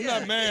 together. I'm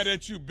not mad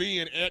at you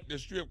being at the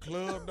strip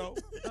club though.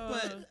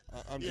 But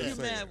I'm you're just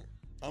saying. mad.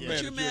 I'm But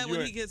mad you're at mad you.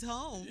 when he gets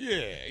home.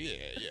 Yeah.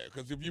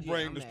 Because if you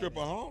bring I'm the mad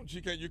stripper at home,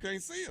 you can't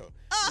see her.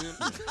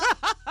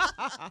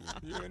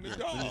 You're in the The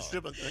dark.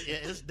 stripper, yeah,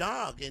 it's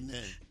dark in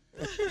there.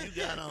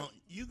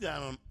 You got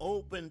on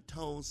open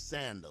toe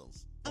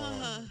sandals.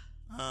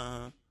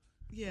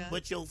 Yeah.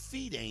 but your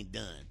feet ain't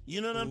done.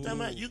 You know what I'm talking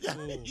about?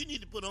 You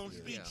need to put on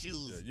street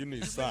shoes. Yeah, you need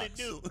You socks.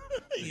 really do.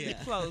 Yeah.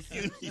 Close.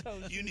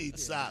 You need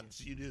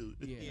socks. You do.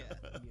 Yeah.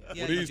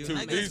 Well, these two,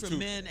 I guess for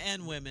men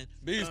and women.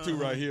 These two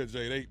right here,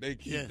 Jay, they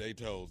keep their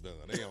toes done.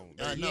 They don't.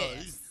 No,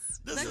 Yes.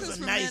 this That is goes a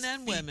for nice men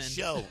and feet women.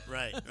 show.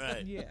 Right.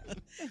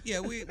 Yeah,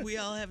 we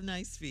all have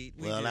nice feet.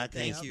 We Well, do. I can't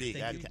Thank you. speak.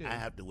 Thank you. I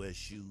have to wear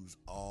shoes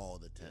all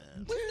the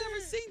time. We've never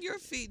seen your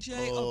feet,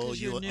 Jay. Oh,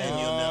 because you're new.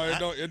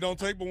 It don't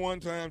take but one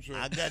time, sure.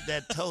 I got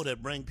that toe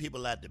that bring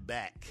people out the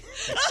back.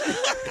 What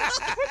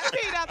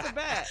you mean out the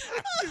back?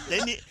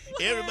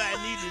 Everybody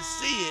needs to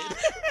see it.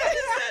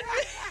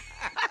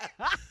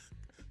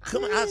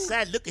 Come on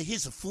outside. Look at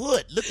his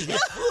foot. Look at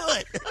his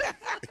foot.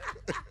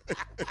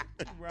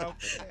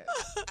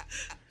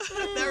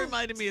 That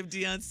reminded me of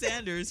Deion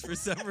Sanders for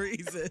some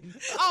reason.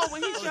 Oh,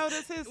 when he showed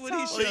us his toe. When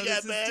he showed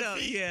us his toe,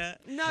 yeah.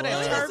 No,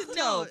 that turf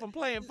toe from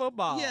playing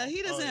football. Yeah,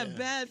 he doesn't have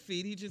bad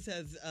feet. He just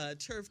has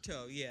turf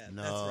toe. Yeah,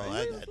 No, that's right.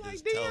 I He got was like,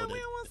 this Dion, toe we that-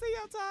 don't want to see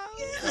your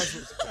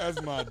toes.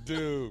 That's my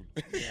dude.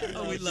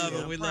 Oh, we love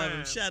him. We love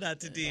him. Shout out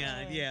to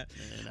Dion. Yeah.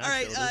 Man, All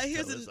right.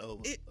 Here's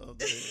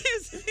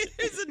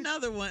Here's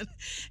another one.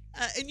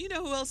 And you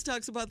know who else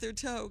talks about their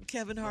toe?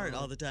 Kevin Hart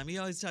all the time. He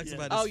always talks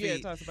about his feet. Oh, yeah,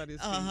 he talks about his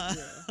feet.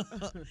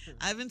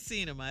 I haven't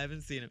seen him.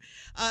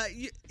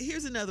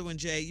 Here's another one,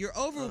 Jay. You're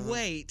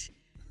overweight,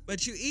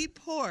 but you eat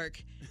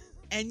pork,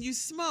 and you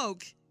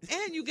smoke,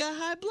 and you got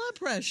high blood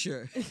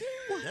pressure. You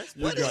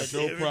got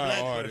your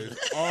priorities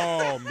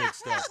all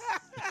mixed up.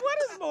 What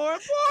is more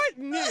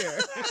important here?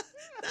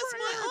 That's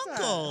my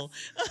uncle.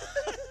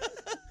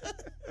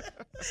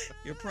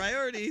 Your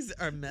priorities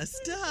are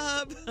messed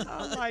up.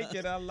 I like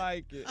it. All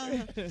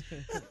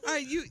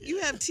right, you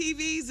have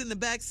TVs in the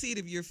back seat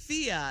of your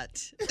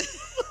Fiat.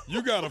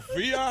 You got a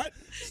Fiat?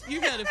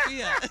 You got a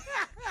Fiat.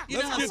 You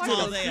know how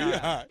small they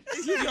are.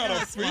 You got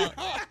a Fiat?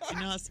 You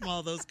know how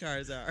small those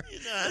cars are. You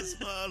know how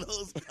small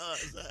those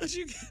cars are. But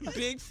you get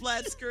big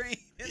flat screen.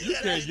 You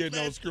can't get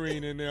no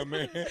screen in there,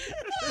 man.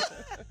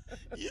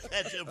 You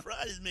got your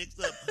priorities mixed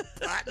up,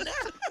 partner.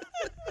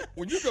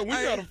 When you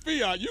got a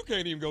Fiat, you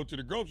can't even go to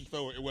the grocery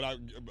store without.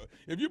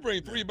 If you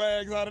bring 3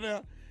 bags out of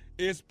there,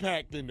 it's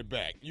packed in the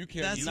back. You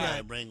can't. You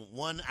gotta bring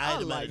one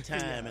item at a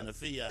time in a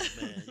Fiat,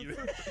 man.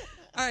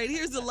 All right,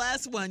 here's the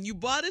last one. You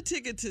bought a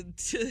ticket to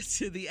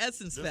the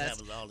Essence This Fest,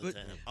 happens all the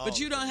time. but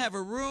you don't have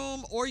a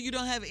room or you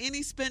don't have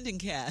any spending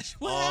cash.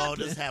 What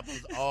happened? This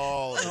happens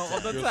all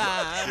the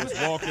time.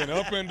 Just walking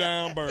up and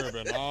down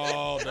Bourbon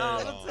all day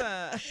long. All the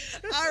time.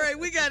 All right,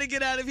 we got to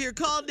get out of here.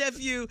 Call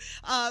Nephew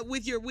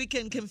with your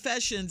weekend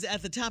confessions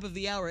at the top of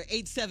the hour,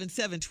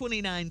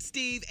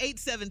 877-29-STEVE,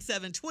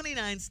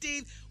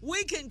 877-29-STEVE.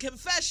 Weekend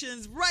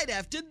confessions right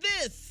after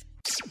this.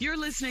 You're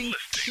listening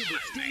to the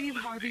Steve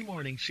Harvey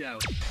Morning Show.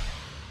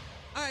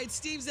 All right,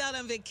 Steve's out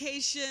on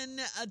vacation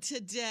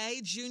today.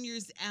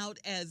 Junior's out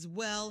as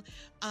well.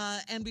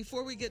 And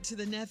before we get to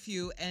the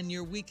nephew and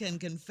your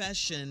weekend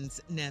confessions,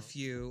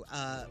 nephew,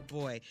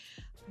 boy,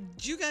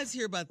 did you guys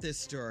hear about this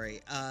story?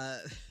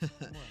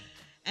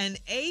 An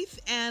 8th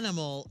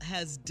animal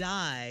has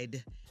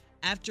died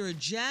after a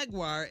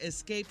jaguar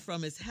escaped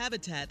from his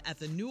habitat at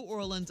the New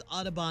Orleans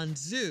Audubon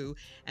Zoo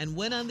and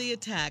went on the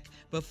attack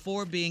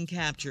before being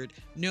captured.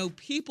 No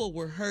people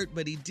were hurt,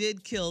 but he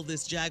did kill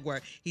this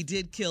jaguar. He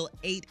did kill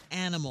 8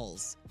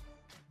 animals.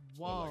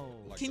 Whoa.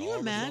 Like Can you dogs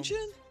or imagine?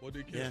 something? What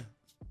did he kill? Yeah.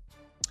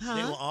 Huh?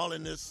 They were all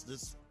in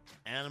this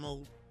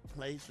animal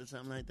place or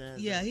something like that.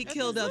 Yeah, he That's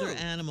killed a other zoo.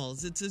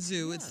 animals. It's a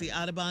zoo. It's the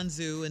Audubon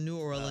Zoo in New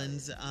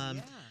Orleans.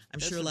 I'm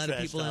There's sure a some lot of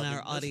trash people in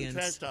our talking. audience.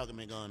 There's some trash talking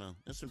been going on.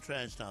 There's some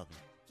trash talking.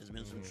 There's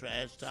been some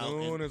trash As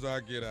talking. soon as I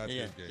get out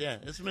Yeah, this game. yeah.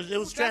 It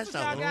was trash That's what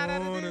y'all talking. got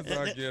out of As soon this? as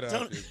I get out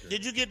Tony, this game.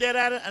 did you get that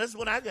out of? That's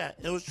what I got.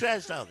 It was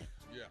trash talking.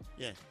 Yeah.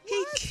 Yeah.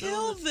 He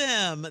killed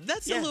them.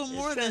 That's a little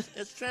more than.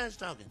 It's trash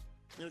talking.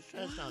 It was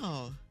trash talking.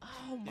 Oh,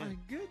 Oh, my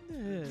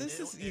goodness. this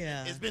is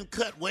yeah. It's been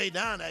cut way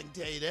down. I can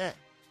tell you that.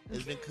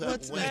 It's been cut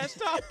What's way. Trash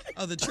talk.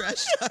 Oh, the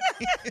trash.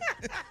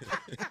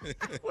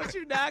 What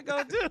you not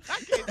gonna do? I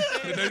can't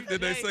stand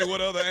Did they say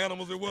what other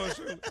animals it was?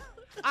 Shirley?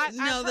 I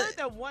No, heard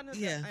that one of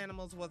the yeah.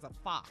 animals was a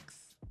fox.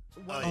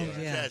 Oh,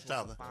 yeah. Trash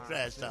talking.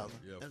 Trash talking.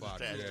 Yeah, That's Fox.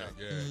 trash Yeah, talking.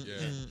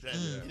 yeah. Trash.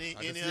 Any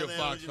I can see other a fox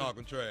animals you-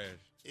 talking trash.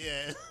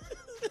 Yeah.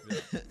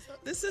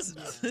 This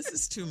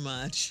is too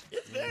much.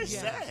 It's very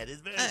sad.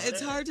 It's very sad.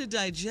 It's hard to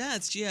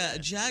digest. Yeah, a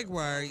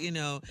jaguar,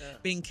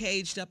 being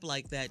caged up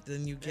like that,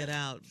 then you get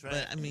out.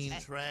 But I mean,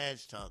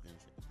 trash talking.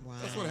 wow.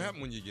 That's what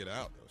happened when you get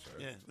out, though, sir.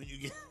 Yeah, when you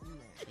get.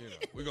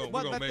 We're gonna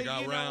But make the-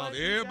 our you know rounds. what,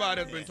 you Everybody guys-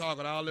 that's been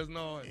talking all this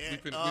noise, Yeah, we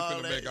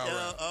finna make our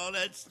rounds. all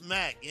that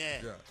smack,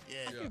 yeah.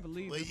 I can't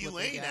believe Well, this you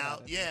what they ain't got out.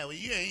 of it. Yeah, well,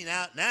 you ain't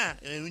out now.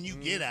 And when you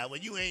get out, well,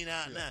 you ain't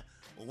out now.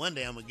 Well, one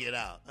day I'm gonna get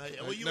out. Well,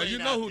 Now you ain't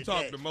know out who today.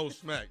 talks the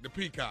most smack? The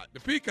peacock. The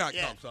peacock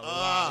Yeah. talks a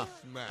lot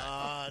of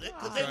smack.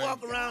 Because they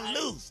walk around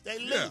loose. They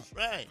loose,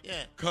 right?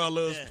 Yeah.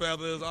 Colors, Yeah.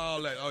 feathers,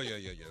 all that. Oh yeah.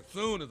 As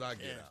soon as I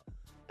get out.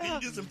 We can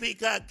do some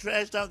peacock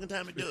trash talking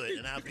time to do it,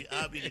 and I'll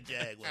be the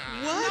jaguar.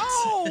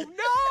 What?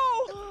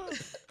 No, no.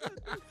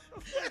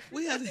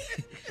 We have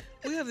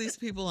We have these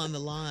people on the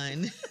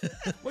line.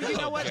 Well, you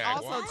know what?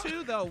 Jaguar. Also,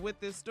 too, though, with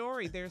this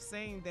story, they're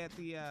saying that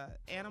the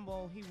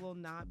animal, he will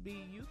not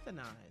be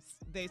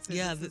euthanized. They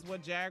said this is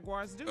what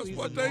jaguars do. That's He's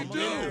what a they normal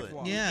do.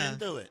 Jaguar. Yeah. He's been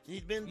through it.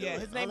 He's been through Yeah, it.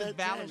 his name All is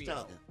that trash Valerio,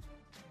 talking.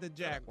 the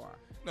jaguar.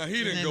 Now,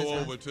 he didn't go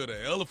over to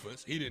the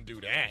elephants. He didn't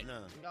do that.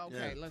 No.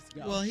 Okay, let's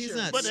go. Well, he's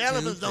not But the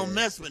elephants stupid. don't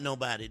mess with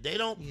nobody. They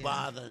don't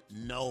bother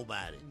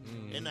nobody.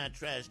 They're not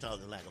trash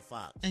talking like a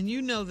fox. And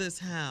you know this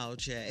how,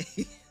 Jay?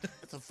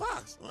 It's a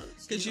fox.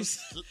 Because you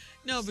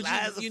no, but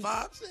size you of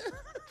fox.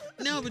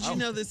 no, but you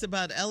know this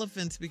about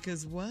elephants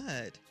because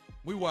what?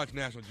 We watch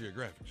National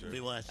Geographic, sure.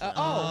 We watch.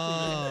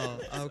 Oh,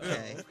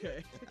 okay.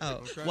 Okay. Oh,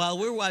 Okay. while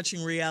we're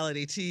watching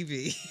reality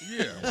TV.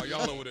 Yeah, while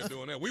y'all over there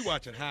doing that, we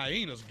watching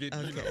hyenas get,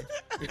 you know.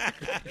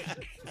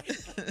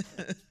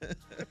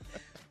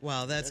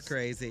 Wow, that's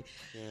crazy.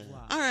 Yeah.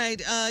 Wow. All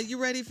right,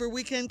 you ready for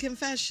weekend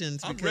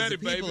confessions? I'm Because ready,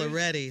 the people baby. are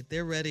ready.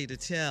 They're ready to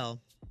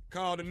tell.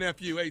 Call the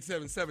nephew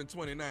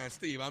 877-29.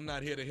 Steve, I'm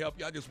not here to help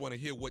you. I just want to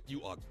hear what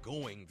you are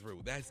going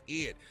through. That's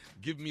it.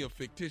 Give me a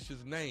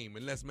fictitious name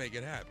and let's make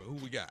it happen. Who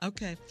we got?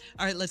 Okay.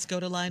 All right, let's go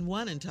to line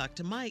 1 and talk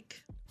to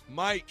Mike.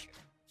 Mike.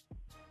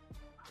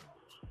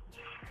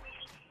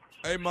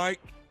 Hey, Mike.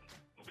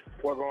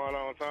 What going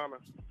on, Tommy?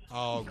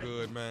 All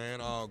good,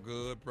 man. All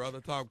good.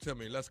 Brother, talk to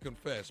me. Let's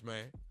confess,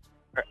 man.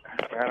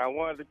 And I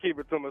wanted to keep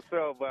it to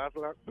myself, but I'm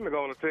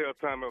going to tell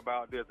Tommy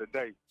about this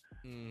today.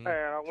 Mm-hmm.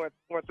 And I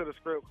went to the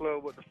strip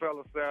club with the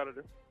fellas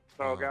Saturday.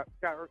 So got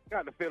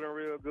the feeling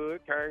real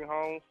good. Came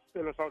home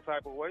feeling some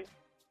type of way.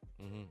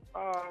 Mm-hmm.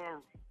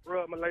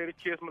 Rubbed my lady,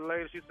 kissed my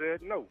lady. She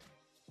said no.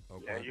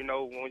 Okay. And you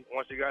know,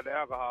 once you got the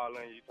alcohol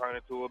in you, turn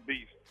into a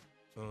beast.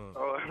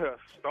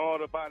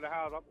 Stormed up out the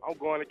house. I'm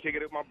going to kick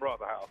it at my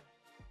brother's house.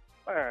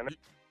 Man.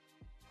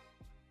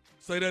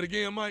 Say that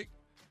again, Mike.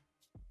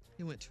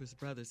 He went to his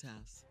brother's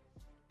house.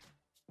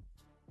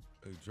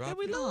 He dropped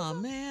we it? Oh,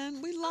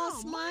 man. We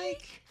lost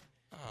Mike.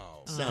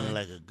 Oh, Sounded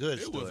like a good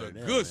it story. was a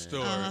there, good man.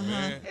 story,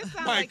 man. It sounded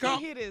Mike, like call,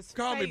 he hit his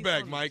call me face back,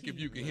 on the Mike, if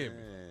key. you can hear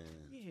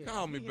me.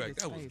 Call me back.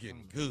 That was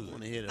getting good. I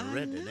want to hear the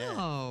rest of that.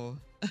 Oh.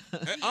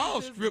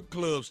 All strip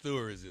club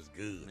stories is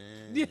good.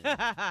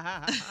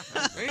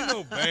 Ain't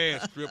no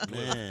bad strip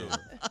club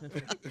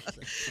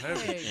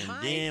story.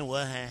 And then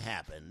what had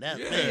happened? That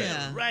Yeah.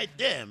 man, right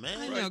there, man.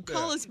 I know.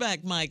 Call us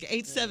back, Mike,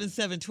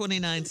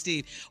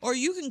 877-29-STEVE. Or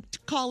you can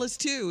call us,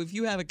 too, if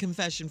you have a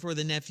confession for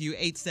the nephew,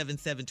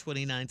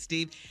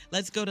 877-29-STEVE.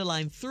 Let's go to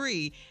line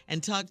 3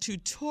 and talk to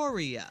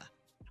Toria.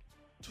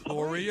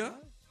 Toria?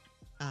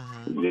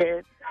 Uh-huh.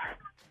 Yes.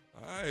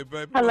 Hey,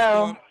 baby.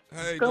 Hello.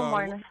 Hey, Good darling.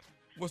 morning.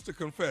 What's the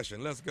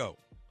confession? Let's go.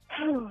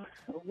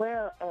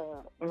 Well,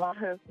 my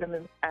husband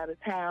is out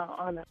of town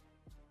on a.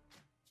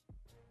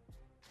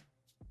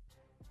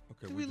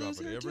 Okay, Did we we lose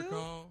dropping her, every too?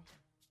 call?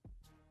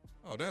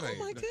 Oh, that ain't.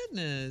 Oh, my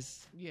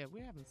goodness. Yeah,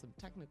 we're having some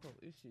technical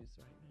issues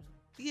right now.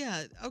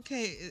 Yeah,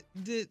 okay.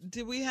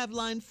 Did we have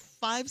line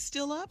 5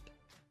 still up?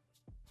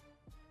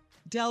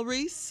 Del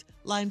Reese?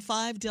 Line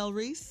 5, Del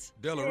Reese?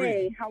 Della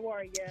Hey, Reese. how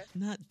are you?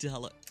 Not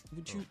Della.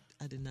 Would you?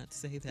 I did not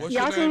say that. What's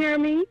Y'all your can name? hear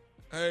me?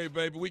 Hey,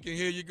 baby, we can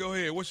hear you. Go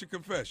ahead. What's your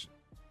confession?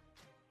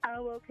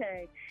 Oh,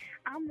 okay.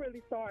 I'm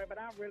really sorry, but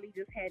I really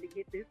just had to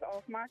get this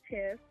off my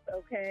chest,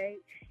 okay?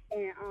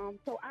 And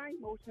so I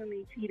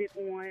emotionally cheated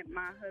on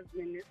my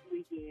husband this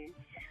weekend.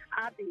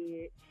 I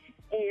did.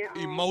 And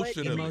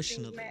emotionally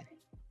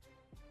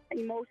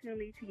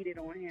cheated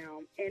on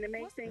him. And to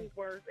make things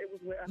worse, it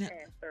was with a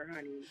pastor,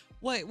 honey.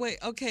 Wait.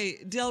 Okay,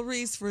 Del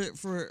Reese,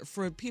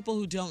 for people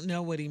who don't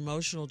know what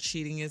emotional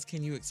cheating is,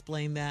 can you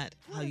explain that?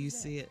 How you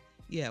see it?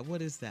 Yeah,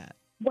 what is that?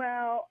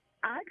 Well,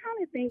 I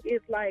kind of think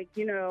it's like,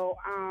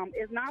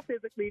 it's not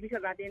physically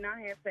because I did not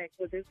have sex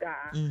with this guy.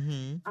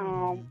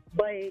 Mm-hmm.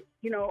 But, I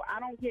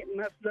don't get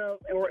much love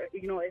or,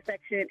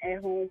 affection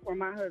at home for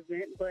my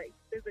husband. But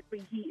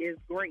physically, he is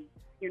great,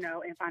 and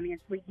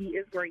financially, he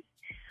is great.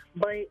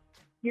 But,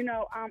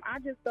 I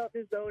just felt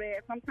as though that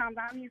sometimes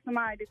I need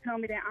somebody to tell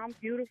me that I'm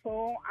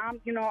beautiful.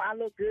 I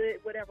look good,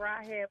 whatever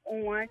I have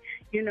on,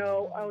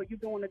 oh, you're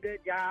doing a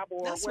good job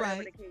or That's whatever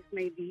right. the case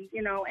may be,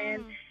 and,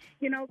 and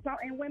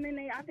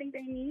women, I think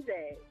they need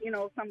that,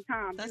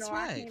 sometimes, That's I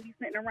right. can't be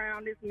sitting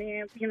around this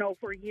man,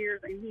 for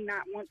years and he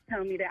not once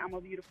tell me that I'm a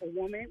beautiful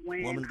woman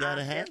when Woman's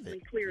gotta I have definitely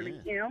it. clearly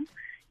am.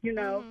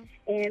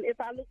 And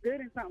if I look good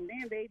in something,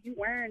 damn, babe, you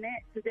wearing that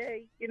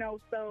today, so.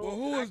 Well,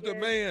 who is the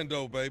man,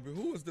 though, baby?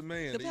 Who is the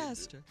man? The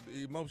pastor.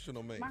 The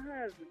emotional man. My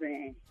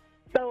husband.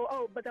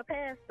 So, but the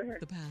pastor.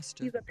 The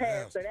pastor. He's a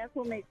pastor. That's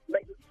what makes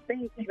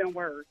things even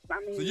worse.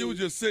 I mean. So you was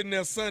just sitting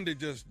there Sunday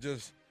just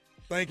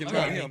thinking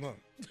about him, huh?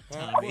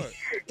 What?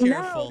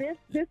 No,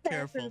 this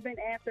pastor's been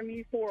after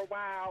me for a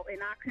while, and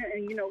I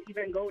couldn't,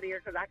 even go there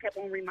because I kept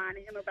on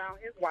reminding him about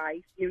his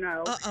wife.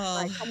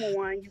 Like, come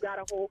on, you got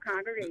a whole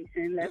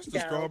congregation. Let's That's the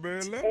go.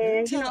 strawberry letter.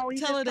 And Tell he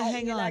her just to told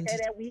hang me, on, like, at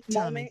that weak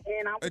Tommy. moment,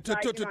 and I was Hey, I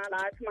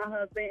lied to my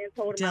husband and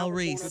told him Del I was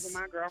Reese. going over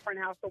my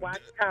girlfriend's house to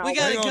watch Cabo. We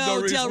gotta Hang on,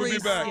 go, Del We'll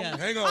Reese. be back. Yeah.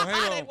 Hang on.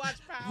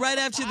 Right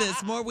after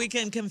this, more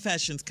weekend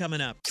confessions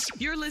coming up.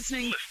 You're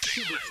listening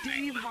to the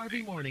Steve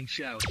Harvey Morning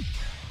Show.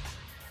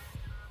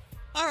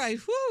 All right,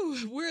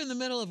 whew, we're in the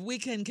middle of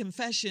Weekend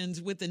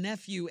Confessions with the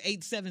nephew,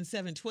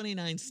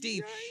 877-29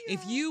 Steve. Yeah.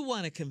 If you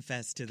want to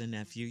confess to the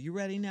nephew, you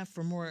ready now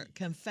for more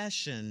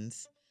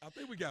confessions? I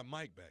think we got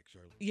Mike back,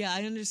 Shirley. Yeah,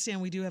 I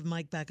understand we do have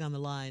Mike back on the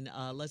line.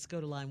 Let's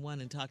go to line 1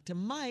 and talk to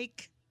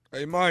Mike.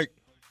 Hey, Mike.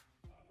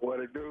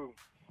 What it do?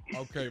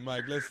 Okay,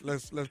 Mike, let's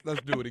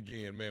do it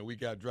again, man. We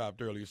got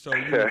dropped earlier. So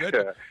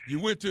you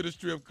went to the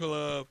strip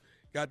club,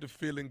 got to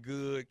feeling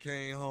good,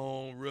 came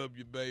home, rubbed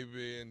your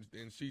baby,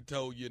 and she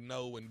told you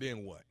no, and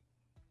then what?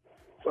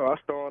 So I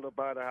stormed up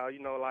out of the house,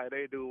 like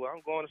they do.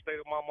 I'm going to stay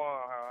with my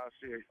mom. I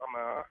said, I'm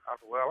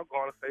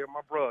going to stay with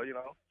my brother,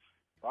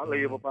 So I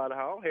leave up out of the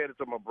house. I'm headed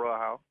to my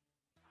brother's house.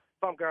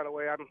 Some kind of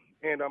way, I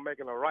ended up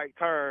making a right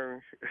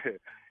turn,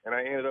 and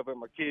I ended up at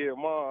my kid's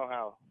mom's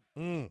house.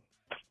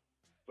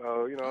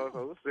 So, so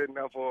we're sitting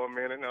there for a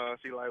minute.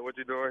 She like, what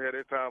you doing here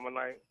this time of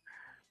night?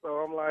 So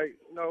I'm like,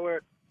 you know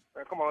what?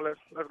 Come on, let's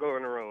go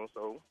in the room.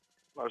 So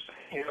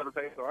she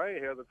hesitated, so I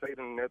ain't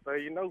hesitating. That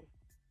thing,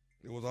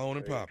 It was on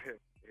and popping.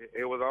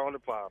 It was on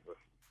and popping.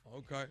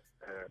 Okay.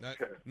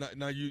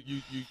 Now you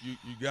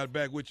got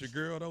back with your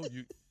girl though.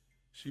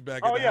 She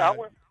back. Oh at the yeah, house?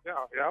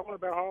 I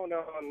went back home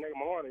the next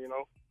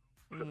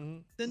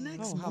morning. The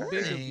next morning. How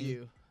big of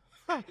you?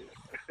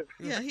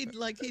 Yeah, he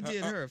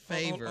did her a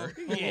favor.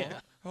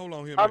 Hold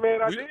on here. I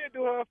mean, I did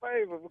do her a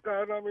favor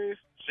because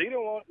she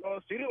didn't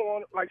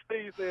want like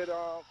Steve said.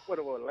 What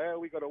it was, last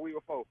week or the week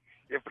before?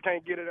 If I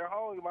can't get it at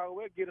home, you might as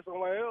well get it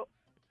somewhere else.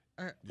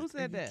 Who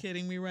said that? Are you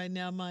kidding me right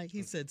now, Mike?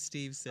 He said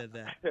Steve said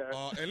that.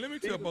 And let me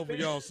tell both of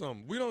y'all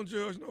something. We don't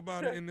judge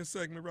nobody in this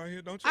segment right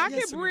here, don't you? I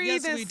can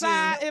breathe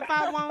inside if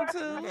I want to.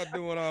 We're not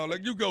doing all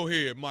that. You go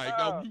ahead, Mike.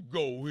 You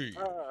go ahead.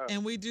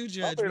 And we do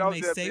judge. We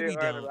may say we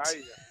don't.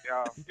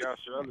 Y'all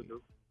surely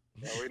do.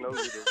 Yeah, we know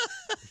you do.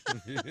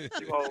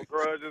 You hold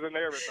grudges and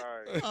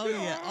everything. Oh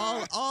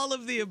yeah, all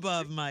of the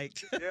above,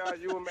 Mike. Yeah,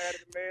 you were mad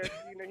at the man.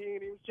 He didn't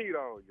even cheat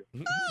on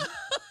you.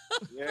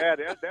 Yeah,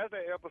 that's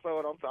the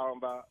episode I'm talking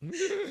about.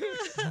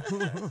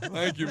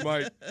 Thank you,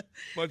 Mike.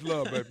 Much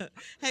love, baby.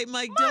 Hey,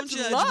 Mike, don't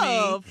judge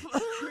me.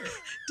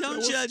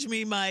 Don't judge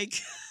me,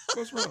 Mike.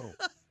 What's wrong?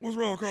 What's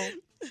wrong, Carl?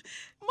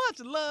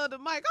 Much love to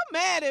Mike. I'm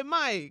mad at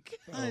Mike.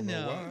 I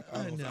know.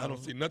 I don't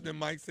see nothing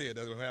Mike said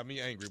that's gonna have me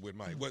angry with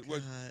Mike. What?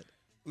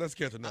 Let's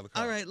catch another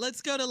call. All right, let's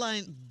go to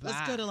line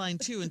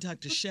 2 and talk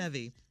to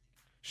Chevy.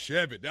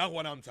 Chevy, that's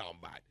what I'm talking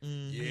about.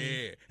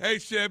 Yeah. Hey,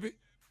 Chevy.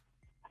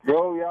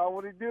 Yo, y'all,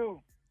 what it do?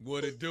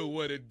 What it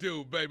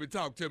do, baby?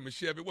 Talk to me,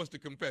 Chevy. What's the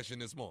confession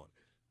this morning?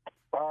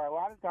 All right,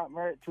 well, I just got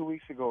married 2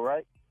 weeks ago,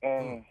 right?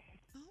 And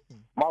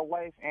my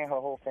wife and her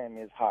whole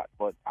family is hot,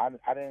 but I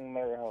didn't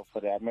marry her for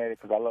that. I married her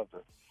because I loved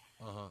her.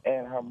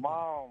 And her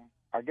mom,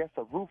 I guess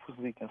the roof was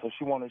leaking, so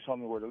she wanted to show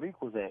me where the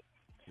leak was at.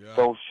 Yeah.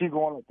 So she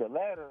going up the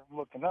ladder,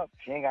 looking up.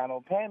 She ain't got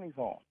no panties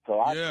on.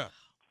 So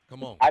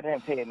come on. I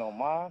didn't pay no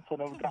mind. So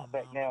then we got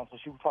back down. So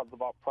she was talking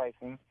about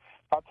pricing.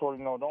 I told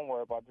her, no, don't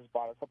worry about this.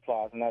 Buy the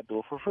supplies and I do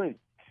it for free.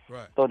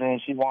 Right. So then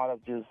she wound up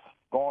just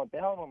going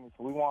down on me.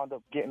 So we wound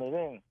up getting it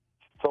in.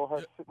 So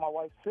my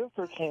wife's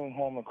sister came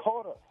home and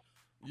called us.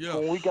 Yeah.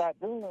 When we got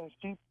done,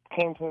 she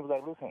came to me and was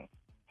like, listen,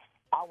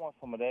 I want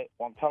some of that.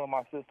 Well, I'm telling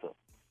my sister.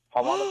 So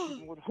I wound up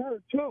speaking with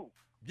her too.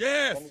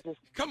 Yes.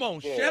 Come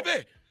on,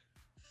 Chevy.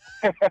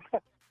 It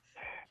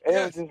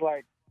was just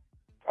like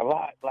a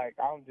lot. Like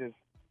I'm just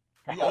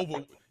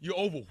you're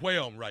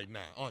overwhelmed right now,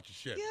 aren't you,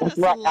 Chevy? Yeah, that's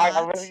a lot.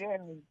 I really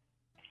am.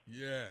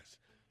 Yes.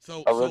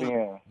 So I really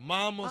am.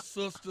 Mama,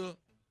 sister,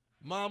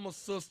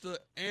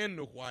 and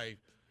the wife.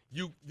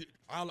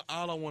 All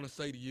I want to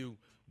say to you,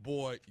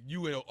 boy,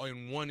 you are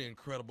in one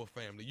incredible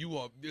family. You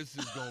are. This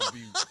is gonna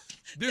be.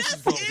 This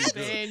is gonna be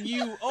good. And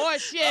you or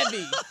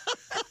Chevy.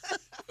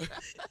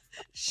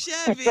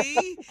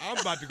 Chevy. I'm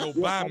about to go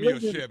buy me a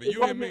Chevy.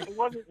 You hear me? It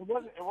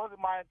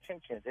wasn't my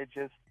intention. It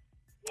just.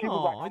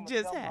 It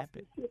just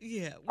happened.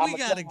 Yeah, we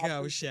gotta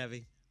go,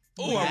 Chevy.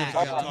 Oh, I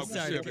was talk to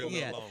Chevy a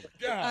little longer.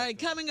 All right,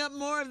 coming up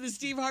more of the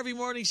Steve Harvey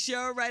Morning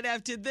Show right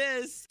after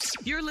this.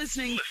 You're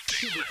listening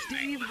to the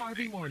Steve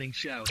Harvey Morning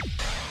Show.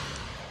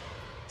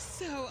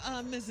 So,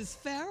 Mrs.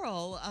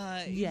 Farrell,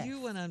 yes. You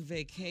went on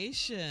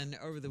vacation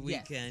over the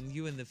weekend,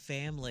 you and the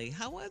family.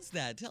 How was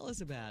that? Tell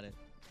us about it.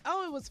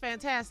 Oh, it was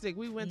fantastic.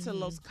 We went to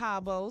Los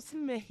Cabos,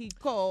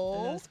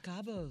 Mexico. Los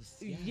Cabos.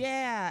 Yes.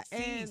 Yeah.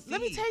 And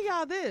let me tell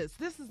y'all this.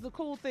 This is the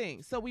cool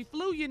thing. So we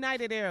flew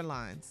United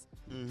Airlines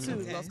to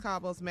Los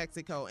Cabos,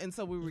 Mexico. And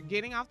so we were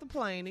getting off the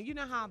plane. And you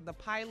know how the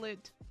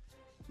pilot,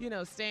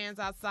 stands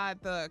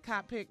outside the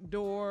cockpit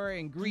door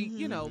and greet,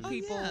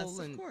 people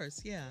and of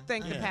course,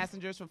 thank the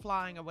passengers for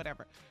flying or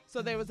whatever.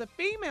 So there was a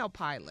female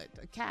pilot,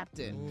 a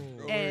captain.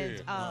 Ooh.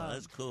 And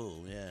that's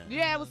cool, yeah.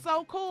 Yeah, it was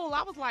so cool.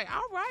 I was like,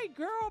 all right,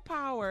 girl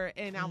power.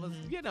 And I was,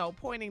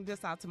 pointing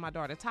this out to my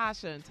daughter,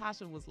 Tasha. And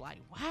Tasha was like,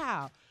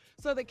 wow.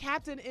 So the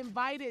captain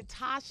invited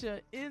Tasha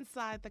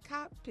inside the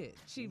cockpit.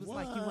 She was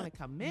like, you want to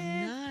come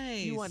in?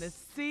 Nice. You want to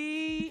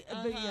see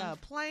the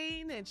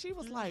plane? And she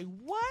was like,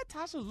 what?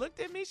 Tasha looked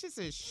at me. She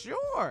said,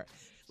 sure.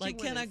 Like,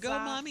 can I go,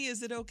 Mommy?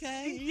 Is it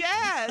okay?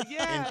 Yeah.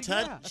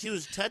 And she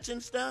was touching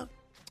stuff?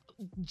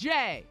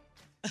 Jay,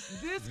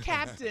 This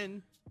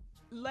captain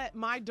let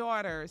my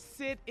daughter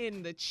sit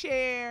in the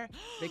chair,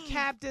 the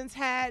captain's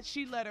hat.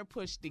 She let her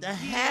push the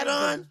hat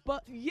on?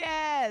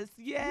 Yes,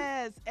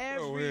 everything.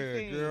 Go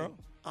ahead, girl.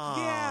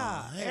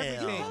 Yeah,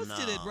 everything. You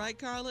posted it, right,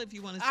 Carla? If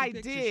you want to see I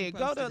pictures, did. you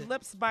Go to posted it.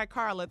 Lips by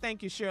Carla.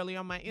 Thank you, Shirley,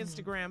 on my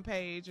Instagram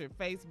page or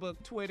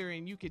Facebook, Twitter,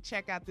 and you can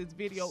check out this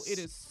video. It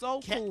is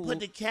so cool. Put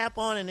the cap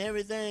on and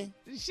everything.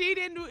 She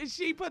didn't.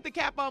 She put the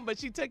cap on, but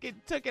she took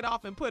it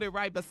off and put it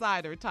right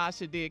beside her.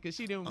 Tasha did because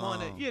she didn't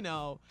want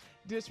to,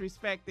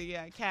 disrespect the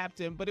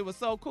captain. But it was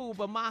so cool.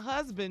 But my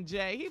husband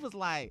Jay, he was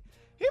kind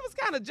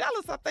of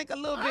jealous. I think a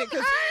little bit. I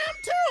am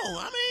too.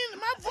 I mean,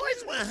 my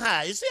voice went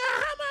high. You see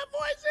how high my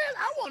voice is?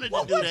 I wanted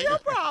to do that. What's your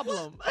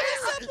problem?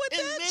 What's up with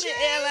as many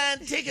airline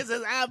tickets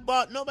as I've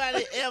bought,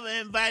 nobody ever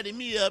invited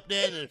me up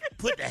there to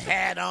put the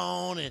hat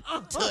on and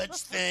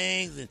touch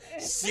things and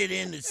sit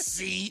in the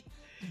seat.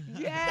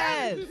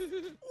 Yes.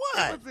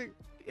 What?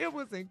 It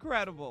was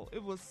incredible.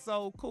 It was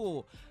so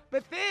cool.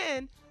 But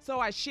then, so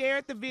I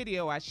shared the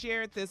video. I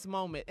shared this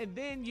moment. And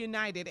then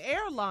United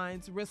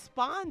Airlines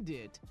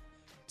responded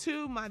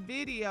to my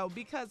video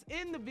because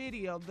in the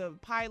video, the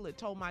pilot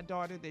told my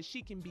daughter that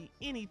she can be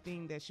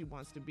anything that she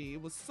wants to be.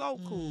 It was so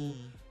cool.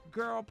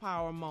 Girl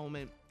power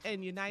moment.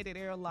 And United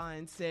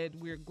Airlines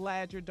said, "We're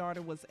glad your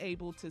daughter was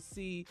able to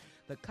see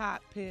the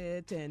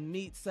cockpit and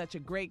meet such a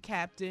great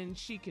captain.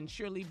 She can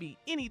surely be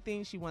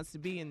anything she wants to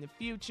be in the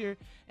future,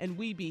 and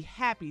we'd be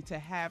happy to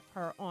have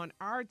her on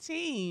our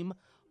team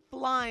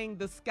flying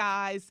the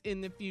skies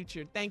in the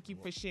future. Thank you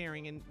for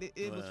sharing." And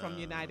it was from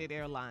United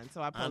Airlines,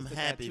 so I posted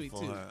that tweet too.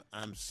 I'm happy for her.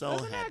 I'm so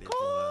Isn't happy that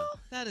cool? for her.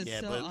 That is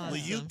so but awesome. will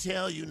you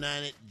tell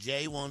United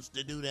Jay wants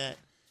to do that?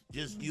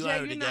 Just you Jay,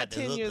 already you're got not the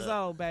 10 hook years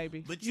up. old,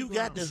 baby. But you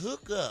got the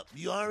hook up.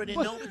 You already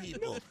know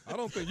people. I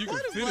don't think you can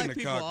Why do fit in black the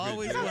people cockpit.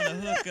 always Jay. want to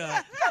hook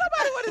up?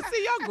 Nobody want to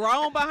see your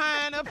grown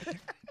behind up.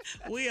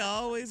 We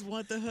always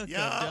want the hookup,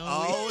 Y'all don't we?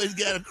 always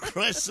got to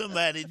crush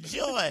somebody.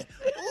 Joy.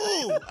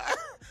 Ooh,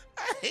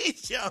 I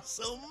hate y'all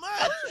so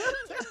much.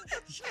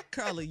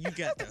 Carla, you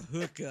got the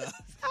hookup.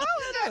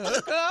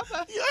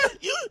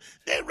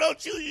 They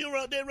wrote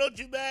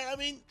you back. I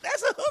mean,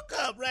 that's a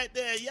hookup right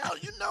there. Y'all,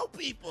 you know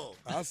people.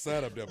 I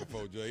sat up there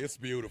before, Jay. It's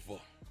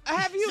beautiful.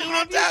 Have you? See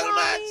what I'm talking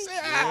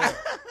about?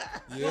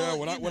 Yeah,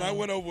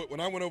 when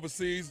I went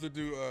overseas to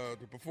do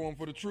to perform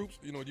for the troops,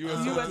 USO.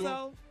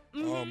 USO?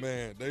 Oh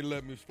man, they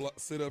let me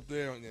sit up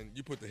there and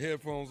you put the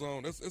headphones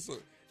on. It's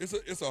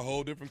a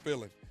whole different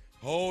feeling.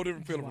 Whole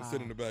different feeling from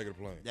sitting in the back of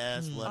the plane.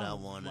 That's what I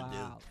want to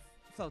do.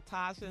 So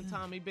Tasha and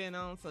Tommy been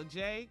on. So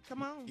Jay,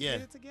 come on, Yeah,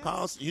 get it together.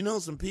 Paul, you know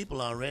some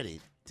people already.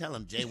 Tell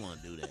them Jay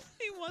want to do that.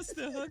 He wants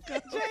to hook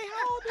up. Jay,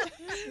 hold it.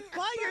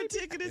 Buy your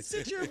ticket and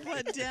sit your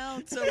butt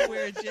down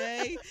somewhere,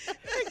 Jay.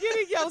 Get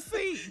in your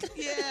seat.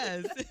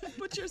 Yes.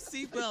 Put your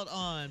seatbelt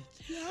on.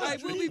 All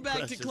right, we'll be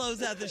back to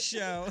close out the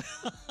show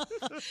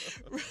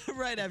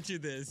right after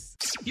this.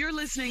 You're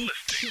listening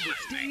to the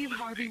Steve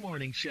Harvey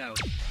Morning Show.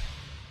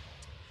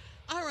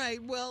 All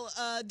right, well,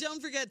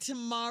 don't forget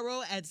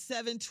tomorrow at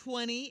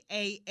 7:20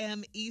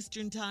 a.m.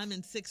 Eastern Time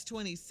and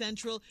 6:20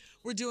 Central.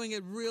 We're doing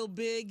it real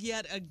big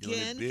yet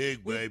again. Doing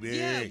it big, baby.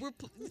 Yeah,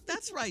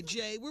 that's right,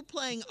 Jay. We're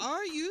playing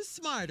Are You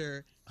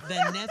Smarter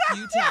Than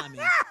Nephew Tommy?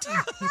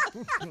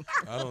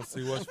 I don't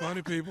see what's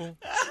funny, people.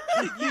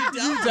 You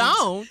don't. I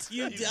don't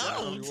see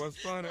what's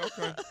funny.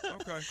 Okay.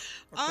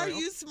 Are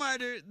you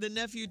smarter than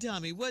Nephew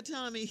Tommy? What,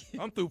 Tommy?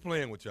 I'm through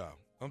playing with y'all.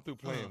 I'm through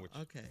playing with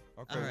you. Okay.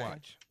 Okay, All right.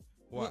 watch.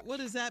 What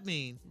does that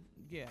mean?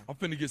 Yeah. I'm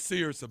finna get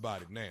serious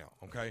about it now,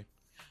 okay?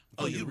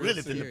 Oh, you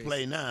really finna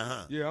play now,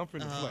 huh? Yeah, I'm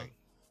finna play.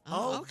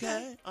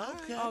 Okay.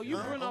 Oh, you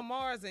Bruno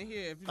Mars in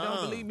here. If you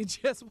don't believe me,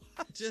 just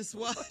watch. Just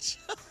watch.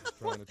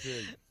 Trying to tell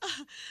you.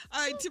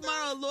 All right,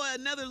 tomorrow,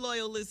 another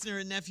loyal listener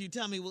and Nephew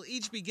Tommy will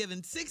each be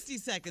given 60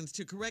 seconds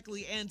to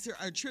correctly answer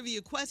our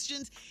trivia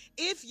questions.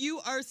 If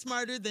you are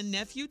smarter than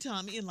Nephew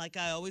Tommy, and like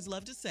I always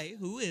love to say,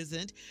 who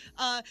isn't,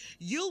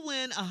 you'll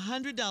win a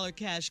 $100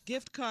 cash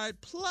gift card,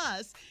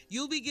 plus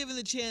you'll be given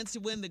the chance to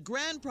win the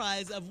grand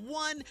prize of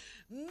 $1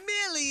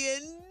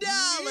 million.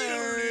 That's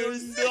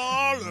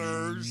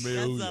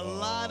a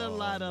lot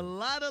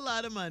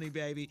of money,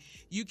 baby.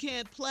 You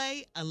can't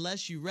play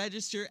unless you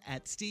register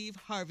at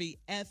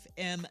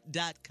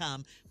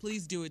SteveHarveyFM.com.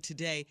 Please do it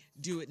today.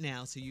 Do it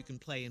now so you can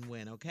play and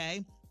win,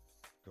 okay?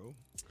 Cool.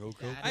 All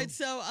right,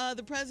 so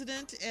the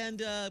president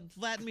and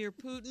Vladimir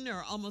Putin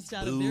are almost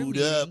out of their Booed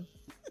meeting. up.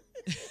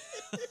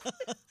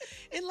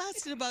 It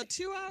lasted about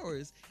 2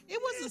 hours.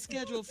 It wasn't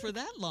scheduled for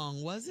that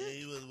long, was it?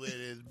 He was with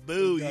his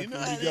boo. You know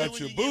how that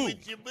when you get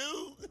with your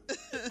boo? But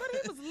he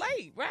was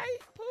late, right?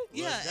 Putin?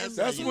 Yeah,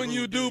 That's when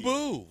you do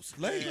booze.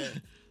 Later.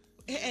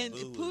 And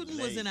Putin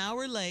was an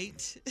hour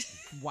late.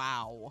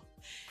 Wow.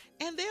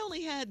 And they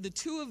only had the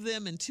two of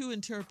them and two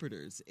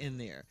interpreters in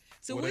there.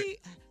 So Were we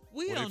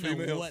were don't they know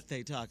females? what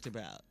they talked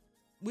about.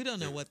 We don't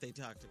know what they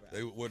talked about.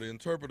 They were the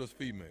interpreters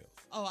females.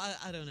 Oh,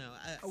 I don't know.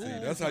 See,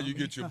 that's how you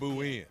get your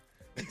boo in.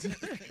 You're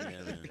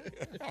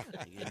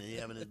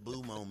having his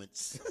boo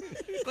moments.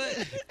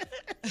 But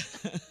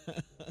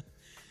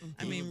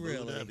I mean,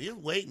 really. He was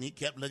waiting. He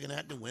kept looking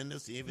out the window,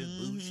 see if his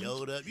boo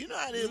showed up. You know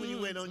how it is when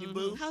you wait on your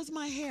boo. How's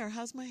my hair?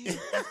 How's my hair?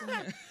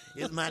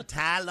 Is my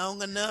tie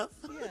long enough?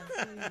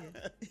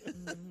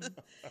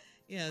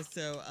 Yeah,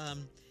 so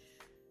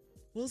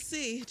we'll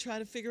see. Try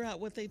to figure out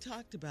what they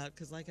talked about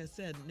because, like I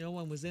said, no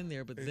one was in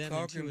there but They them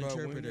and two talking about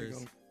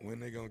interpreters. when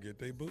they gonna get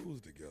their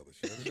booze together.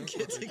 Shirley. That's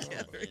Get what they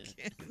together talking about.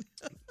 again.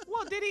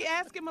 Well, did he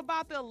ask him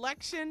about the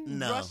election?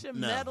 No, Russia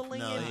meddling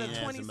no, in he the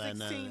didn't ask him about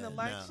none of 2016 that.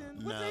 election?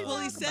 No, What no. they Well,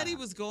 he talk said he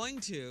about? was going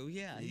to.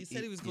 Yeah, he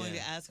said he was going to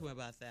yeah. ask him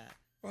about that.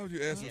 Why would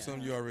you ask him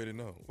something you already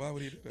know? Why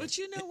would he do that? But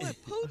you know what?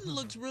 Putin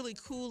looks really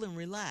cool and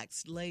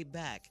relaxed, laid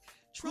back.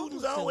 Trump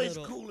Putin's looked always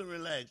a little, cool and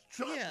relaxed.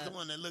 Trump's Yeah. the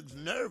one that looks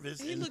nervous.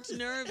 He looks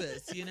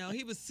nervous. You know,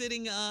 he was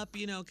sitting up,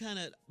 you know, kind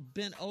of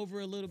bent over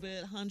a little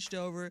bit, hunched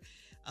over,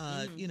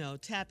 you know,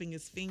 tapping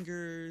his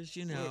fingers,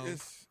 you know. Well,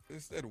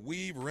 it's that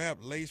weave wrap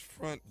lace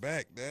front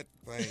back, that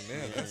thing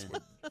there. That's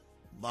what.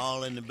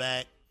 Ball in the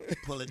back,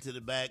 pull it to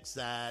the back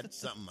side,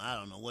 something. I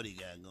don't know what he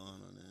got going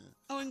on there.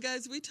 Oh, and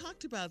guys, we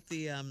talked about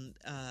the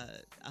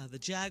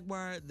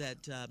jaguar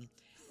that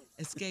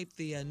escaped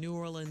the New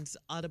Orleans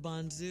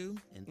Audubon Zoo.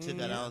 And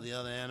took out all the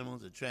other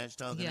animals, the trash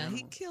talking Yeah,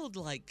 animals. he killed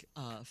like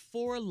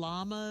 4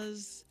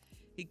 llamas.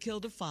 He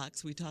killed a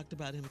fox. We talked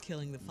about him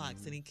killing the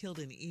fox, and he killed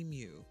an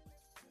emu.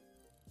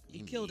 He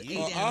killed 8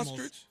 animals.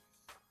 Ostrich?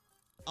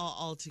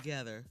 All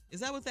together. Is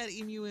that what that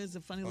emu is?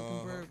 A funny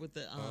looking bird with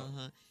the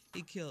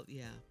He killed,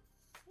 yeah.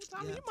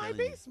 Tommy, Yeah, you might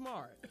be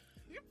smart.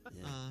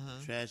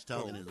 Trash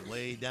talking is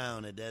way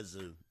down at that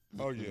zoo.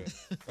 Oh, yeah.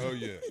 Oh,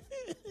 yeah.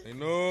 Ain't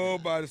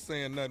nobody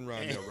saying nothing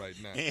around there right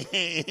now.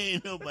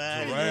 Ain't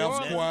nobody.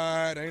 Giraffes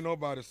quiet. Ain't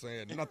nobody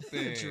saying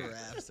nothing.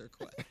 Giraffes are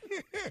quiet.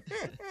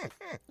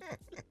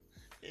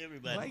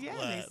 Everybody Well, yeah,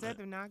 quiet. they said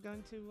they're not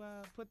going to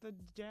put the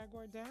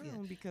jaguar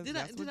down because Did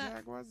that's I- what did I-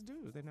 jaguars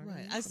do. They're not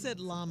Right. gonna I use said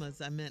them.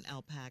 llamas. I meant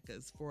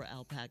alpacas. 4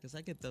 alpacas.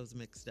 I get those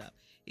mixed up.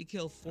 He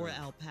killed 4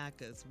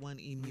 alpacas, 1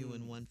 emu,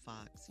 and 1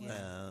 fox. Yeah.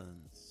 Well,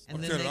 and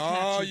I'm then telling they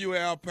all captured- you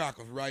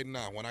alpacas right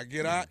now, when I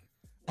get out,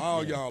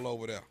 all y'all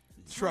over there.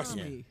 Trust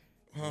me.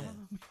 Huh?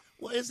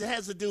 Well, it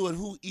has to do with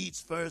who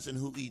eats first and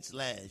who eats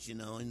last, you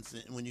know. And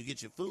when you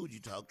get your food, you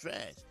talk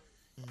trash.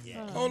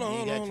 Yeah. Hold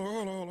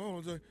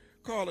on, Jay.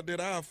 Carla, did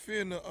I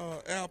offend the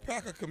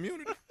alpaca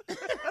community? She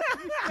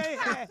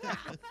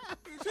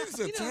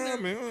said,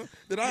 Tommy,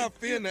 did I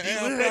offend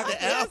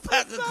the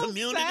alpaca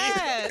community?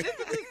 Sad. Isn't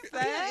it Yeah,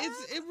 sad?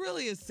 it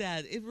really is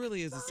sad. It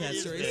really is a sad It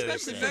is story, very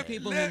especially sad. for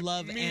people Let who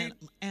love me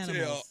animals.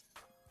 Tell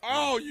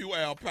all you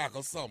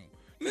alpacas something.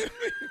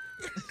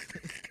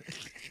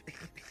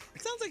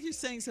 Sounds like you're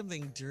saying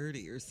something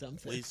dirty or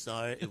something. We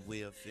sorry if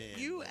we offend.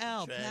 You but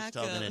alpaca. Trash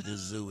talking at the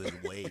zoo is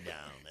way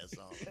down. That's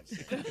all I'm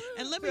saying.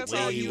 And let me That's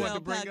tell all you, you want to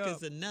bring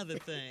alpaca's up. another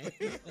thing.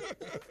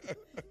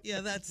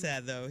 Yeah, that's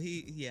sad though.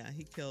 He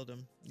killed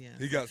him. Yeah.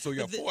 He got 4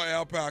 But the-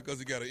 alpacas.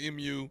 He got an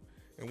emu,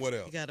 and what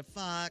else? He got a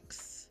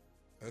fox.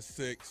 That's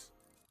 6.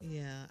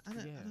 Yeah, I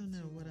don't know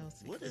what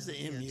else. What is an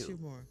an emu? 2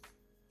 more.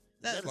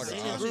 That's That's like what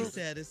an she ostrich.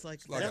 said. It's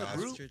like like an a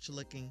group? ostrich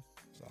looking.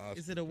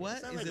 It's Is it a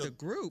what? Sound Is like it a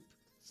group?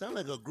 Sound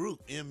like a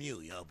group. MU,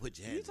 y'all put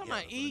your hands You talking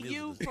about together for the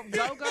EU music. from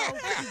Go-Go from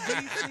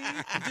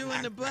DC?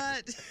 Doing the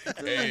butt.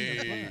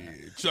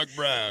 Hey, Chuck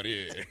Brown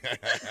here.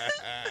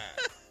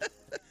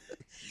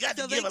 You got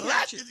to So give they a lot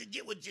captured- to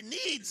get what you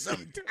need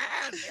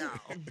sometimes, y'all.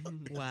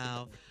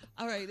 Wow.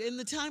 All right. In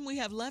the time we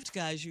have left,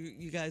 guys,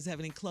 you guys have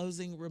any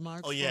closing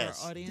remarks Oh, yes.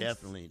 for our audience?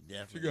 Definitely.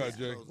 You got,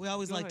 Jay. We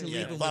always like to Yeah,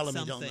 leave them follow with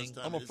me, don't something.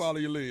 stop I'm going to this. follow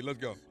your lead. Let's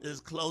go. This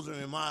closing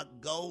remark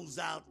goes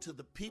out to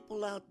the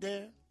people out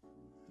there,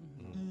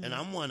 and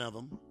I'm one of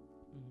them.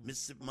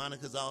 Mississippi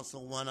Monica's also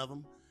one of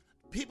them.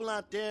 People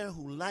out there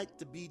who like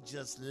to be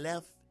just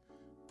left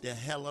the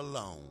hell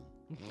alone.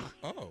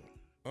 Oh.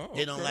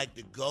 They don't like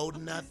to go to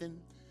nothing.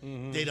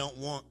 They don't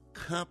want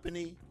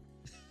company.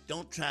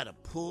 Don't try to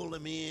pull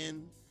them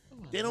in.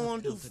 They don't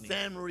want to do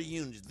family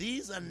reunions.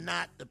 These are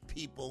not the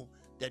people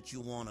that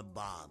you want to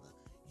bother.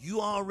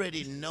 You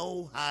already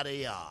know how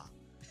they are.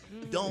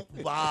 Don't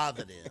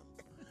bother them.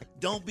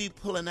 Don't be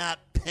pulling out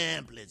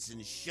pamphlets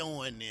and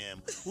showing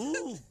them,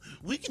 ooh,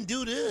 we can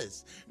do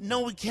this.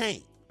 No, we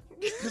can't.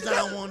 Because I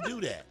don't want to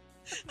do that.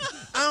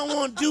 I don't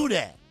want to do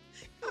that.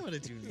 I want to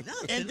do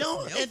nothing. And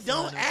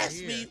don't fun ask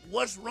over me here.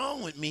 what's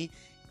wrong with me.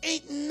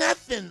 Ain't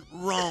nothing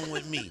wrong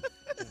with me.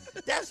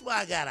 That's why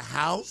I got a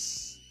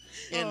house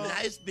and a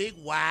nice big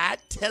wide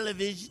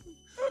television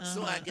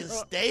so I can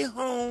stay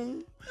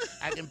home.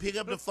 I can pick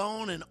up the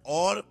phone and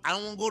order. I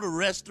don't want to go to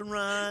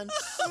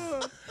restaurants.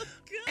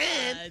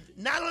 And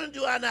not only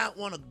do I not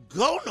want to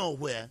go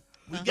nowhere,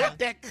 we got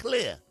that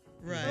clear.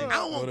 Right. I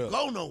don't want What to up?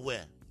 go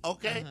nowhere,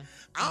 okay?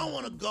 I don't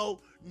want to go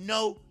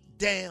no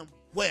damn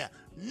where.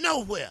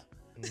 Nowhere.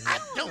 I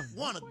don't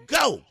want to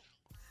go.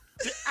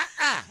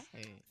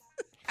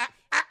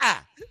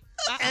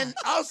 And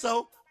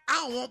also, I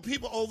don't want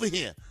people over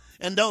here.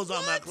 And those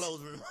are my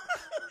closing remarks.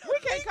 We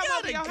can't come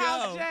over your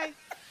house, go. Jay.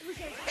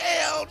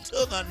 Hell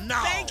to the no.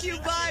 Thank you.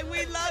 Bye.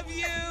 We love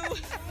you.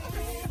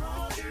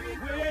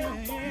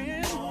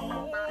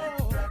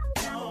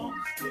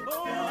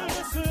 Oh,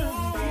 listen,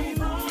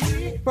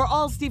 baby. For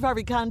all Steve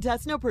Harvey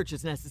contests, no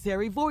purchase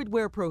necessary, void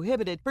where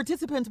prohibited.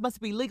 Participants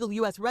must be legal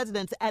U.S.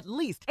 residents at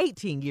least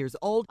 18 years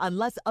old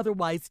unless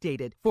otherwise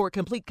stated. For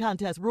complete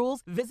contest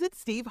rules, visit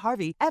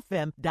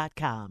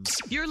SteveHarveyFM.com.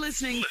 You're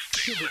listening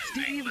to the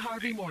Steve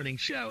Harvey Morning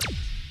Show.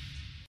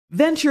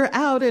 Venture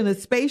out in a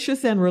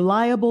spacious and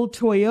reliable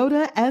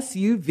Toyota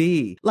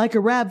SUV. Like a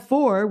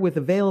RAV4 with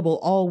available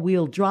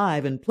all-wheel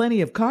drive and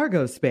plenty of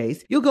cargo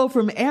space, you'll go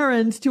from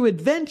errands to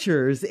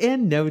adventures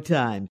in no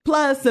time.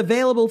 Plus,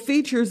 available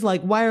features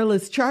like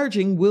wireless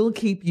charging will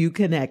keep you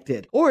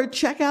connected. Or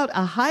check out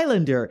a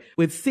Highlander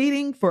with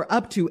seating for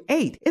up to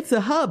 8. It's a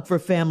hub for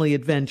family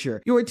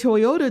adventure. Your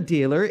Toyota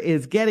dealer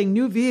is getting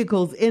new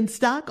vehicles in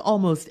stock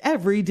almost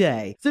every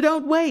day. So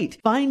don't wait.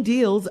 Find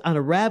deals on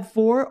a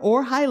RAV4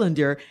 or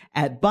Highlander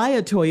at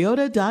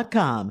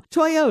buyatoyota.com.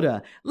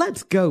 Toyota,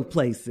 let's go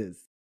places.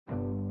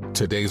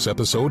 Today's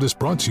episode is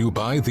brought to you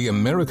by the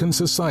American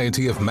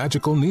Society of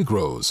Magical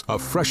Negroes, a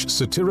fresh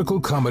satirical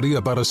comedy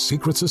about a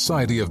secret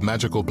society of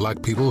magical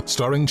black people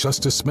starring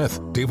Justice Smith,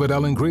 David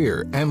Allen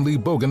Greer, Ann Lee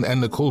Bogan,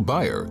 and Nicole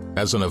Byer.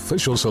 As an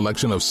official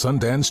selection of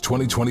Sundance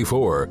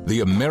 2024,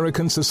 the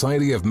American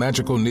Society of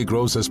Magical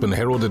Negroes has been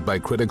heralded by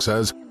critics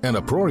as an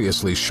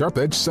uproariously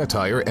sharp-edged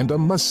satire and a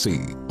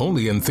must-see.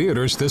 Only in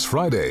theaters this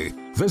Friday.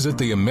 Visit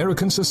the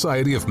American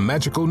Society of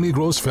Magical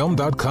Negroes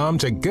Film.com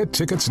to get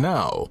tickets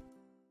now.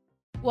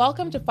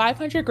 Welcome to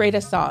 500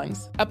 Greatest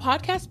Songs, a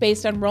podcast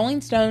based on Rolling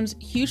Stone's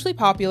hugely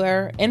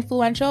popular,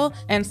 influential,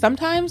 and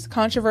sometimes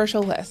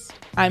controversial list.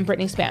 I'm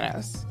Brittany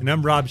Spanos. And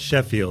I'm Rob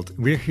Sheffield.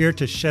 We're here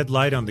to shed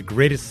light on the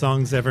greatest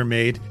songs ever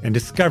made and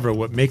discover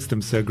what makes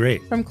them so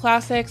great. From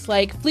classics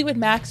like Fleetwood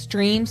Mac's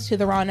Dreams to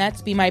the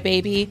Ronettes' Be My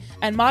Baby,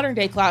 and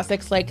modern-day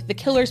classics like The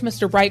Killer's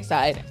Mr.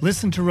 Brightside.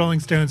 Listen to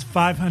Rolling Stone's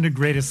 500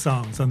 Greatest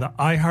Songs on the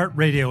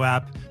iHeartRadio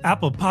app,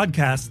 Apple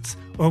Podcasts,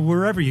 or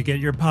wherever you get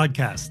your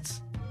podcasts.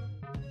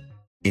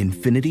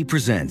 Infiniti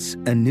presents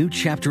a new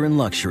chapter in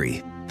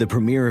luxury, the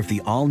premiere of the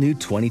all-new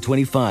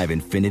 2025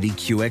 Infiniti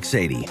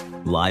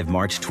QX80, live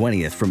March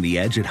 20th from the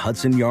Edge at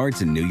Hudson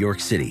Yards in New York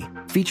City,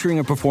 featuring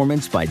a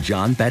performance by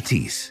John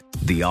Batiste.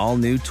 The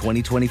all-new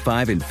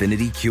 2025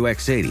 Infiniti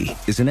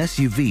QX80 is an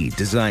SUV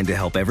designed to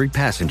help every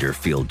passenger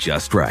feel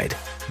just right.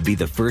 Be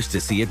the first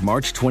to see it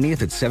March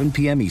 20th at 7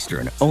 p.m.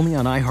 Eastern, only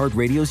on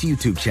iHeartRadio's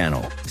YouTube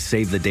channel.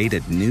 Save the date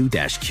at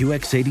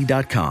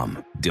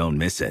new-QX80.com. Don't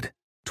miss it.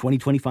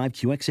 2025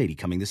 QX80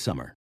 coming this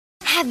summer.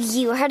 Have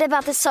you heard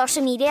about the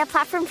social media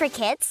platform for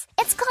kids?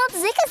 It's called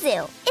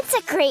Zigazoo. It's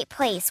a great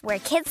place where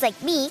kids like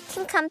me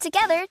can come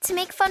together to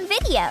make fun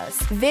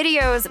videos.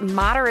 Videos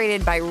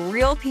moderated by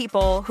real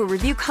people who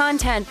review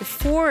content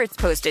before it's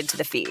posted to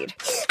the feed.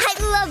 I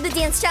love the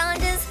dance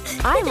challenges.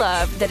 I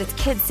love that it's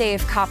Kid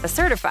Safe COPPA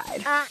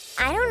certified.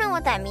 I don't know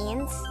what that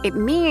means. It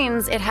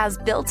means it has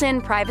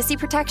built-in privacy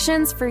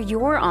protections for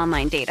your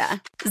online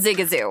data.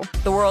 Zigazoo,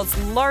 the world's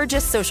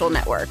largest social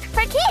network.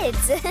 For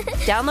kids.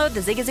 Download the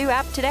Zigazoo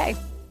app today.